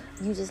behaviors,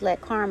 you just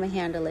let karma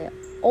handle it,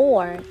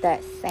 or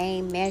that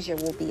same measure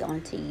will be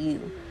onto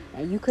you.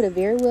 Now, you could have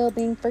very well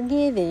been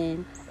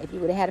forgiven if you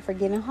would have had a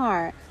forgiving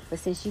heart, But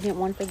since you didn't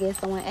want to forgive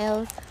someone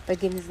else,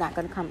 forgiveness is not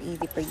going to come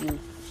easy for you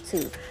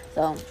too.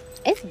 So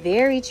it's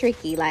very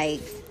tricky. Like,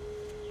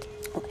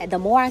 the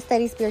more I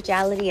study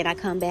spirituality and I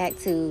come back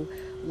to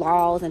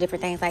laws and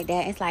different things like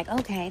that, it's like,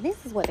 okay,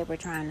 this is what they were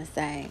trying to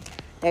say.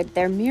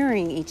 They're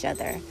mirroring each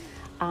other.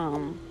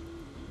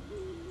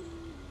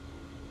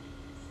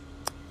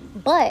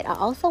 But I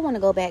also want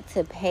to go back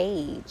to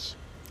Paige.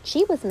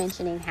 She was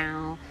mentioning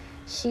how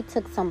she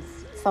took some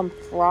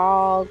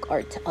frog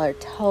or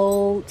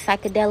toad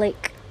psychedelic,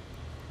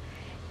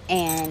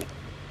 and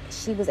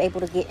she was able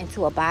to get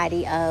into a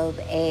body of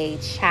a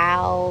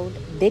child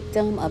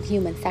victim of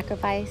human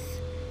sacrifice.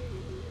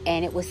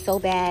 And it was so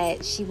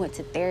bad, she went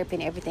to therapy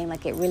and everything.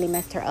 Like, it really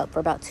messed her up for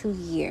about 2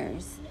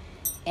 years.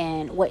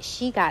 And what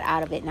she got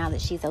out of it, now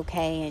that she's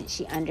okay and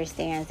she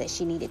understands that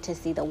she needed to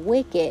see the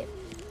wicked,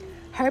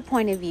 her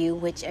point of view,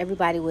 which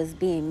everybody was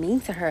being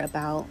mean to her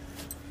about,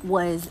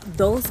 was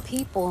those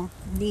people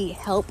need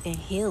help and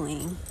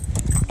healing.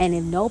 And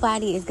if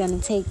nobody is going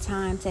to take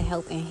time to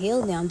help and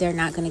heal them, they're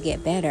not going to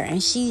get better.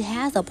 And she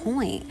has a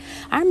point.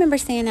 I remember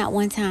saying that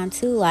one time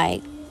too,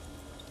 like,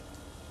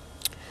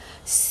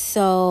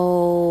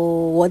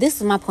 well, this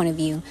is my point of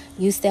view.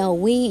 You sell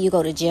weed, you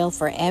go to jail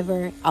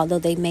forever, although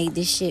they made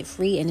this shit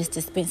free and it's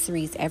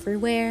dispensaries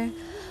everywhere.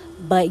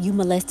 But you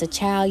molest a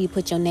child, you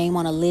put your name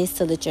on a list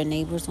so that your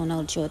neighbors will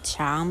know that you're a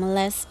child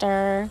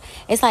molester.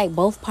 It's like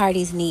both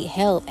parties need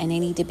help and they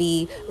need to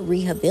be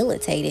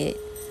rehabilitated.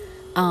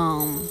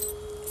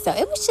 So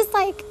it was just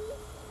like,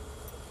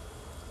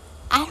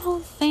 I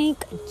don't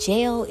think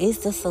jail is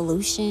the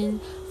solution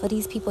for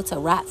these people to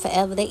rot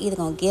forever. They either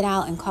gonna get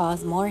out and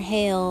cause more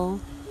hell.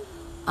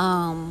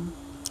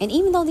 And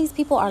even though these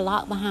people are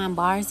locked behind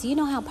bars, you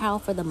know how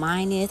powerful the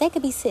mind is. They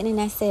could be sitting in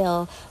that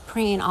cell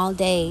praying all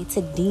day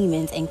to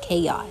demons and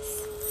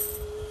chaos,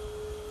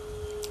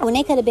 when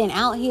they could have been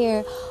out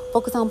here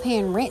focused on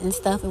paying rent and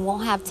stuff and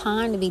won't have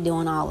time to be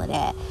doing all of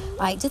that.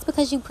 Like, just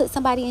because you put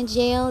somebody in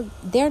jail,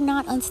 they're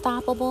not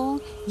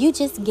unstoppable. You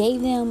just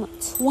gave them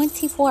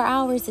 24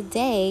 hours a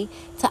day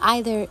to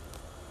either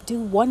do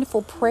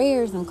wonderful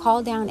prayers and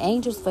call down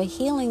angels for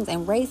healings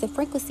and raise the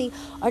frequency,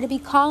 or to be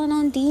calling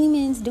on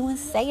demons, doing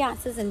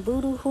seances and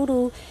voodoo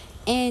hoodoo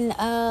and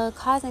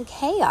causing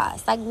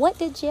chaos. Like, what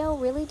did jail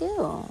really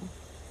do?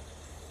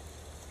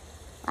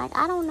 Like,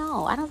 I don't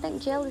know. I don't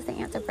think jail is the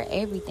answer for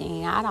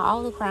everything. Out of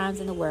all the crimes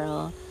in the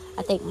world,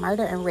 I think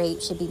murder and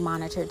rape should be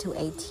monitored to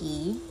a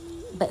T.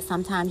 But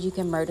sometimes you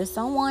can murder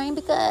someone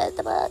because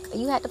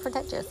you had to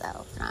protect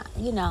yourself.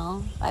 You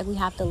know, like, we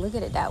have to look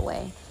at it that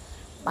way.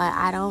 But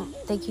I don't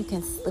think you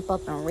can slip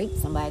up and rape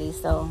somebody.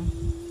 So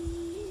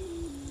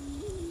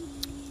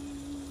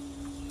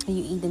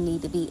you either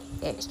need to be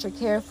extra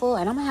careful.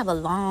 And I'm going to have a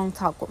long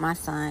talk with my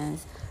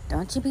sons.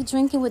 Don't you be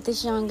drinking with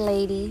this young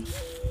lady.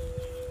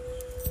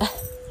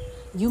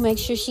 You make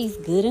sure she's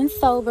good and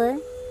sober.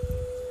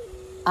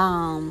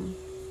 Don't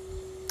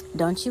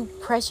you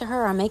pressure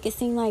her or make it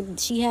seem like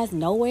she has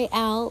no way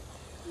out,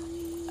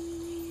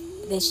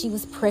 that she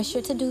was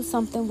pressured to do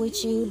something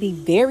with you. Be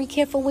very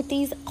careful with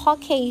these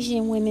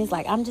Caucasian women.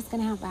 Like, I'm just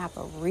going to have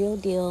a real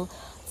deal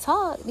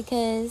talk,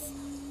 because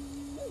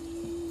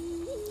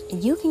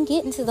you can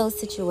get into those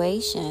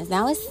situations.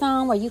 Now, it's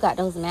some where you got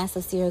those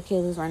massive serial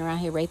killers running around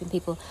here raping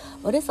people,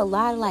 but it's a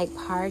lot of like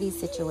party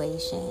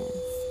situations.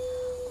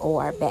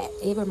 Or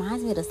it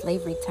reminds me of the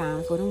slavery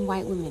times where them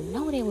white women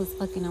know they was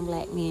fucking them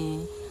black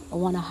men, but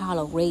want to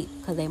holler rape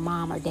because their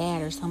mom or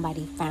dad or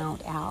somebody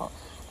found out.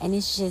 And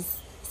it's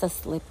a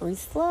slippery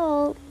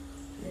slope.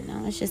 You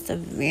know, it's just a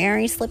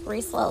very slippery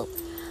slope.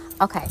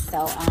 Okay,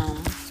 so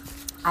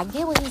I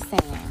get what he's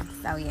saying.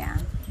 So yeah,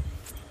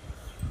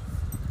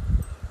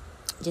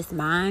 just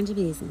mind your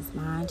business.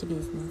 Mind your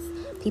business.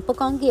 People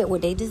gonna get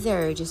what they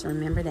deserve. Just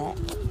remember that.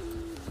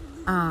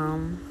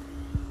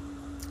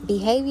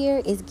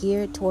 Behavior is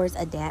geared towards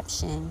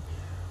adaptation.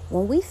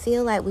 When we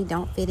feel like we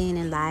don't fit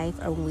in life,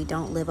 or when we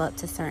don't live up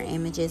to certain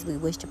images we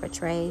wish to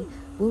portray,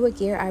 we will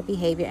gear our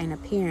behavior and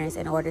appearance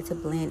in order to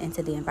blend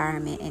into the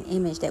environment and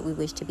image that we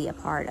wish to be a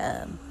part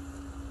of.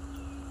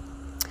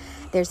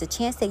 There's a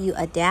chance that you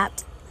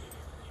adapt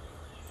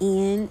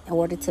in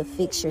order to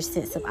fix your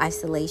sense of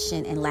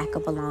isolation and lack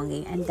of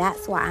belonging. And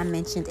that's why I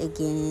mentioned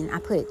again, I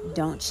put,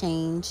 don't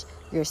change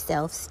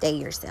yourself, stay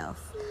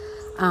yourself.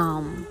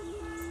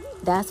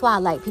 That's why I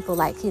like people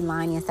like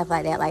Kehlani and stuff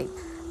like that, like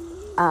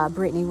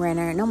Brittany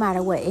Renner. No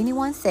matter what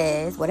anyone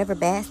says, whatever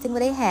bad stigma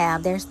they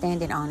have, they're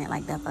standing on it.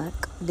 Like, the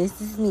fuck, this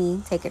is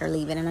me, take it or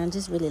leave it. And I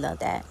just really love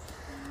that.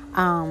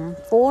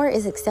 4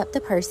 is accept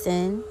the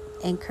person,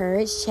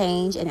 encourage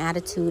change in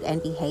attitude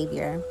and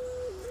behavior.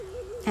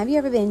 Have you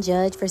ever been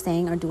judged for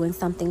saying or doing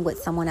something which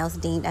someone else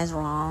deemed as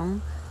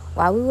wrong?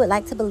 While we would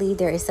like to believe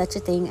there is such a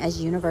thing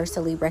as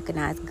universally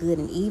recognized good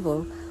and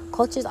evil,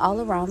 cultures all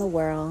around the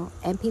world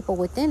and people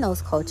within those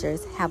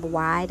cultures have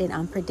wide and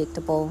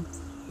unpredictable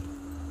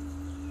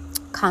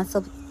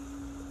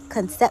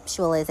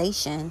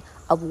conceptualization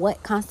of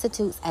what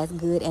constitutes as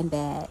good and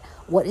bad.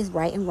 What is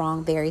right and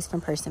wrong varies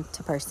from person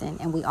to person,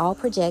 and we all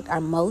project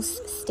our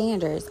most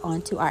standards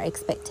onto our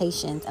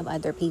expectations of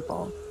other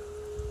people.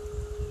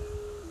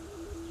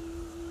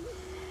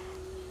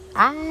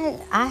 I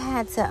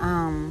had to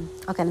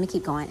okay, let me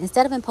keep going.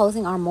 Instead of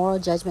imposing our moral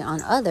judgment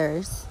on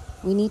others,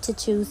 we need to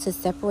choose to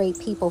separate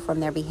people from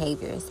their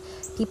behaviors.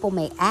 People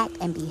may act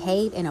and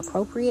behave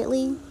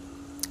inappropriately,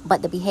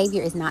 but the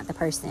behavior is not the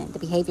person. The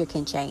behavior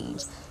can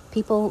change.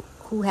 People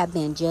who have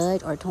been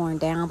judged or torn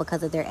down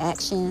because of their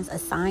actions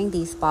assign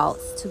these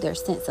faults to their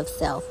sense of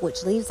self,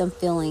 which leaves them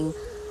feeling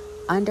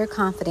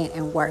underconfident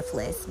and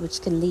worthless,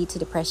 which can lead to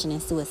depression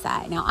and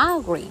suicide. Now, I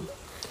agree.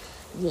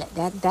 Yeah,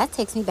 that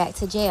takes me back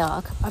to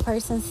jail. A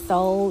person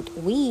sold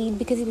weed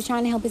because he was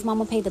trying to help his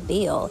mama pay the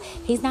bill.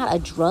 He's not a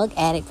drug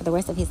addict for the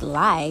rest of his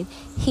life.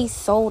 He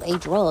sold a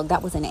drug.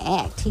 That was an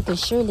act. He could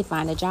surely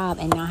find a job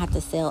and not have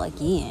to sell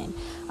again.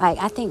 Like,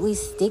 I think we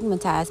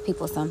stigmatize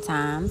people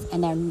sometimes,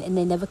 and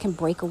they never can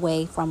break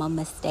away from a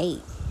mistake.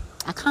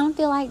 I kind of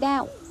feel like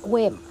that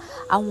with,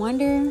 I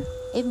wonder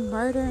if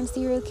murder and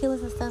serial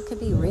killers and stuff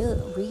could be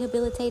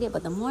rehabilitated.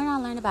 But the more I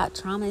learn about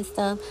trauma and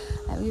stuff,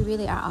 like, we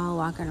really are all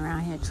walking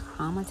around here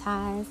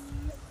traumatized.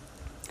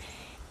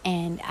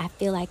 And I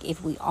feel like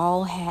if we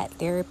all had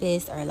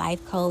therapists or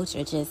life coach,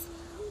 or just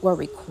were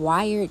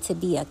required to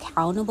be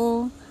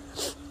accountable,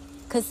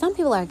 because some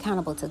people are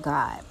accountable to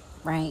God,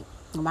 right?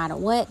 No matter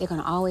what, they're going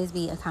to always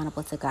be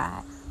accountable to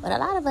God. But a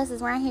lot of us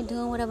is around here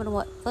doing whatever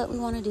what we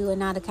want to do and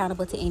not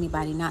accountable to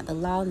anybody, not the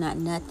law, not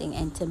nothing.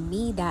 And to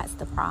me, that's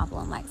the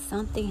problem. Like,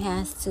 something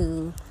has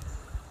to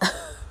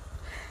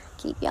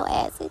keep your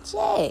ass in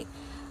check.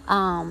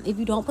 If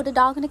you don't put a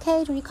dog in a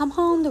cage, when you come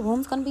home, the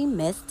room's going to be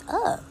messed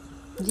up.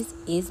 It just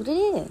is what it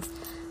is.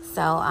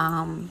 So,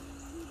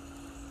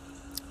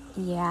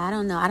 yeah, I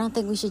don't know. I don't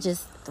think we should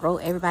just throw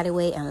everybody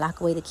away and lock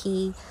away the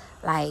key.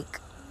 Like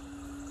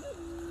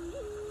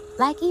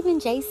even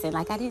Jason.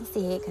 Like, I didn't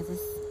see it because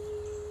it's...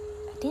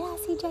 Did I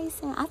see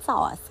Jason? I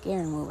saw a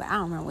scary movie. I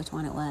don't remember which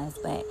one it was,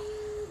 but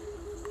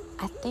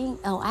I think...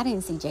 Oh, I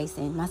didn't see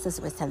Jason. My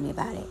sister was telling me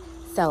about it.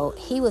 So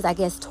he was, I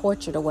guess,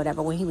 tortured or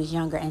whatever when he was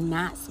younger, and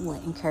that's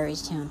what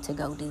encouraged him to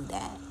go do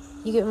that.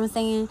 You get what I'm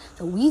saying?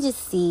 So we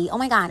just see, oh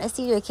my God, a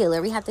serial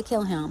killer, we have to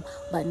kill him.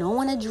 But no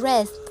one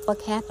addressed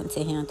what happened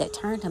to him that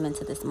turned him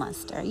into this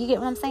monster. You get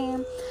what I'm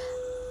saying?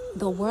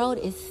 The world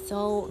is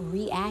so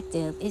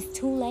reactive. It's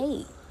too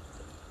late.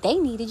 They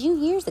needed you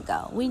years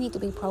ago. We need to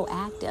be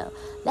proactive.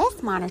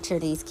 Let's monitor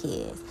these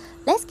kids.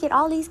 Let's get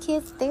all these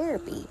kids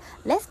therapy.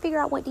 Let's figure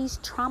out what these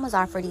traumas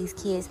are for these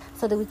kids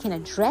so that we can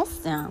address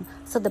them,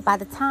 so that by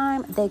the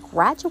time they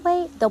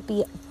graduate, they'll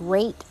be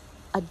great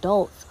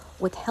adults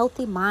with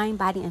healthy mind,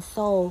 body, and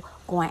soul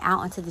going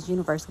out into this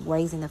universe,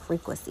 raising the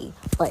frequency.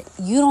 But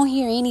you don't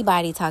hear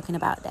anybody talking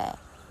about that.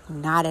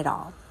 Not at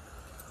all.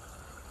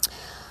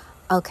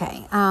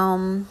 Okay.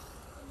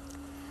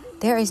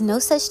 There is no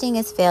such thing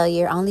as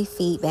failure, only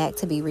feedback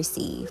to be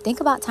received.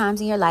 Think about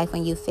times in your life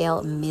when you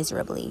failed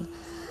miserably.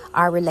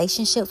 Our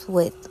relationships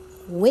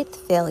with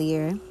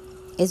failure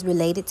is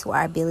related to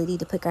our ability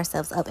to pick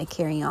ourselves up and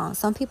carry on.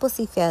 Some people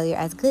see failure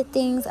as good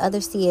things,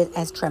 others see it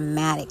as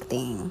traumatic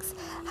things.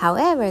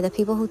 However, the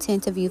people who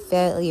tend to view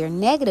failure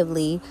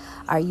negatively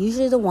are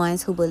usually the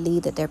ones who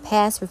believe that their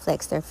past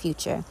reflects their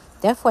future.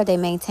 Therefore, they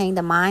maintain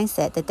the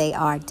mindset that they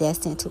are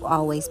destined to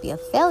always be a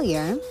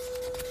failure.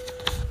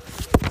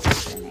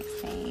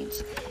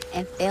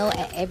 And fail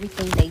at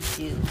everything they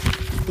do.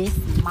 This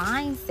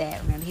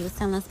mindset, remember he was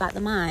telling us about the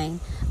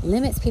mind,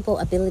 limits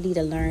people's ability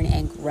to learn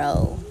and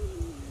grow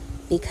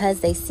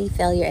because they see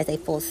failure as a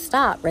full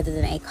stop rather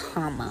than a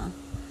comma.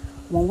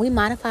 When we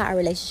modify our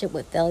relationship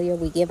with failure,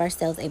 we give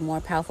ourselves a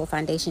more powerful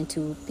foundation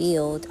to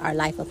build our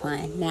life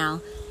upon. Now,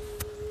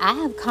 I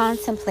have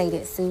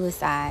contemplated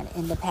suicide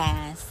in the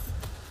past,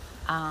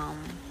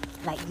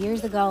 like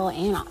years ago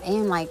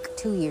and like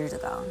 2 years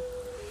ago.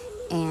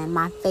 And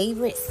my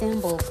favorite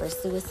symbol for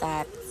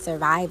suicide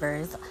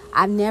survivors,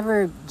 I've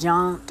never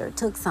jumped or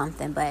took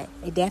something, but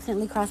it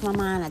definitely crossed my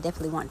mind. I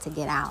definitely want to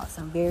get out.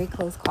 Some very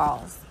close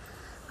calls.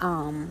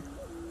 And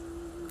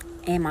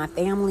my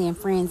family and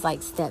friends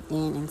like stepped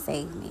in and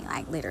saved me,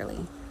 like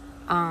literally.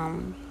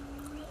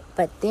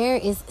 But there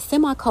is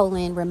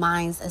semicolon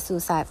reminds a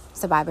suicide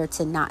survivor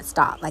to not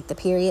stop, like the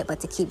period, but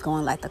to keep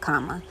going like the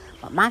comma.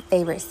 But my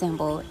favorite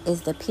symbol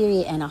is the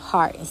period and a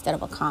heart instead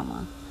of a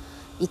comma.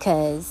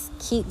 Because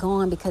keep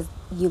going because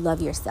you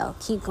love yourself.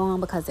 Keep going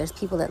because there's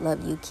people that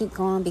love you. Keep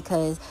going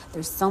because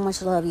there's so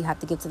much love you have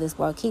to give to this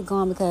world. Keep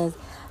going because,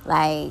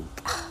 like,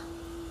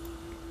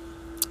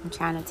 I'm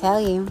trying to tell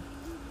you.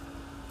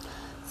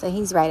 So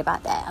he's right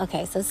about that.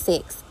 Okay, so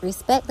 6.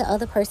 Respect the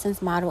other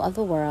person's model of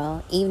the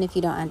world, even if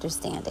you don't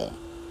understand it.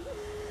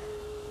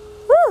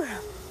 Whew.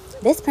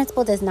 This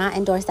principle does not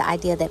endorse the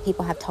idea that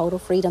people have total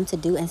freedom to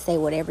do and say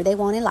whatever they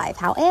want in life.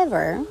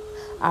 However,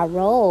 our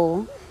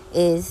role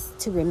is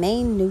to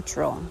remain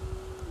neutral,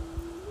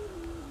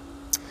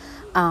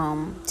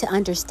 to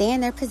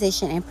understand their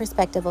position and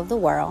perspective of the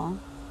world,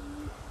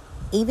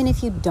 even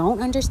if you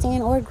don't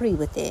understand or agree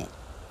with it.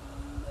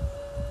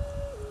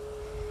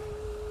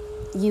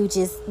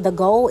 The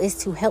goal is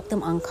to help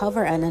them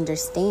uncover and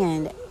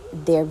understand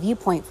their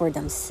viewpoint for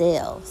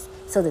themselves.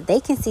 so that they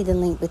can see the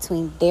link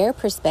between their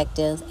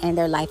perspectives and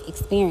their life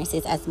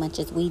experiences as much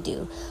as we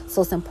do.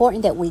 So it's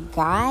important that we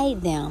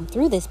guide them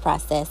through this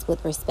process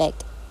with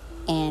respect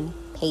and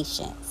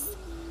patience.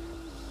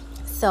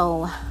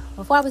 So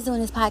before I was doing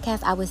this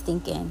podcast, I was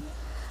thinking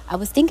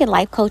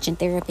life coach and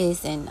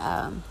therapists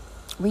and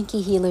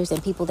Reiki healers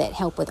and people that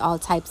help with all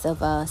types of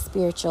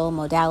spiritual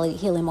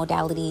healing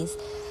modalities.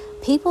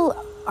 People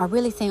are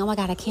really saying, oh my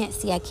God, I can't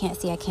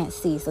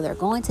see. So they're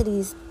going to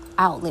these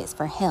outlets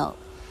for help.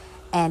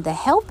 And the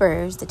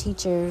helpers, the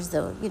teachers,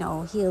 the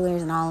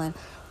healers and all,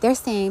 they're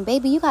saying,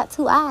 baby, you got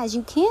 2 eyes,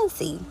 you can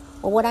see.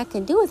 Well, what I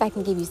can do is I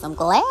can give you some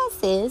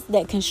glasses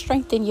that can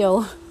strengthen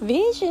your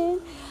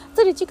vision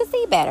so that you can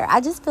see better.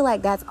 I just feel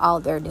like that's all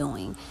they're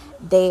doing.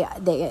 They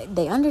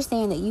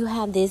understand that you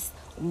have this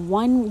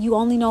you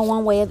only know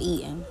one way of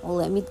eating. Well,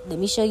 let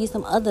me show you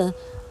some other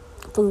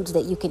foods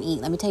that you can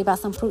eat. Let me tell you about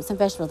some fruits and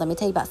vegetables. Let me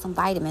tell you about some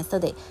vitamins so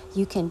that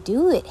you can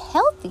do it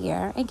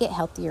healthier and get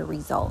healthier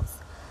results.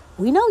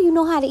 We know you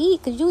know how to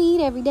eat because you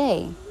eat every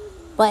day.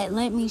 But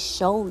let me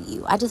show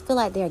you. I just feel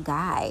like they're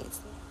guides.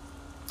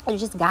 They're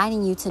just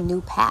guiding you to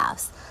new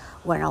paths.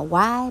 Want to know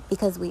why?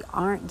 Because we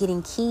aren't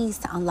getting keys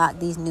to unlock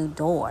these new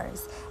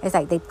doors. It's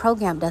like they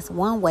programmed us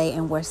one way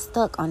and we're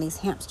stuck on these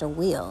hamster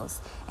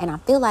wheels. And I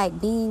feel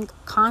like being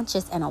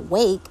conscious and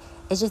awake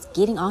is just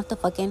getting off the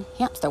fucking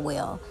hamster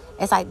wheel.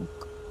 It's like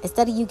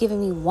instead of you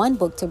giving me one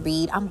book to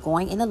read, I'm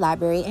going in the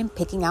library and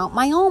picking out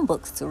my own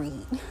books to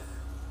read.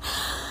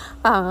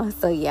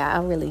 So yeah, I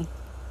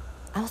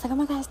was like, oh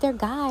my gosh, they're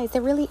guides.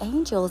 They're really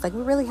angels. Like,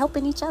 we're really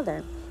helping each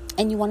other.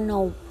 And you want to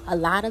know, a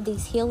lot of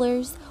these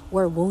healers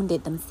were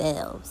wounded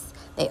themselves.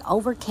 They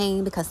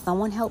overcame because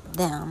someone helped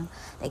them.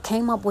 They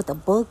came up with a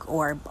book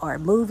or a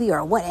movie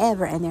or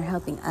whatever, and they're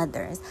helping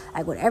others.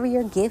 Like, whatever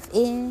your gift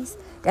is,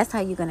 that's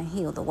how you're going to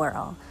heal the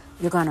world.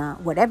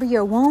 Whatever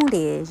your wound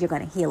is, you're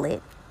going to heal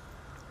it.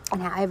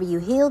 And however you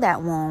heal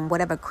that wound,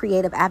 whatever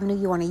creative avenue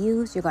you want to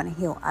use, you're going to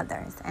heal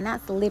others. And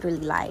that's literally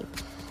life.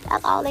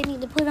 That's all they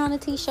need to put on a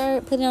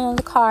t-shirt, put it on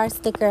the car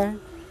sticker,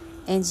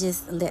 and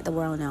just let the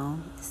world know.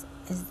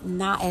 It's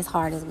not as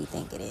hard as we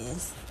think it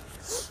is.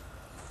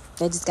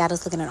 They just got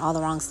us looking at all the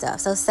wrong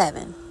stuff. So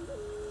 7.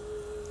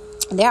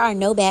 There are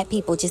no bad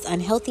people, just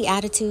unhealthy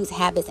attitudes,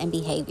 habits, and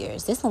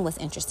behaviors. This one was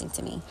interesting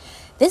to me.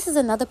 This is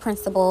another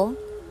principle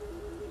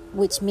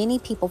which many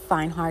people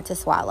find hard to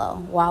swallow.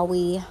 While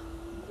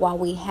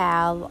we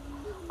have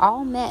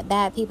all met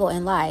bad people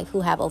in life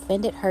who have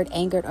offended, hurt,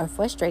 angered, or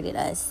frustrated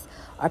us,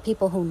 or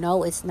people who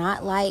know it's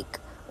not like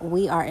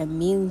we are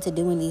immune to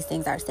doing these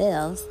things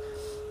ourselves.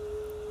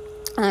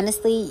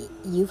 Honestly,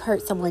 you've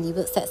hurt someone, you've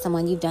upset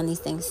someone, you've done these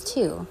things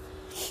too.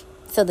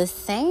 So the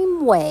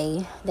same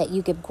way that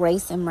you give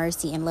grace and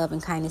mercy and love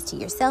and kindness to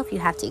yourself, you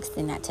have to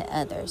extend that to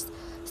others.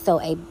 So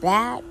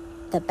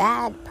the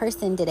bad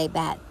person did a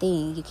bad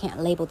thing. You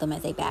can't label them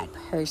as a bad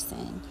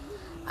person.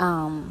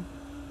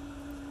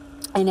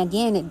 And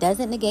again, it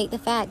doesn't negate the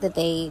fact that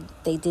they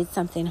did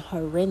something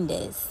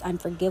horrendous,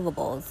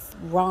 unforgivable,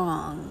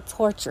 wrong,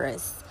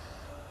 torturous.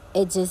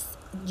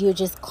 You're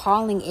just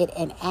calling it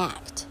an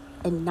act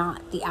and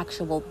not the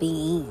actual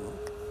being.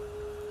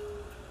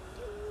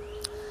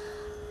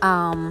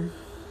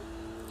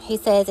 He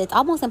says it's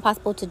almost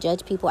impossible to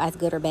judge people as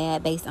good or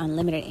bad based on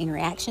limited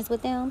interactions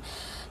with them.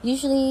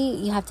 Usually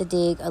you have to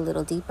dig a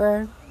little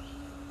deeper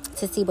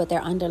to see what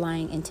their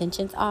underlying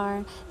intentions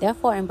are.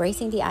 Therefore,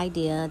 embracing the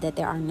idea that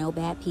there are no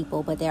bad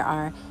people, but there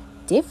are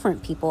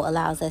different people,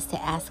 allows us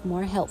to ask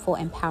more helpful,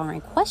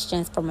 empowering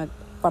questions from a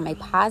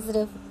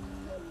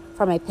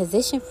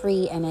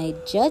position-free and a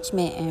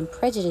judgment and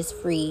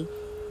prejudice-free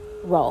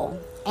role.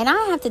 And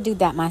I have to do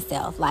that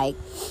myself. Like,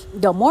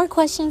 the more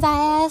questions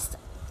I ask,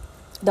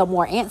 the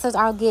more answers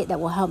I'll get that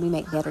will help me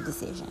make better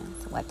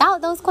decisions.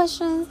 Without those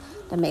questions,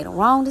 I made a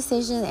wrong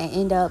decision and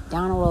end up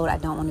down a road I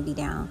don't want to be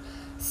down.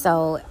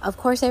 So, of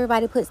course,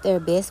 everybody puts their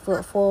best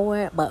foot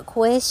forward, but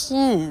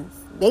questions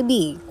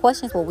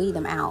will weed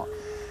them out.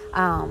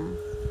 And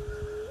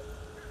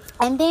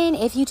then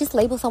if you just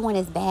label someone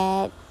as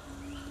bad,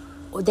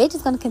 they're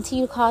just going to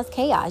continue to cause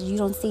chaos. You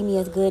don't see me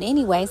as good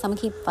anyway, so I'm going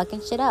to keep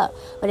fucking shit up.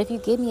 But if you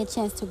give me a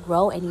chance to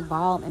grow and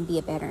evolve and be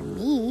a better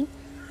me,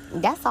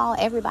 that's all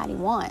everybody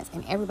wants,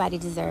 and everybody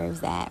deserves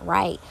that,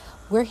 right?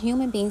 We're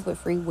human beings with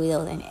free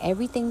will, and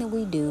everything that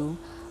we do,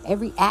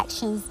 every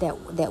actions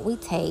that we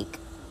take,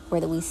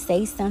 whether we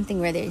say something,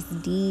 whether it's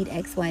deed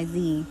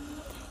XYZ,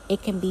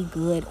 it can be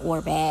good or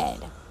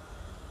bad.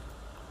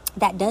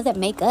 That doesn't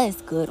make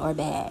us good or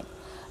bad.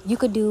 You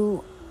could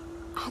be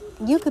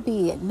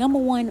number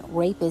 1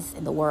 rapist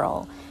in the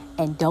world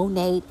and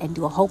donate and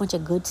do a whole bunch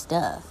of good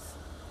stuff.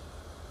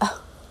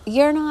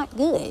 You're not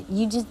good.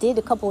 You just did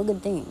a couple of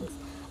good things.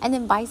 And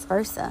then vice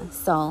versa.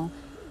 So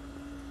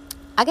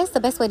I guess the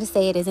best way to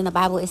say it is, in the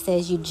Bible it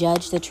says you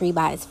judge the tree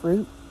by its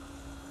fruit.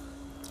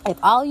 If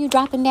all you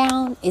dropping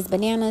down is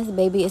bananas,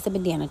 baby, it's a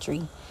banana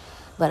tree.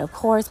 But of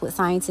course, with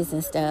scientists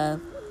and stuff,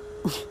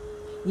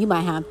 you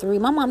might have 3.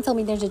 My mom told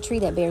me there's a tree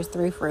that bears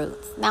 3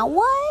 fruits. Now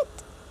what?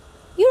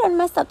 You done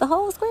messed up the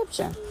whole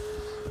scripture.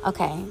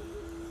 Okay.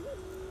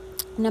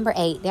 Number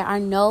 8, there are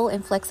no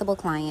inflexible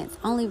clients,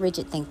 only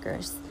rigid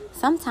thinkers.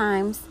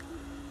 Sometimes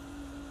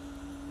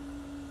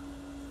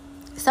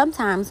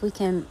we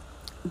can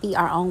be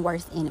our own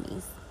worst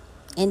enemies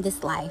in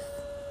this life.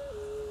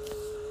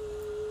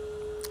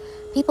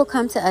 People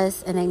come to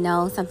us and they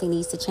know something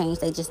needs to change.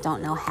 They just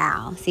don't know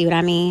how. See what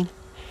I mean?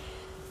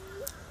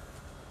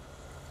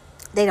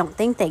 They don't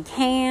think they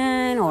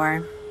can,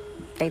 or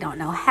they don't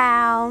know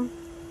how.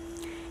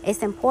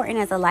 It's important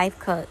as a life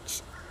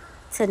coach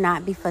to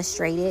not be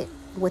frustrated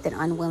with an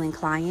unwilling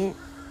client,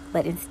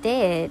 but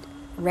instead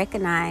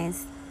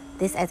recognize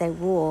this as a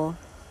rule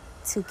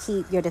to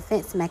keep your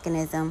defense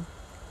mechanism,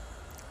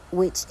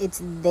 which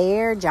it's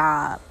their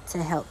job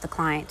to help the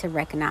client to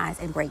recognize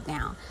and break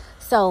down.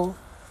 So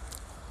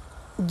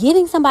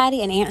giving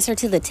somebody an answer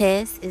to the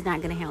test is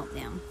not going to help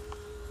them.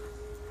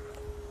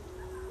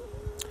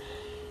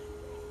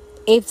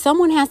 If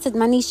someone has to,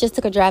 my niece just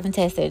took a driving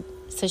test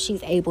so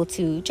she's able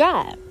to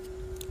drive.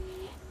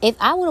 If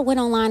I would have went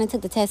online and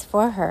took the test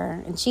for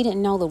her and she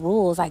didn't know the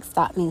rules, like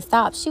stop means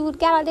stop, she would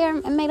get out there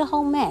and made a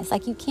whole mess.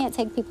 Like, you can't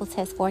take people's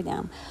tests for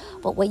them.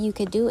 But what you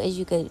could do is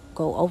you could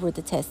go over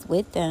the test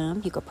with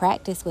them. You could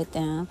practice with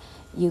them.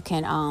 You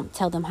can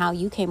tell them how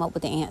you came up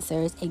with the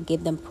answers and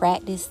give them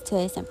practice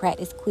tests and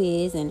practice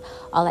quiz and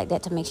all like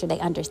that to make sure they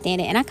understand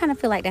it. And I kind of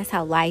feel like that's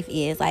how life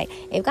is. Like,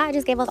 if God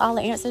just gave us all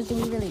the answers, do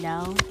we really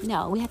know?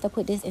 No, we have to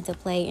put this into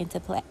play,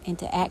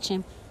 into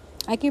action.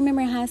 Like, you remember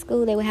in high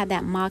school, they would have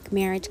that mock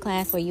marriage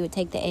class where you would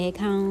take the egg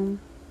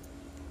home.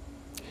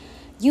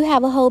 You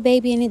have a whole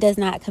baby and it does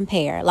not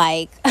compare.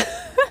 Like,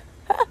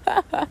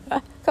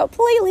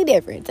 completely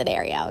different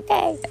scenario,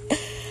 okay?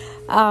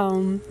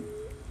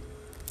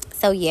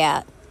 So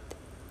yeah,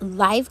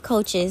 life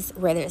coaches,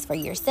 whether it's for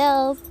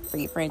yourself, for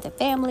your friends and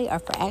family, or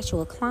for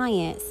actual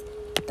clients,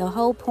 the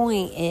whole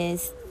point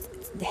is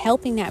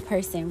helping that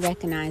person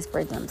recognize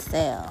for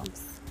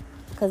themselves,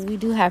 because we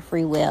do have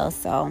free will.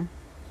 So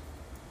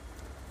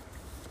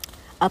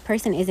a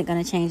person isn't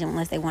going to change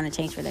unless they want to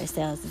change for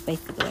themselves, is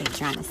basically what he's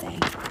trying to say.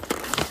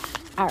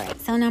 All right,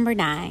 so number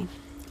 9,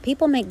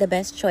 people make the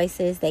best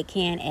choices they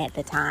can at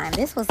the time.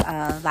 This was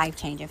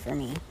life-changing for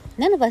me.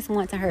 None of us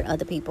want to hurt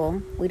other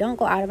people. We don't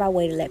go out of our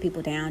way to let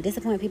people down,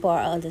 disappoint people,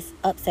 or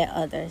upset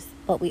others,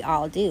 but we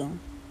all do.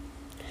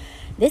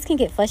 This can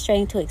get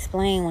frustrating to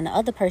explain when the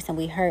other person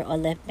we hurt or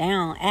left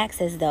down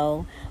acts as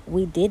though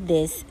we did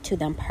this to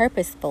them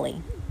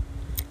purposefully,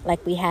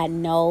 like we had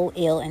no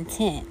ill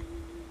intent.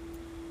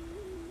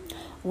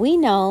 We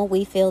know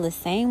we feel the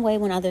same way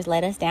when others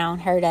let us down,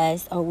 hurt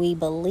us, or we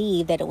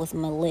believe that it was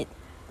with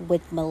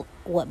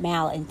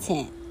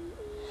malintent.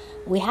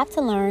 We have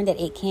to learn that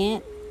it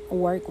can't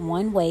work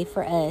one way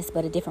for us,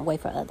 but a different way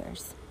for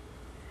others.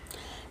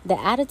 The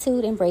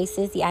attitude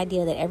embraces the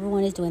idea that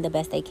everyone is doing the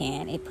best they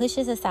can. It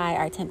pushes aside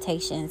our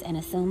temptations and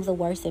assumes the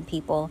worst in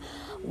people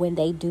when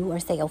they do or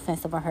say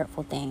offensive or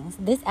hurtful things.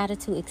 This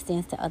attitude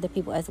extends to other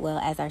people as well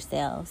as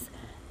ourselves.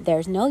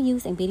 There's no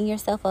use in beating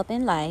yourself up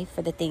in life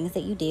for the things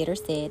that you did or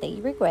said that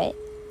you regret,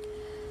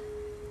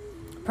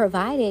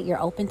 provided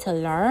you're open to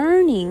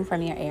learning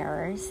from your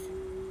errors.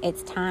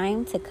 It's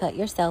time to cut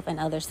yourself and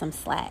others some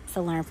slack,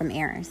 so learn from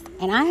errors.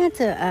 And I had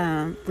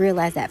to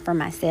realize that for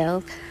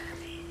myself.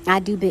 I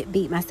do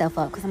beat myself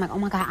up because I'm like, oh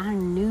my God, I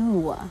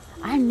knew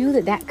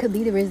that could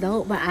be the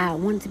result, but I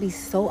wanted to be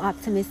so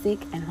optimistic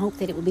and hope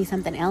that it would be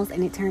something else,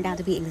 and it turned out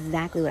to be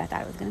exactly what I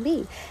thought it was going to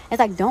be. It's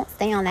like, don't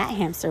stay on that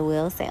hamster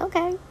wheel. Say,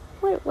 okay,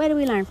 where do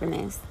we learn from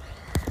this?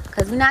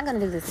 Because we're not going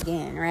to do this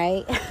again,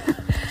 right?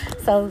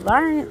 So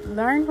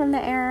learn from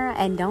the error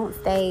and don't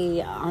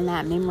stay on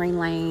that memory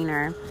lane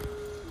or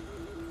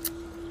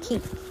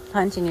keep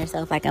punching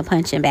yourself like a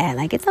punching bag.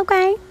 Like, it's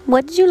okay.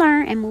 What did you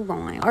learn? And move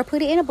on. Or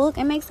put it in a book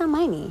and make some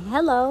money.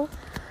 Hello.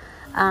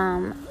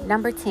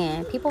 Number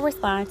 10, people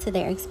respond to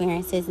their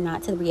experiences,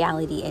 not to the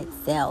reality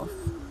itself.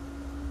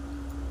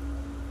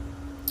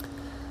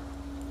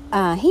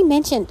 He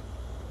mentioned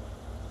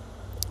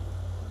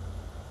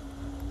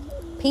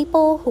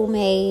people who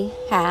may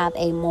have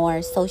a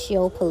more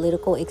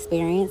socio-political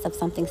experience of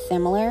something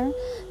similar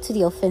to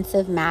the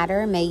offensive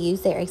matter may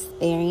use their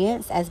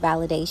experience as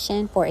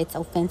validation for its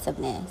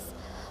offensiveness,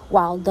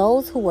 while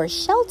those who were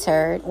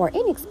sheltered or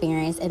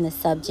inexperienced in the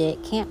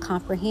subject can't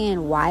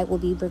comprehend why it will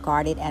be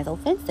regarded as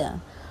offensive.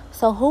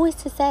 So who is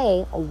to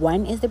say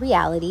one is the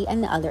reality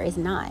and the other is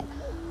not?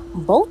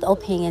 Both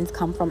opinions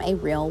come from a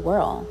real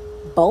world.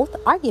 Both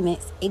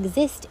arguments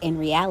exist in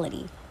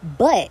reality.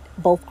 But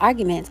both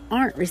arguments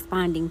aren't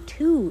responding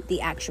to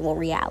the actual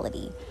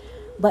reality,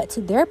 but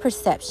to their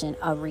perception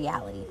of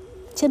reality.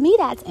 To me,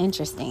 that's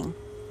interesting.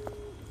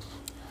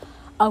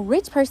 A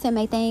rich person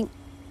may think,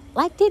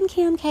 like, didn't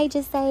Kim K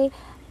just say,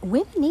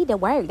 women need to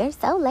work. They're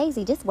so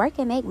lazy. Just work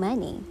and make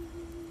money.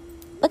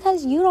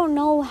 Because you don't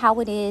know how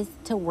it is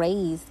to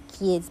raise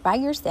kids by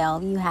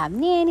yourself. You have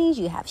nannies,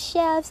 you have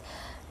chefs,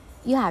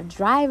 you have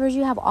drivers,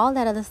 you have all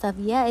that other stuff.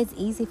 Yeah, it's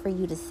easy for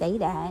you to say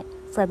that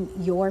from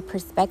your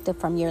perspective,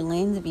 from your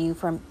lens view,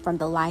 from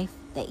the life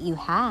that you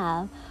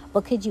have.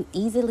 But could you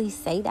easily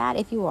say that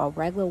if you were a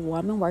regular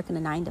woman working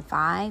a 9 to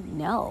 5?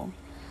 No.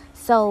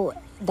 So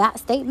that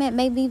statement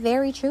may be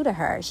very true to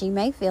her. She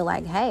may feel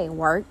like, hey,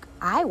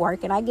 I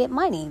work and I get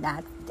money.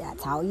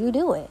 That's how you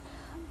do it.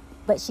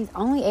 But she's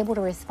only able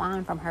to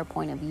respond from her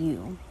point of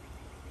view.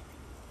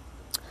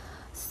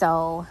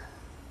 So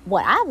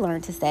what I've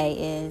learned to say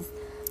is,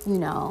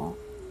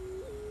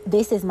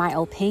 this is my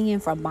opinion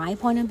from my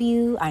point of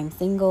view. I'm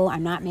single.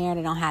 I'm not married.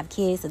 I don't have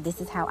kids. So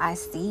this is how I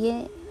see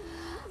it.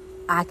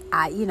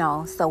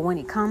 So when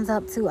it comes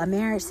up to a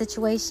marriage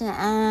situation,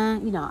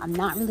 I'm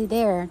not really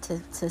there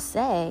to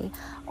say,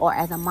 or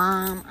as a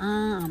mom,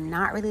 I'm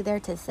not really there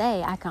to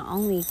say. I can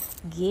only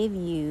give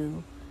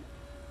you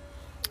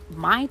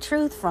my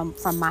truth from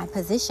my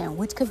position,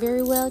 which could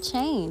very well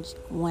change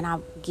when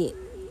I'm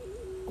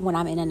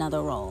in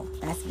another role.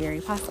 That's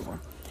very possible.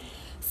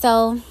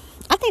 So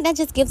I think that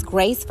just gives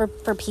grace for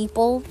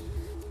people.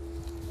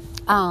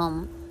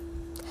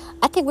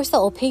 I think we're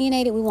so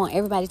opinionated. We want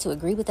everybody to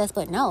agree with us,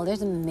 but no,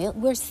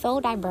 we're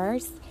so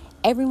diverse.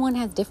 Everyone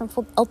has different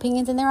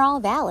opinions and they're all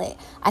valid.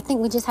 I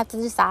think we just have to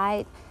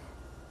decide,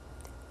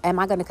 am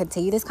I going to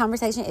continue this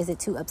conversation? Is it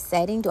too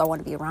upsetting? Do I want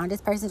to be around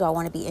this person? Do I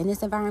want to be in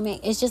this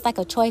environment? It's just like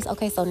a choice.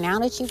 Okay, so now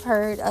that you've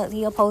heard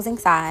the opposing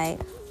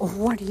side,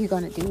 what are you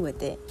going to do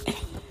with it?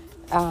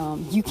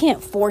 You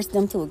can't force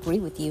them to agree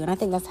with you. And I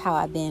think that's how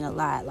I've been a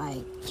lot.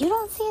 Like, you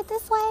don't see it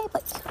this way,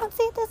 but you don't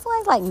see it this way.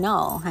 It's like,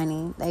 no,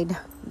 honey,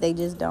 they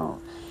just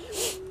don't.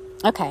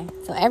 Okay,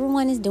 so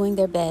everyone is doing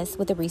their best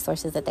with the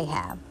resources that they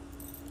have.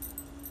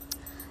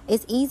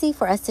 It's easy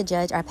for us to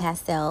judge our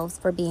past selves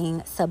for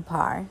being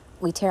subpar.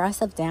 We tear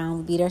ourselves down,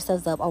 we beat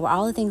ourselves up over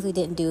all the things we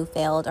didn't do,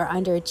 failed, or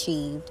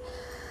underachieved.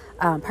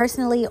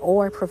 Personally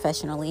or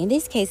professionally. In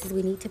these cases,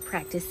 we need to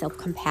practice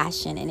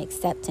self-compassion and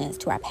acceptance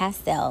to our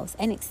past selves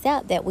and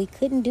accept that we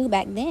couldn't do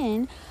back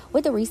then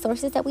with the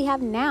resources that we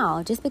have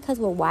now. Just because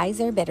we're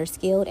wiser, better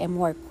skilled, and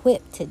more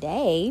equipped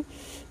today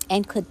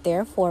and could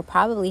therefore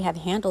probably have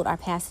handled our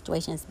past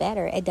situations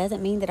better, it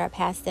doesn't mean that our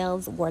past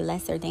selves were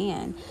lesser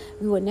than.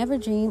 We would never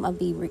dream of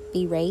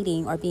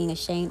berating or being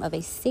ashamed of a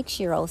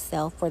 6-year-old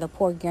self for the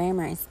poor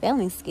grammar and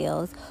spelling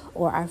skills,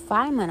 or our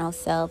 5-month-old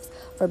selves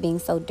for being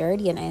so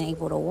dirty and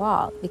unable to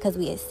walk, because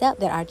we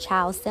accept that our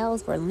child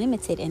selves were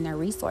limited in their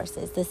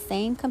resources. The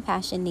same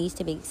compassion needs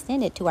to be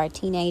extended to our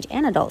teenage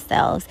and adult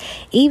selves,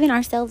 even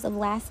ourselves of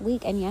last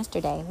week and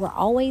yesterday. We're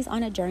always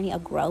on a journey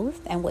of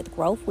growth, and with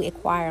growth we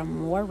acquire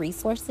more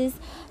resources.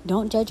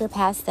 Don't judge your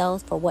past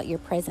selves for what your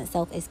present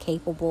self is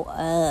capable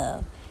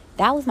of.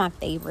 That was my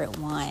favorite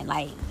one.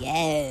 Like,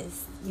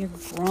 yes, you're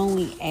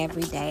growing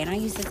every day. And I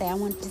used to say, I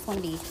just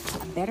want to be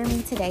a better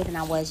me today than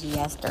I was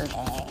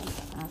yesterday.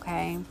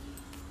 Okay.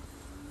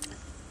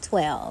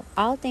 12.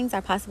 All things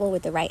are possible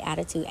with the right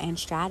attitude and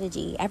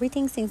strategy.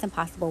 Everything seems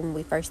impossible when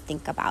we first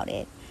think about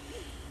it.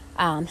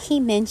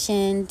 He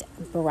mentioned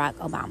Barack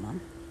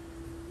Obama.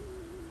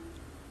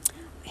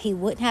 He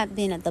wouldn't have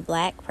been the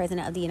black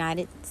president of the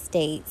United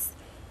States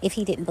if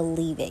he didn't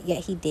believe it,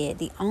 yet he did.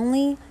 The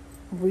only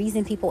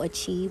reason people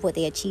achieve what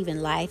they achieve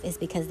in life is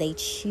because they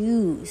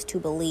choose to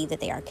believe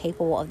that they are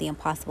capable of the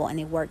impossible and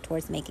they work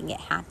towards making it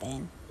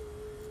happen.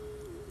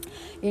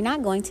 You're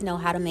not going to know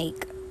how to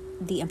make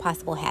the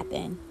impossible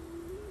happen,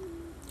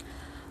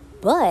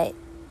 but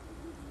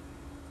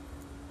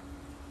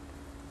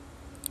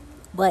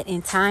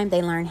in time,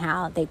 they learn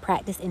how. They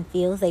practiced in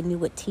fields they knew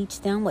would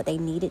teach them what they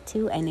needed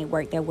to, and they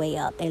worked their way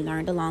up. They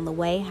learned along the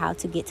way how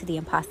to get to the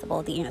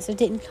impossible. The answer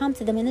didn't come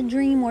to them in a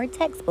dream or a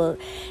textbook.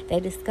 They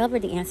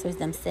discovered the answers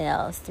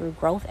themselves through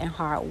growth and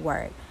hard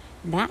work.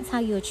 That's how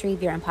you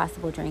achieve your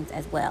impossible dreams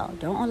as well.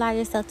 Don't allow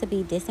yourself to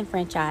be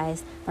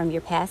disenfranchised from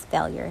your past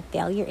failure.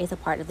 Failure is a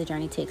part of the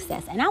journey to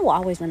success. And I will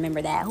always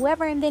remember that.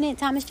 Whoever invented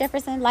Thomas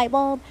Jefferson light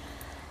bulb,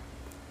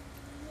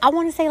 I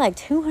want to say like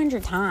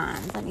 200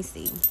 times. Let me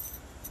see.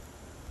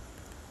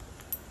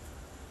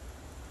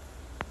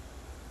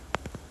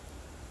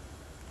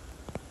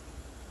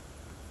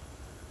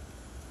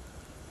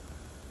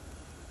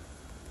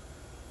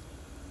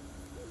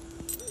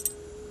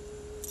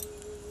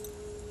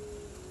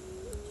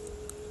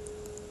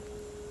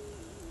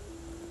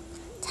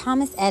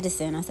 Thomas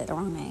Edison, I said the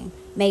wrong name,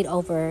 made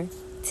over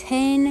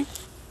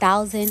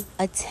 10,000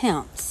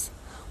 attempts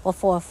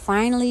before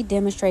finally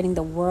demonstrating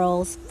the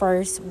world's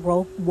first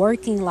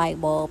working light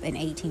bulb in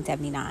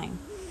 1879.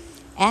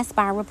 Asked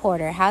by a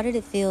reporter, how did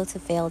it feel to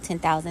fail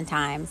 10,000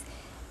 times?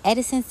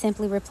 Edison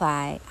simply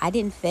replied, I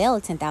didn't fail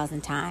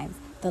 10,000 times.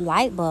 The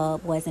light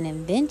bulb was an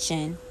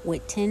invention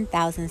with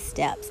 10,000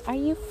 steps. Are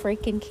you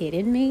freaking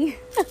kidding me?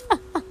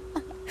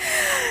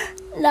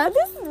 Now,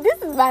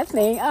 this is my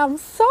thing. I'm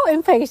so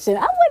impatient.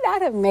 I would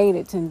not have made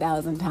it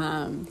 10,000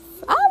 times.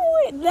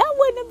 That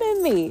wouldn't have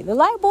been me. The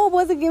light bulb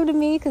wasn't given to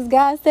me because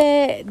God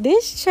said,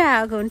 this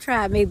child gonna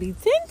try maybe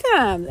 10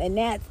 times, and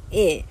that's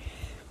it.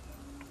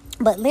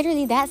 But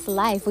literally, that's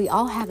life. We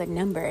all have a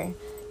number.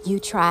 You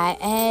try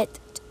at,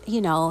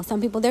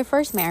 some people, their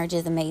first marriage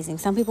is amazing.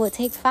 Some people, it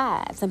takes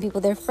 5. Some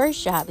people, their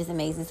first job is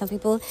amazing. Some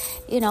people,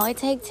 it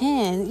takes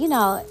 10.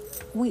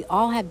 We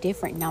all have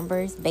different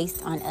numbers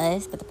based on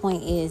us. But the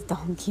point is,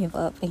 don't give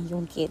up and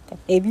you'll get it.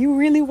 If you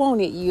really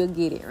want it, you'll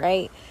get it,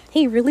 right?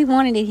 He really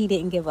wanted it. He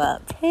didn't give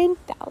up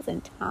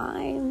 10,000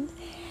 times.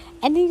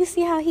 And then you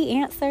see how he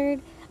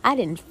answered. I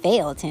didn't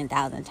fail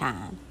 10,000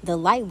 times. The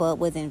light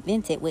bulb was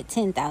invented with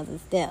 10,000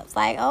 steps.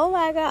 Like, oh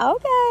my God,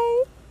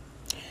 okay.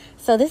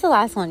 So this is the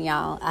last one,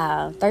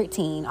 y'all.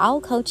 13. All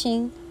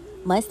coaching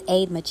must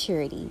aid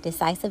maturity,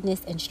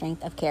 decisiveness, and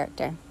strength of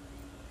character.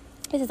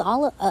 This is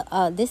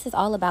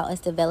all about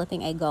us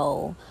developing a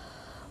goal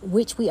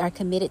which we are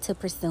committed to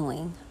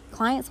pursuing.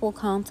 Clients will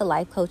come to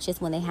life coaches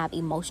when they have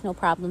emotional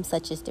problems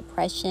such as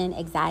depression,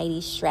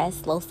 anxiety,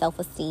 stress, low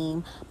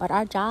self-esteem. But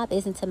our job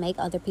isn't to make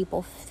other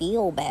people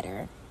feel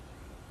better.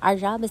 Our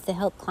job is to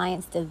help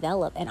clients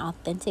develop an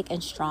authentic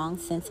and strong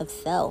sense of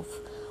self,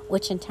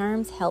 which in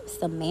turn helps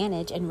them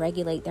manage and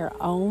regulate their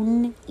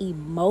own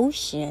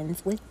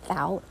emotions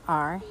without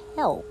our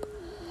help.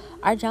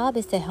 Our job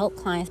is to help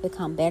clients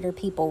become better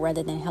people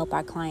rather than help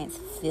our clients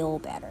feel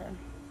better.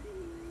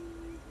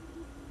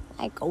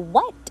 Like,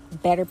 what?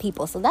 Better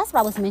people. So that's what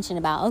I was mentioning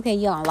about. Okay,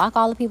 you lock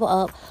all the people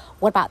up.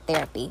 What about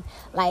therapy?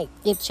 Like,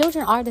 if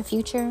children are the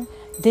future,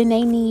 then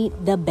they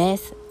need the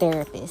best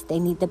therapist. They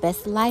need the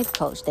best life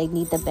coach. They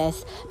need the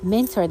best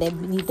mentor. They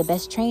need the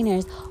best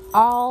trainers.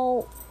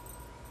 All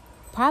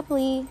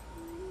probably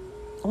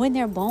when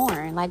they're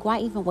born. Like, why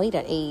even wait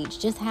at age?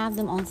 Just have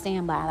them on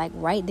standby, like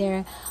right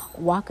there,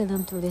 walking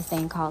them through this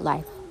thing called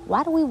life.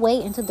 Why do we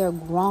wait until they're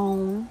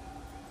grown,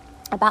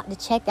 about to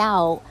check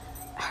out,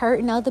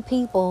 hurting other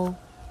people,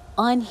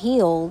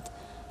 unhealed,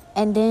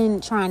 and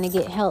then trying to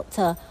get help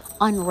to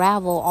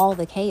unravel all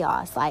the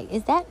chaos? Like,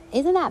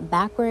 isn't that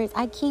backwards?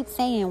 I keep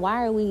saying,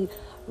 why are we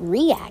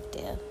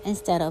reactive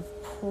instead of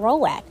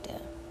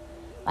proactive?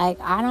 Like,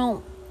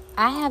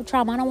 I have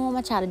trauma. I don't want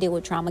my child to deal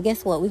with trauma.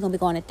 Guess what? We're going to be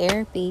going to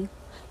therapy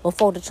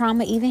before the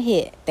trauma even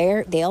hit.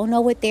 They'll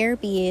know what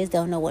therapy is.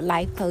 They'll know what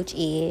life coach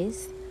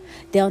is.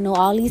 They'll know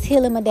all these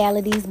healing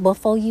modalities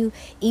before you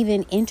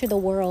even enter the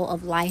world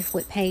of life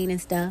with pain and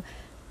stuff.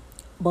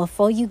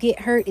 Before you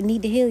get hurt and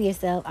need to heal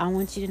yourself, I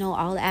want you to know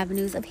all the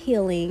avenues of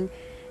healing.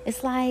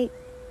 It's like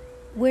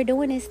we're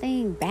doing this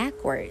thing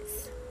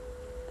backwards.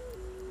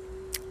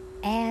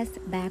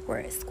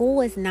 Backwards.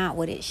 School is not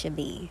what it should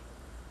be.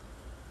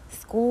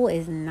 School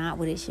is not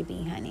what it should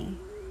be, honey.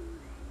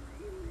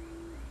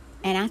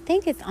 And I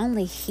think it's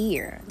only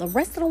here. The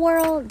rest of the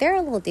world, they're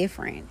a little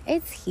different.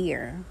 It's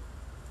here.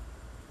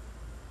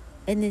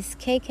 In this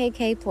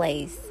KKK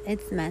place,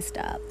 it's messed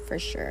up for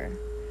sure.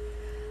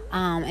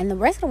 And the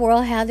rest of the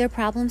world have their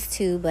problems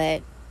too.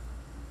 But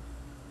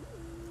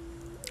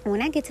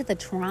when I get to the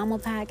trauma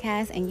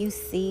podcast and you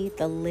see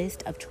the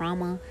list of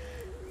trauma,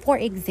 for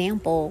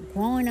example,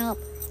 growing up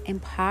in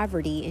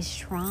poverty is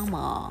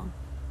trauma.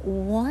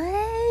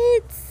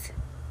 What?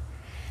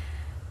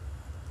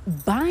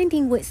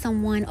 Bonding with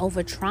someone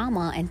over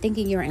trauma and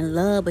thinking you're in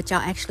love, but y'all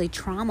actually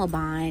trauma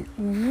bond.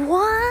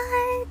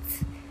 What?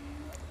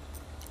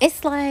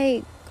 It's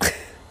like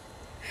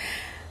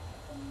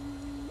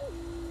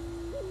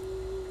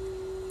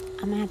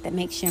I'm gonna have to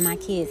make sure my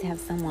kids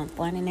have someone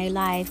fun in their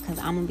life, because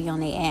I'm gonna be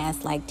on their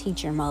ass like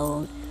teacher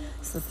mode.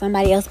 So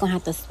somebody else gonna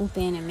have to swoop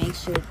in and make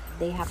sure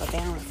they have a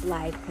balanced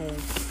life,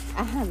 because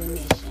I have a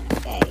mission,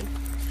 okay?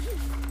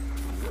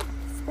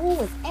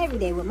 School is every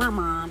day with my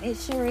mom. It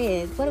sure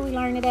is. What did we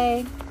learn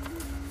today?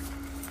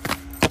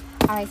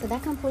 All right, so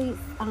that completes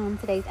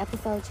today's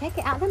episode. Check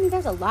it out. I mean,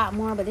 there's a lot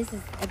more, but this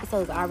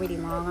episode's already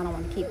long. I don't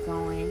want to keep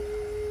going.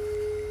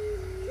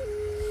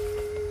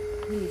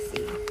 Let me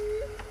see.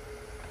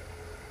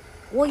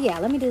 Well, yeah,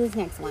 let me do this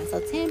next one. So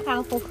 10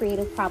 powerful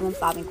creative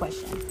problem-solving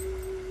questions.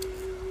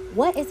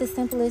 What is the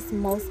simplest,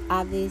 most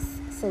obvious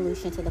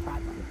solution to the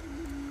problem?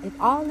 If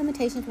all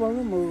limitations were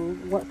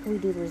removed, what could we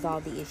do to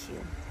resolve the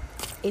issue?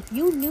 If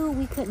you knew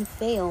we couldn't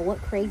fail,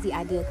 what crazy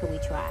idea could we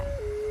try?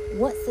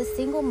 What's the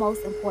single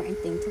most important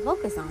thing to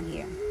focus on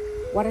here?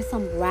 What are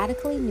some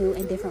radically new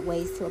and different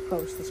ways to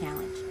approach the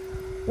challenge?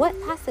 What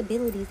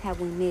possibilities have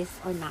we missed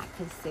or not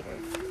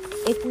considered?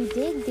 If we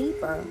dig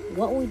deeper,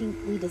 what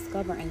would we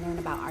discover and learn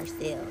about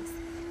ourselves?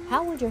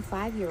 How would your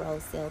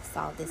 5-year-old self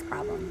solve this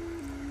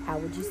problem? How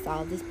would you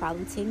solve this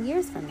problem 10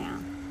 years from now?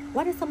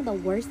 What are some of the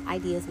worst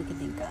ideas we can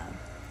think of?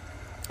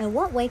 In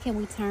what way can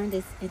we turn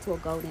this into a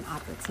golden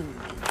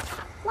opportunity?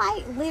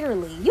 Like,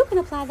 literally, you can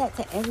apply that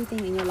to everything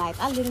in your life.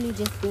 I literally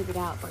just figured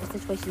out for a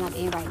situation I'm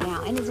in right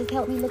now, and it just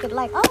helped me look at it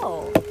like,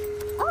 oh,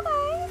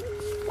 okay.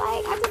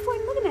 Like, I just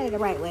wasn't looking at it the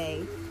right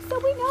way. So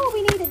we know what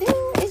we need to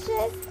do. It's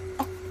just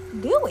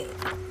do it.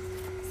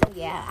 So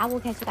yeah, I will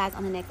catch you guys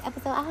on the next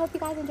episode. I hope you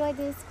guys enjoyed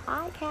this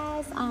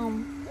podcast.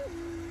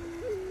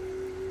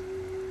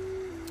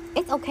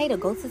 It's okay to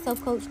go to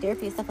self-coach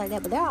therapy and stuff like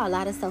that, but there are a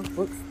lot of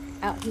self-books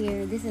out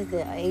here. This is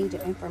the age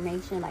of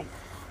information. Like,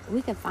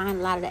 we can find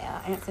a lot of the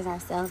answers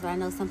ourselves, but I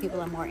know some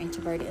people are more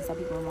introverted and some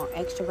people are more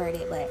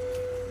extroverted. But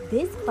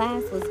this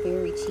class was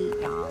very cheap,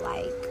 y'all.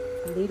 Like,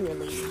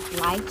 literally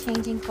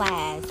life-changing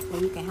class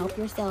where you can help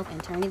yourself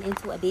and turn it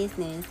into a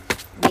business,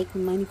 make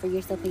money for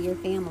yourself and your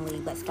family.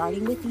 But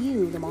starting with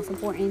you, the most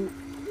important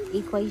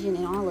equation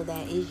in all of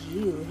that is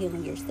you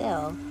healing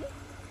yourself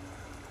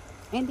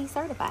and be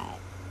certified.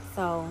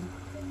 So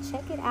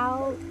check it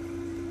out.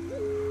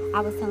 I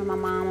was telling my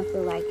mom, I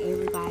feel like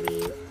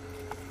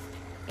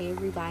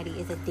everybody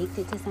is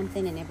addicted to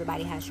something and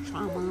everybody has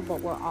trauma,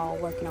 but we're all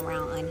working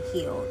around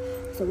unhealed.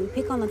 So we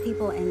pick on the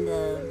people in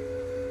the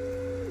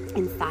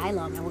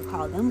asylum and we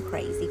call them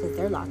crazy because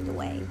they're locked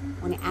away,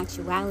 when in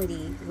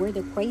actuality we're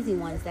the crazy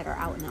ones that are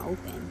out in the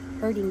open,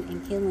 hurting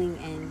and killing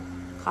and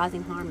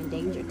causing harm and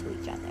danger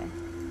to each other.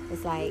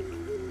 It's like,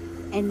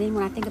 and then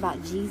when I think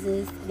about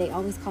Jesus, they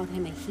always called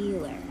him a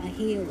healer, a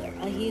healer,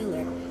 a healer.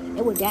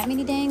 And with that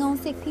many dang on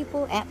sick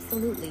people,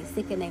 absolutely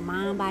sick in their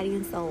mind, body,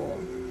 and soul.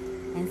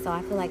 And so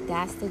I feel like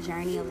that's the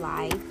journey of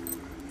life,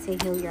 to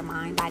heal your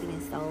mind, body,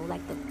 and soul,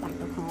 like the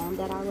poem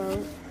that I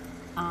wrote.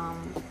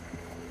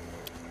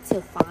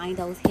 To find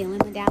those healing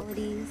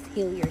modalities,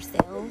 heal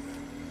yourself,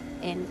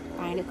 and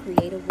find a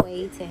creative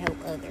way to help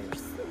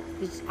others.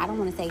 Which I don't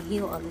want to say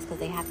heal others because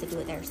they have to do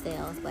it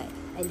themselves, but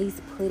at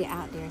least put it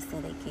out there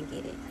so they can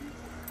get it.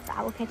 So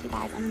I will catch you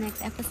guys on the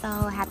next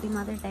episode. Happy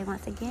Mother's Day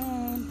once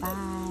again.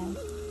 Bye.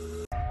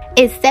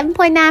 It's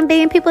 7.9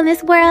 billion people in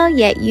this world,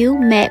 yet you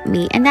met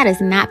me. And that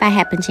is not by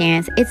happen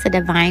chance. It's a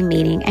divine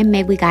meeting, and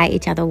may we guide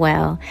each other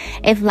well.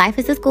 If life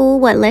is a school,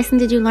 what lesson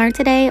did you learn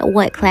today?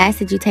 What class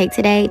did you take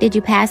today? Did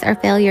you pass or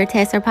fail your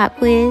test or pop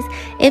quiz?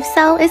 If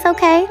so, it's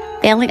okay.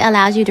 Failing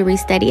allows you to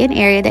restudy an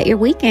area that you're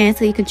weak in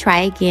so you can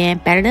try again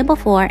better than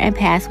before and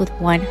pass with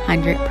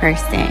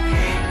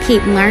 100%.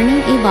 Keep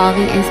learning,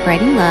 evolving, and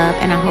spreading love,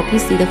 and I hope you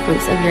see the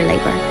fruits of your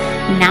labor.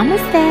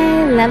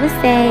 Namaste,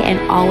 love-a-stay, and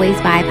always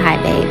vibe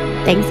high, babe.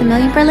 Thanks a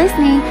million for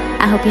listening.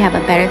 I hope you have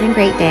a better than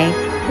great day.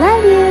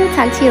 Love you.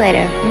 Talk to you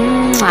later.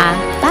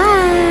 Mwah. Bye.